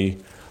journey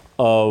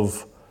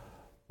of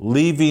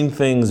leaving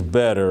things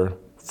better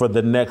for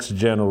the next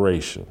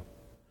generation.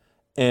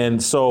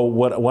 And so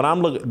when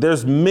I'm looking,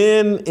 there's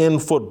men in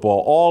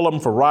football, all of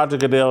them from Roger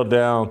Goodell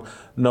down.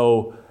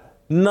 No,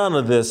 none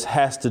of this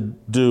has to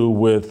do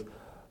with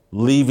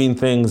leaving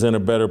things in a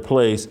better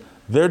place.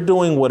 They're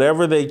doing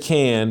whatever they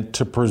can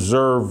to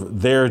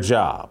preserve their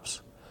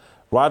jobs.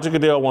 Roger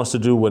Goodell wants to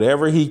do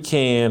whatever he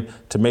can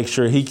to make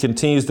sure he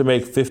continues to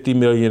make $50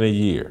 million a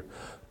year.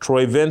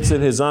 Troy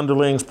Vincent, his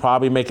underlings,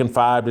 probably making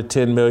 $5 to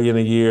 $10 million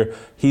a year.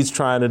 He's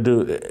trying to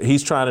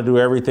do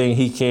everything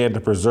he can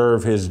to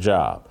preserve his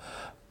job.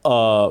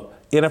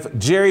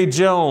 Jerry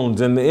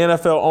Jones and the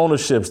NFL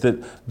ownerships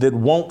that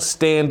won't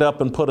stand up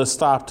and put a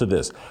stop to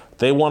this.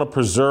 They want to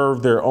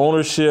preserve their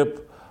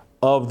ownership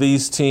of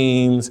these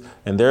teams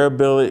and their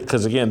ability,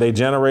 because again, they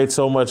generate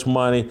so much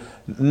money.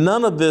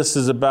 None of this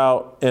is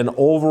about an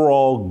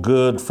overall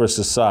good for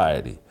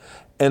society.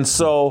 And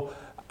so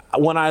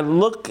when I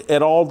look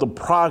at all the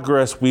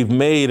progress we've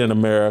made in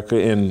America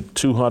in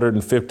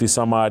 250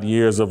 some odd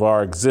years of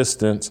our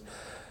existence,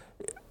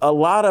 a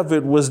lot of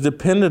it was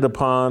dependent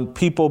upon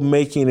people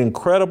making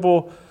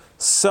incredible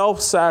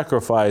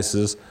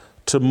self-sacrifices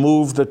to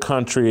move the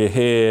country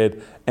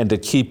ahead and to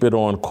keep it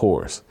on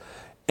course.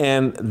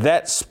 And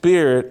that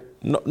spirit,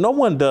 no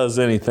one does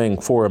anything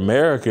for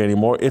America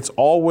anymore. It's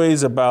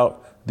always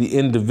about the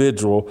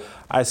individual.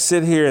 I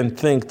sit here and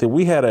think that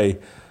we had a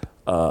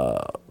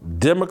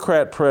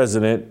Democrat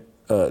president,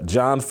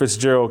 John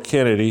Fitzgerald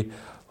Kennedy,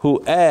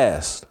 who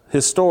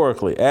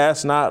historically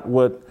asked not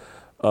what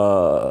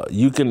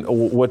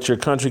your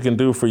country can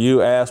do for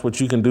you, asked what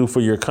you can do for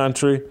your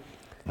country.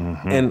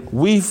 Mm-hmm. And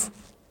we've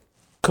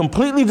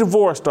completely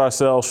divorced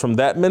ourselves from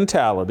that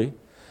mentality,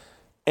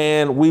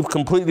 and we've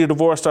completely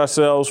divorced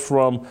ourselves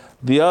from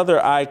the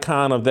other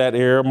icon of that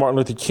era, Martin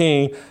Luther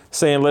King,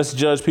 saying, let's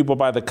judge people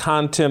by the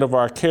content of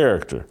our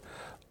character.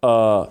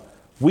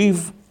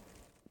 We've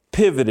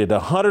pivoted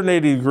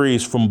 180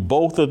 degrees from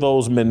both of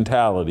those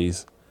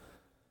mentalities.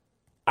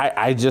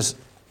 I'm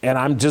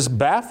just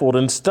baffled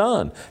and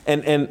stunned.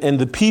 And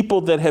the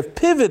people that have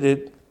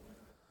pivoted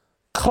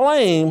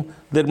claim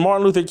that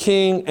Martin Luther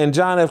King and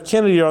John F.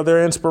 Kennedy are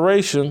their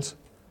inspirations.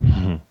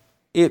 Mm-hmm.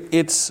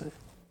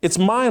 It's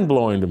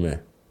mind-blowing to me.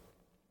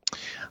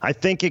 I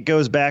think it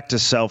goes back to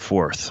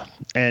self-worth.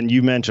 And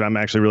you mentioned, I'm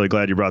actually really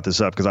glad you brought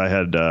this up because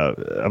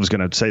I was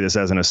going to say this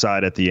as an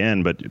aside at the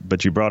end,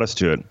 but you brought us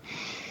to it.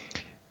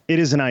 It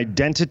is an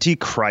identity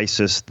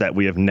crisis that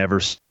we have never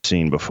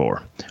seen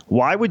before.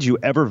 Why would you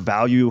ever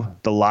value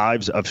the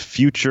lives of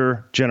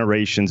future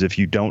generations if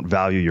you don't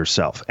value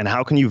yourself? And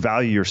how can you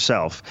value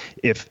yourself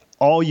if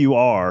all you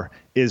are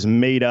is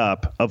made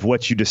up of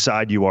what you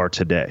decide you are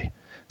today?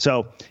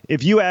 So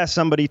if you ask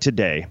somebody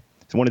today,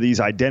 one of these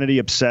identity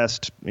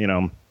obsessed,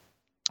 we're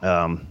getting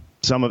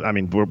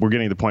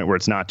to the point where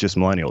it's not just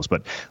millennials,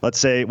 but let's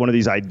say one of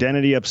these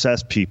identity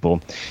obsessed people,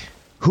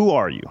 who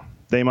are you?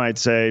 They might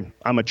say,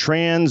 I'm a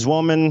trans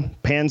woman,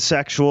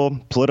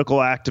 pansexual, political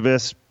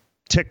activist,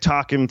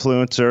 TikTok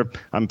influencer.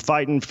 I'm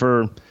fighting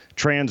for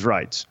trans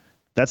rights.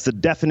 That's the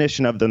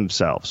definition of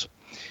themselves.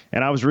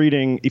 And I was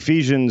reading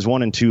Ephesians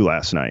 1 and 2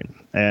 last night.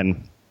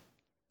 And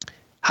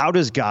how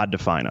does God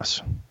define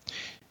us?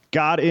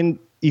 God in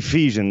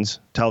Ephesians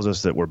tells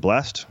us that we're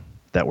blessed,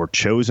 that we're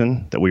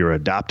chosen, that we were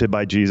adopted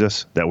by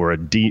Jesus, that we're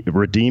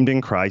redeemed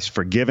in Christ,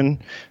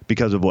 forgiven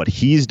because of what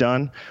he's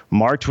done,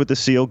 marked with the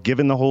seal,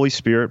 given the Holy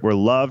Spirit. We're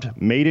loved,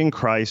 made in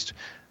Christ,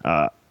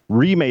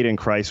 remade in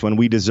Christ when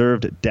we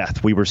deserved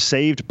death. We were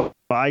saved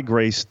by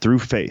grace through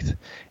faith,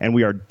 and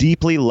we are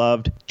deeply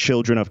loved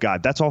children of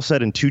God. That's all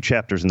said in 2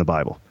 chapters in the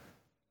Bible.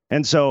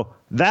 And so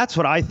that's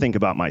what I think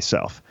about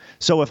myself.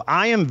 So if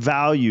I am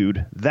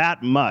valued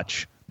that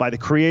much by the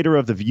creator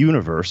of the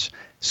universe,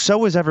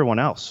 so is everyone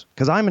else,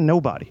 because I'm a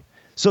nobody.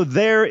 So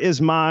there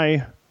is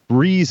my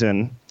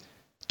reason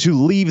to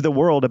leave the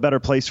world a better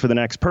place for the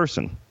next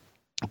person.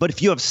 But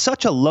if you have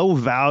such a low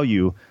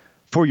value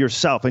for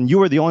yourself and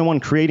you are the only one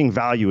creating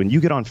value and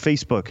you get on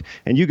Facebook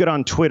and you get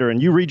on Twitter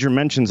and you read your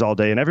mentions all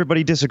day and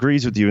everybody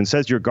disagrees with you and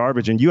says you're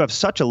garbage and you have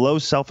such a low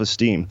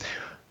self-esteem,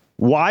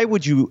 why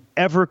would you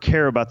ever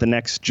care about the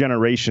next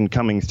generation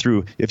coming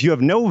through? If you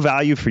have no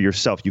value for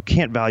yourself, you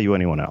can't value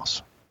anyone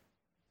else.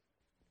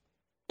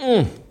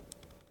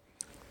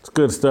 It's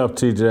good stuff,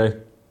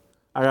 TJ.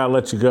 I got to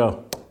let you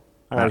go.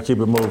 I got to keep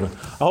it moving.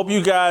 I hope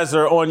you guys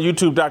are on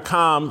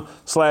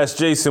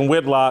youtube.com/Jason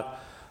Whitlock.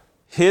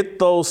 Hit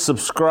those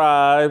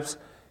subscribes,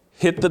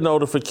 hit the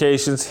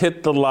notifications,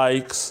 hit the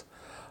likes.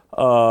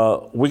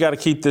 We got to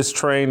keep this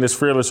train, this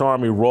Fearless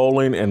Army,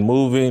 rolling and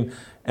moving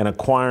and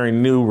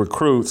acquiring new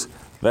recruits.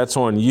 That's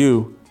on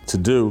you to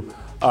do.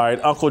 All right,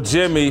 Uncle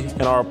Jimmy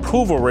and our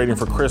approval rating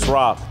for Chris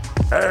Rock.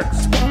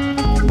 X.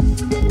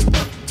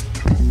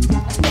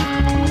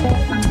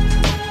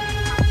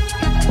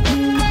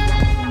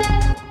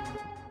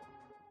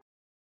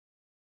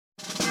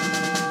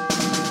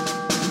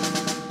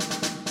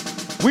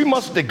 We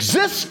must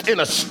exist in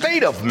a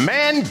state of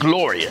man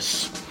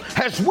glorious,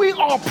 as we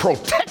are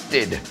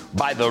protected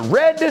by the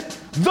red,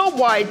 the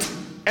white,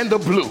 and the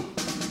blue.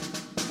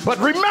 But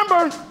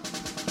remember,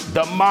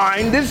 the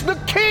mind is the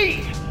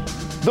key.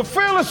 The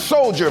fearless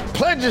soldier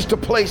pledges to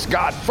place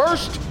God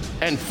first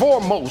and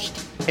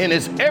foremost in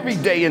his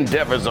everyday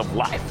endeavors of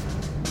life.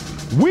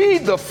 We,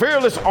 the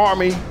Fearless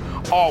Army,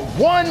 are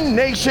one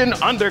nation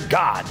under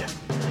God,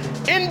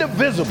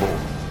 indivisible,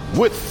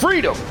 with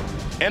freedom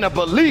and a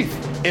belief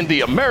in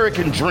the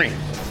American dream.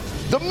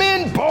 The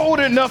men bold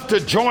enough to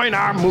join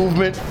our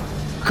movement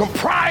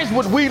comprise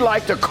what we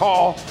like to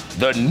call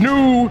the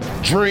New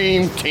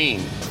Dream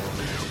Team.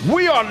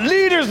 We are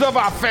leaders of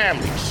our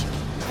families,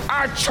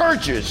 our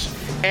churches,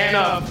 and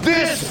of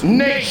this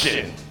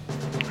nation.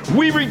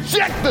 We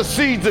reject the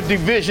seeds of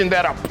division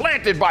that are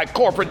planted by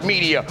corporate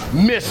media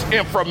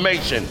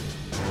misinformation.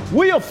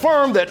 We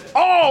affirm that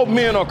all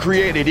men are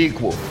created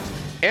equal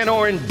and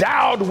are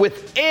endowed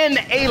with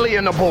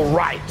inalienable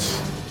rights,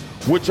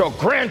 which are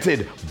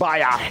granted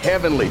by our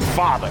Heavenly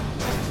Father.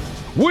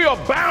 We are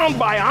bound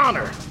by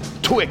honor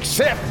to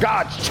accept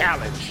God's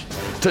challenge,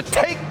 to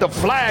take the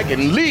flag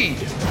and lead,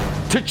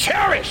 to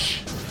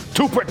cherish,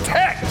 to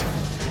protect,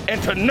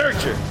 and to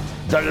nurture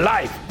the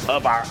life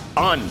of our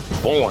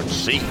unborn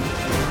seed.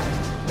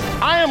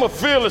 I am a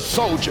fearless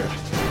soldier,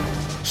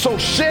 so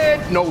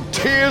shed no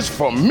tears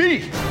for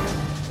me.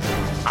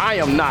 I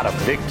am not a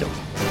victim.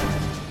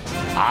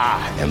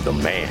 I am the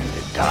man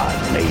that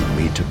God made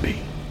me to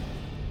be.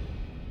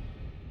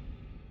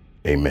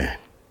 Amen.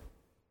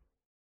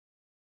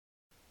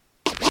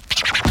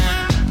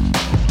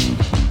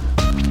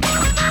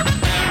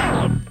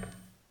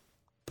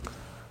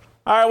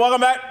 All right, welcome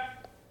back.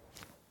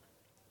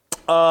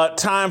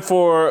 Time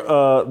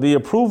for the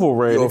approval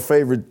rating. Your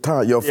favorite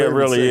time. Your favorite. It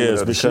really segment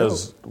is of the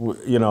because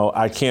show.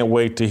 I can't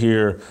wait to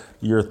hear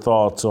your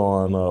thoughts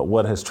on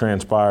what has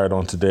transpired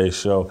on today's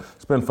show.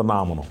 It's been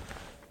phenomenal.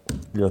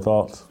 Your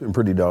thoughts? It's been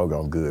pretty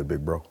doggone good,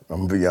 big bro.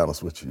 I'm gonna be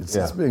honest with you.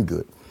 It's been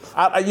good.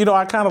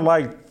 I kind of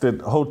like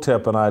that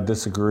Hotep and I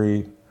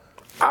disagreed.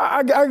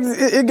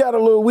 It got a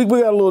little. We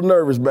got a little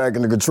nervous back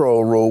in the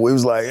control room. We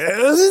was like,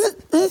 I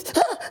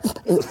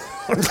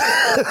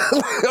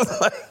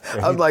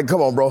was like,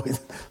 come on, bro.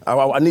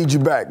 I need you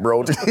back,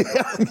 bro.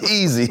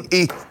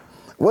 Easy.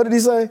 What did he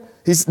say?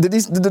 Did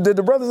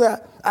the brother say,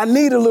 I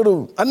need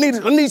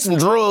some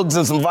drugs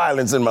and some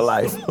violence in my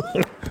life?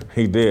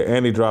 He did,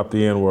 and he dropped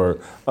the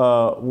N-word.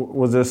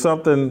 Was there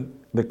something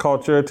that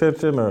caught your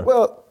attention? Or?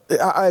 Well,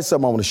 I had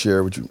something I want to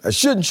share with you. I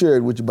shouldn't share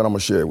it with you, but I'm going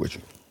to share it with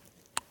you.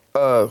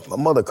 My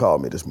mother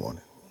called me this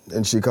morning,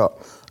 and she called.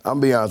 I'm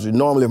be honest with you.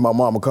 Normally, if my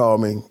mama called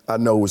me, I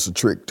know it's a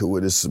trick to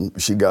it.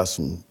 She got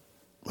some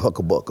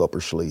huckabuck up her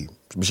sleeve.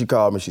 But she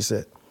called me. She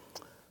said,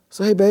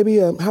 "So hey, baby,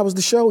 how was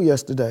the show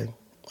yesterday?"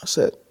 I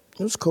said,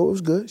 "It was cool. It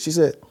was good." She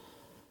said,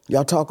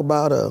 "Y'all talk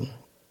about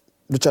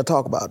what y'all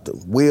talk about?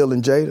 The Will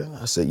and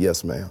Jada?" I said,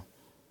 "Yes, ma'am."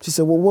 She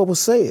said, "Well, what was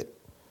said?"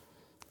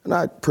 And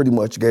I pretty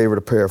much gave her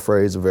the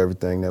paraphrase of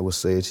everything that was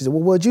said. She said,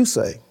 "Well, what'd you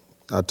say?"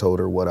 I told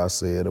her what I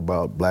said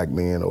about black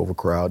men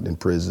overcrowded in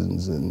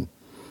prisons and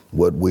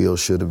what Will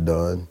should have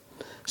done.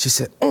 She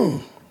said,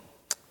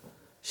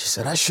 She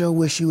said, "I sure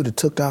wish you would have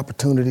took the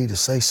opportunity to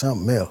say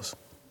something else."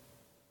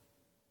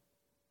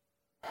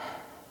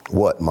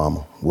 What,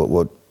 Mama?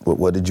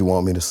 What did you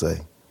want me to say?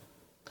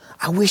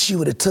 "I wish you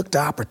would have took the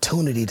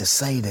opportunity to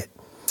say that,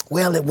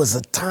 well, it was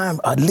a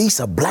time at least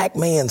a black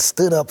man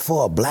stood up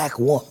for a black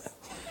woman."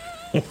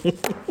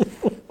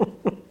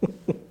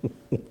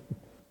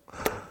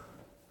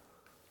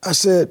 I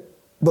said,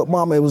 "But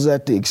Mama, it was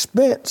at the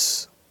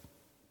expense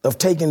of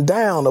taking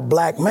down a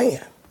black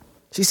man."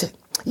 She said,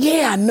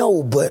 "Yeah, I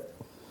know, but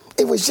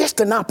it was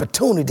just an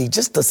opportunity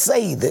just to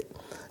say that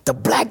the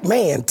black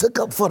man took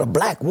up for the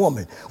black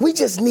woman. We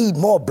just need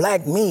more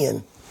black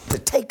men to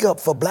take up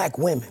for black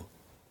women."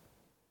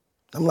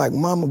 I'm like,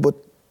 "Mama, but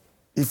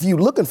if you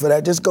looking for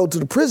that, just go to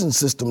the prison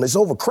system. It's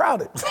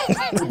overcrowded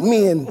with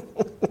men."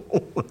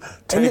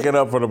 Taking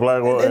up for the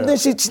black woman. And then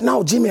she,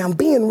 "No, Jimmy, I'm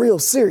being real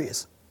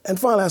serious." And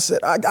finally I said,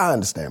 I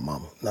understand,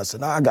 Mama. And I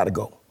said, "No, I got to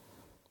go."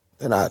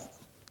 And I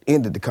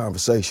ended the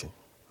conversation.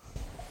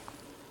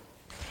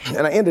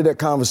 And I ended that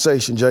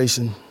conversation,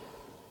 Jason,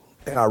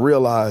 and I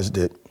realized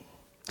that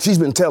she's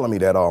been telling me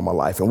that all my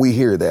life, and we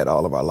hear that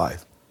all of our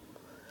life.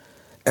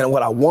 And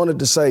what I wanted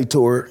to say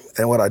to her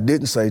and what I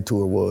didn't say to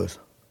her was,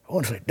 I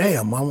want to say,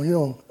 "Damn,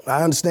 Mama,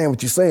 I understand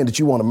what you're saying, that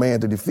you want a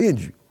man to defend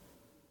you.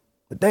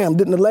 But damn,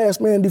 didn't the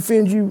last man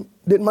defend you?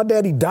 Didn't my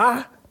daddy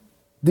die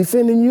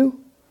defending you?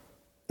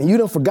 And you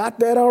done forgot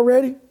that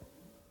already?"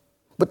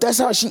 But that's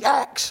how she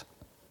acts.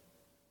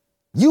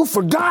 You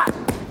forgot.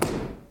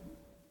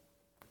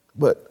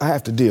 But I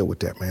have to deal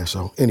with that, man.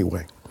 So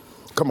anyway,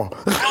 come on.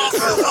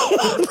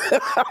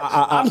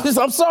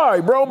 I'm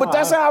sorry, bro, but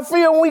that's how I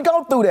feel when we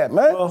go through that,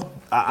 man.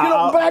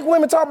 Black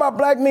women talk about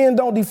black men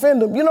don't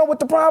defend them. You know what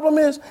the problem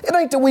is? It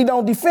ain't that we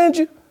don't defend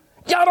you.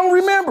 Y'all don't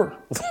remember.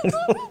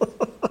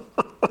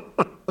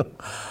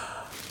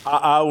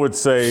 I would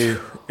say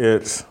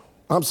it's...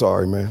 I'm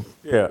sorry, man.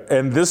 Yeah,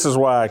 and this is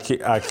why I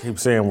keep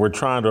saying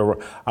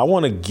I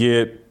want to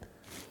get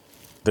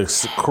the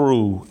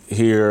crew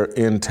here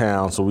in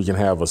town so we can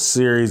have a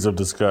series of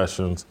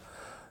discussions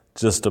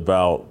just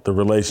about the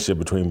relationship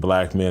between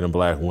black men and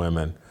black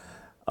women,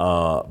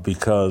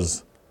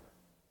 because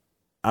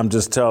I'm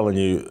just telling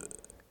you,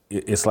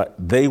 it's like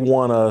they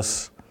want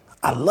us.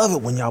 I love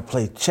it when y'all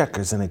play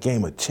checkers in a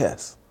game of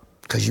chess.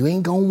 Because you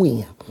ain't going to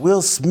win.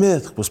 Will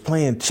Smith was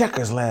playing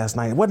checkers last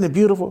night. Wasn't it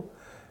beautiful?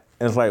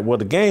 And it's like, well,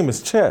 the game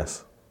is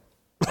chess,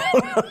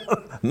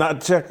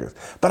 not checkers.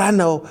 But I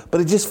know, but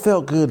it just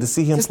felt good to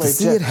see him play checkers. Just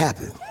to see it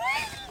happen.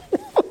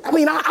 I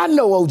mean, I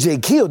know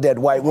OJ killed that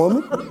white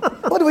woman,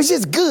 but it was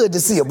just good to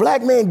see a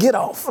black man get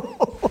off.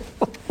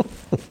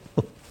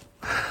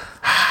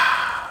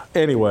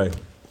 Anyway,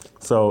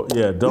 so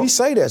yeah, We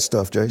say that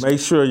stuff, Jason. Make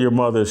sure your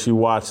mother, if she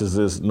watches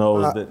this,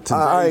 knows that today.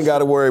 I ain't got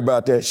to worry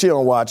about that. She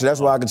don't watch it. That's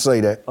why I can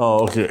say that.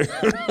 Oh, okay.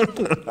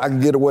 I can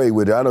get away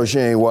with it. I know she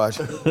ain't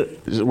watching.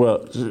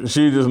 Well,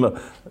 she just know.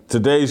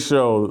 Today's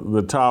show,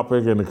 the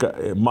topic and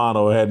the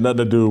motto had nothing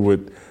to do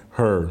with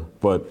her,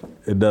 but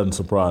it doesn't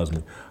surprise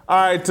me. All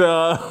right,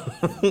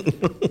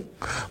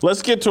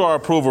 let's get to our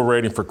approval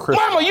rating for Chris.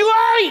 Mama, you all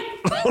right?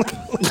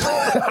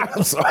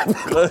 I'm sorry.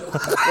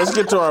 Let's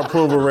get to our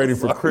approval rating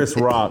for Chris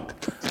Rock.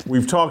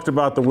 We've talked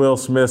about the Will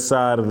Smith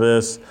side of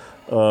this,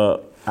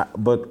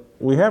 but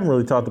we haven't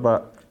really talked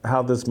about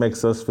how this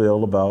makes us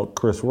feel about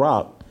Chris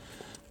Rock.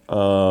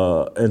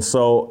 And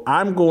so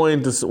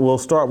we'll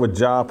start with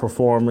job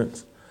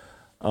performance.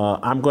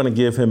 I'm going to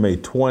give him a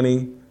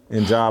 20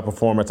 in job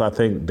performance. I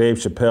think Dave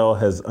Chappelle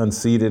has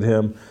unseated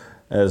him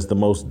as the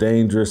most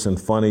dangerous and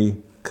funny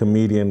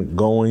comedian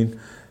going.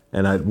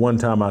 And at one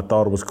time I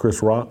thought it was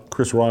Chris Rock.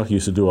 Chris Rock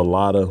used to do a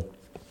lot of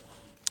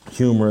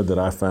humor that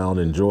I found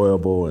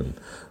enjoyable and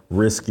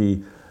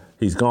risky.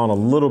 He's gone a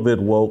little bit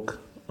woke,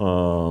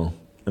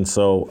 and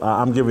so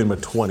I'm giving him a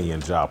 20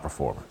 in job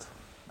performance.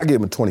 I give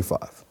him a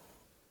 25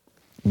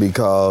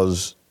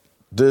 because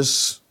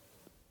this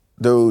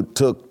dude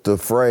took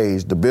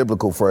the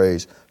biblical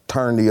phrase,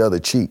 turn the other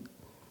cheek.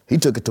 He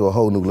took it to a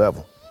whole new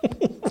level.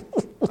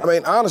 I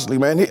mean, honestly,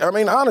 man. He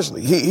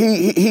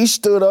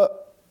stood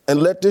up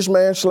and let this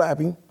man slap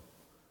him,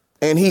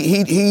 and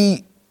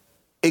he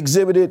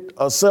exhibited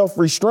a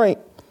self-restraint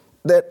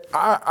that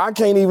I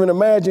can't even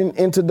imagine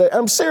in today.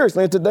 I'm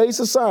seriously, in today's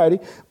society,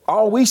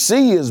 all we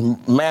see is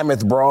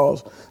mammoth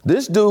brawls.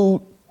 This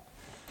dude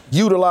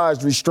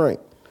utilized restraint.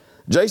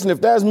 Jason, if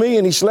that's me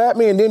and he slapped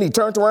me and then he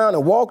turned around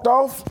and walked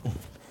off, all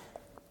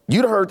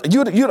you'd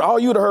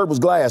have heard was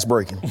glass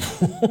breaking.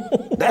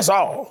 That's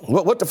all.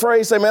 What the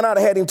phrase say, man? I'd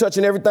have had him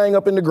touching everything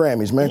up in the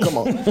Grammys, man. Come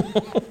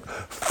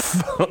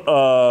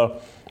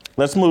on.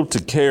 Let's move to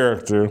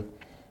character.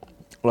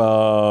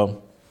 I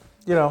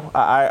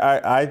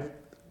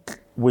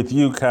with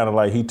you, kind of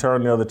like he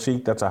turned the other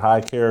cheek. That's a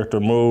high character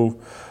move.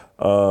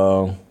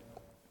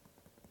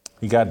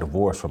 He got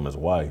divorced from his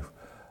wife,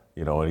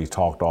 and he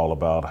talked all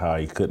about how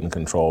he couldn't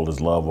control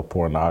his love of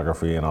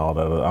pornography and all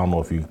that. I don't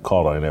know if you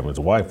caught on that. His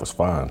wife was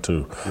fine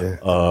too. Yeah.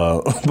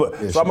 So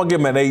I'm gonna give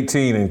him an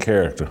 18 in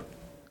character.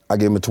 I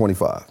give him a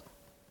 25.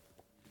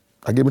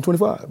 I give him a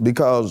 25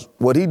 because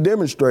what he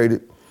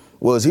demonstrated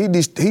was he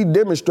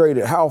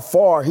demonstrated how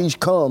far he's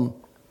come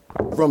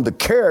from the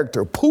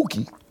character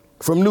Pookie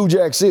from New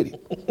Jack City.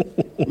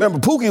 Remember,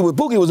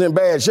 Pookie was in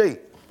bad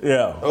shape.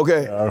 Yeah.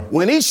 Okay.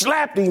 When he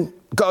slapped him,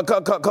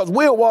 cause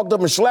Will walked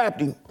up and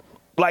slapped him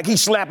like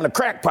he's slapping a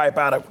crack pipe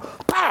out of him.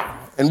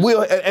 Pow! And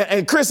Will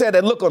and Chris had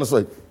that look on his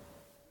face.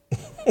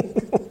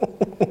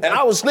 And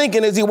I was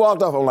thinking as he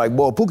walked off, I'm like,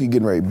 boy, Pookie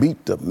getting ready to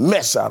beat the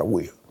mess out of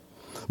Will.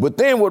 But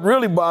then what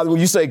really bothers me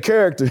when you say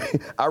character,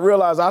 I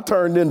realized I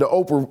turned into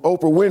Oprah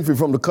Winfrey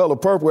from The Color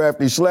Purple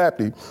after he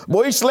slapped him.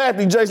 Boy, he slapped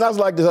him, Jason. I was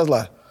like this. I was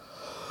like,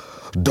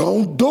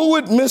 don't do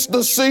it,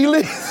 Mr.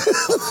 Seeley.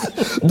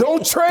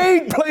 Don't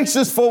trade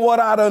places for what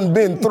I done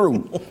been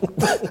through.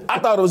 I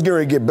thought it was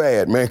going to get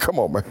bad, man. Come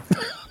on, man.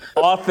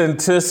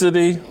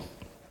 Authenticity.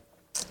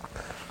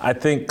 I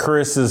think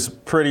Chris is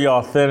pretty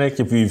authentic.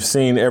 If you've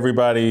seen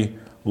Everybody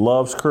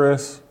Loves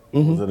Chris,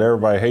 is it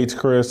Everybody Hates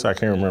Chris? I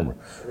can't remember.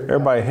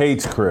 Everybody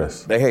hates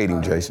Chris. They hate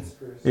him, Jason.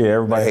 Yeah,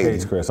 everybody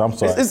hates Chris. I'm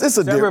sorry.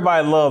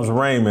 Everybody loves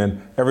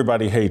Raymond.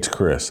 Everybody hates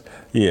Chris.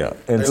 Yeah.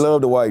 And they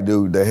love the white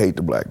dude. They hate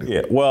the black dude.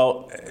 Yeah.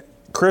 Well,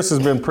 Chris has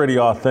been pretty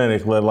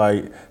authentic.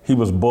 Like he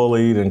was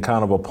bullied and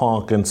kind of a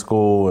punk in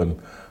school, and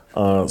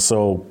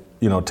so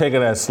taking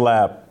that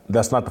slap.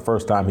 That's not the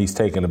first time he's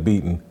taken a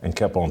beating and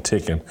kept on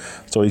ticking.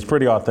 So he's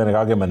pretty authentic.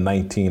 I'll give him a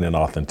 19 in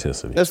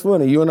authenticity. That's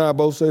funny. You and I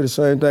both say the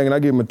same thing, and I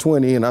give him a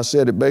 20, and I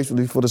said it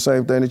basically for the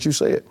same thing that you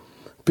said.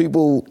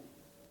 People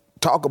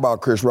talk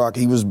about Chris Rock.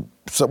 He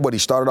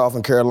started off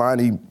in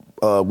Carolina. He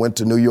went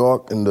to New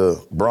York in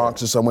the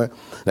Bronx or somewhere.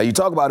 Now, you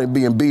talk about him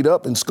being beat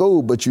up in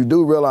school, but you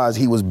do realize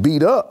he was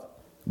beat up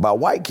by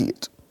white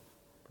kids.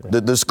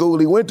 The school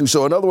he went to.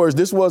 So in other words,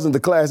 this wasn't the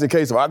classic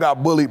case of I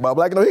got bullied by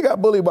black. No, he got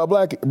bullied by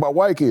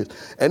white kids.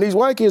 And these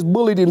white kids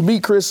bullied and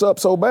beat Chris up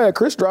so bad,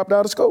 Chris dropped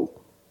out of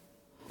school.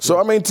 So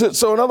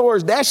so in other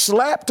words, that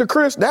slap to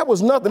Chris, that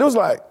was nothing. It was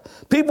like,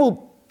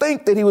 people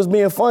think that he was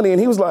being funny, and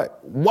he was like,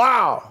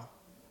 wow,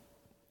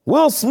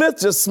 Will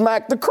Smith just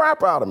smacked the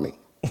crap out of me.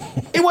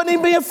 He wasn't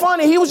even being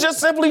funny. He was just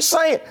simply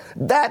saying,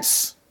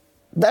 that's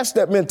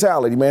that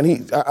mentality,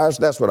 man.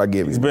 That's what I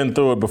give him. He's been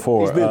through it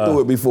before. He's been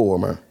through it before,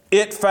 man.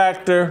 It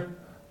factor.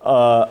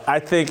 I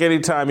think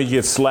anytime he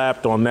gets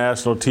slapped on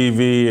national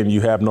TV and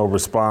you have no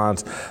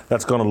response,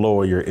 that's going to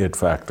lower your it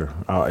factor.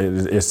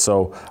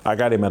 So I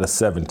got him at a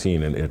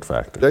 17 in it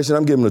factor. Jason,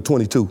 I'm giving him a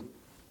 22.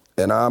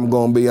 And I'm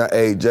going to be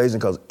an Jason,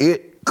 because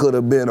it could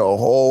have been a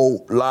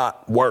whole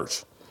lot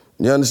worse.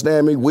 You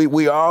understand me?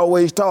 We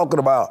always talking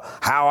about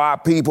how our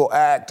people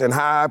act and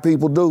how our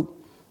people do.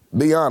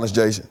 Be honest,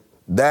 Jason.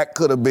 That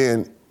could have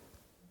been,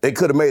 it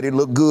could have made it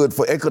look good.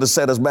 It could have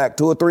set us back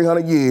 200 or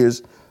 300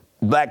 years.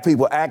 Black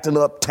people acting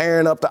up,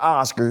 tearing up the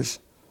Oscars.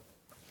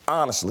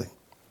 Honestly,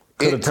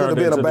 it could have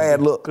been a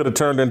bad look. Could have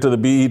turned into the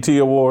BET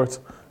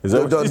Awards. Is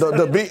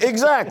that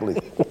exactly?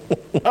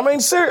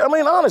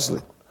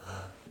 Honestly.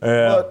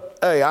 Yeah. But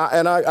hey,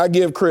 I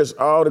give Chris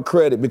all the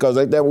credit, because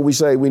ain't that what we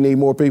say we need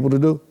more people to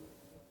do?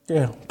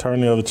 Yeah, turn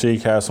the other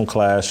cheek, have some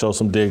class, show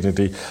some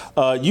dignity.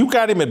 You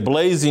got him at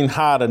blazing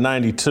hot at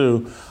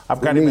 92.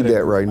 I've got him at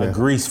a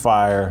grease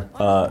fire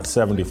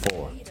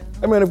 74.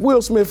 Hey, man, if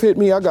Will Smith hit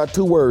me, I got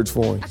 2 words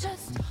for him.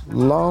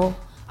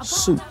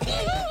 Lawsuit.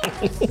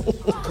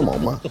 Come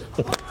on, man.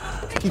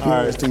 Keep your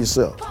hands to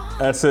yourself.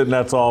 That's it, and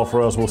that's all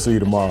for us. We'll see you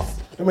tomorrow.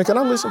 Hey, man, can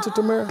I listen to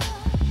Tamara?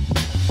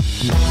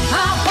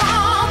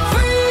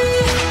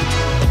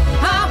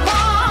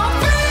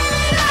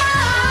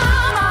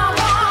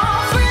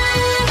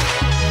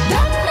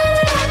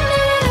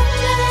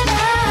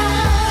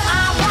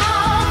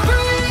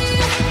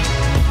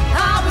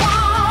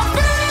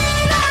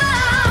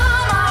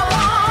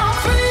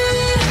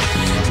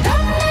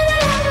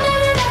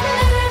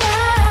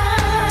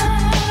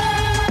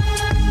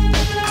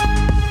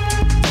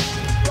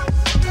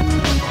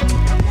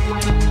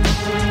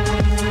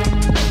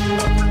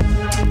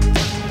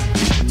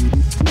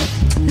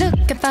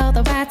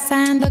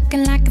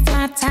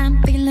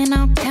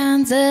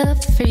 hands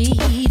of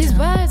freedom. These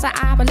words are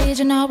our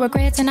religion, our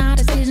regrets and our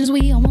decisions.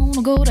 We all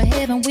wanna go to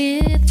heaven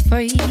with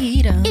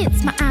freedom.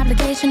 It's my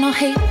obligation, no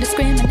hate,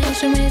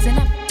 discrimination. Raising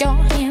up your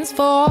hands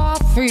for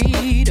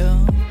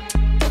freedom.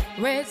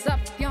 Raise up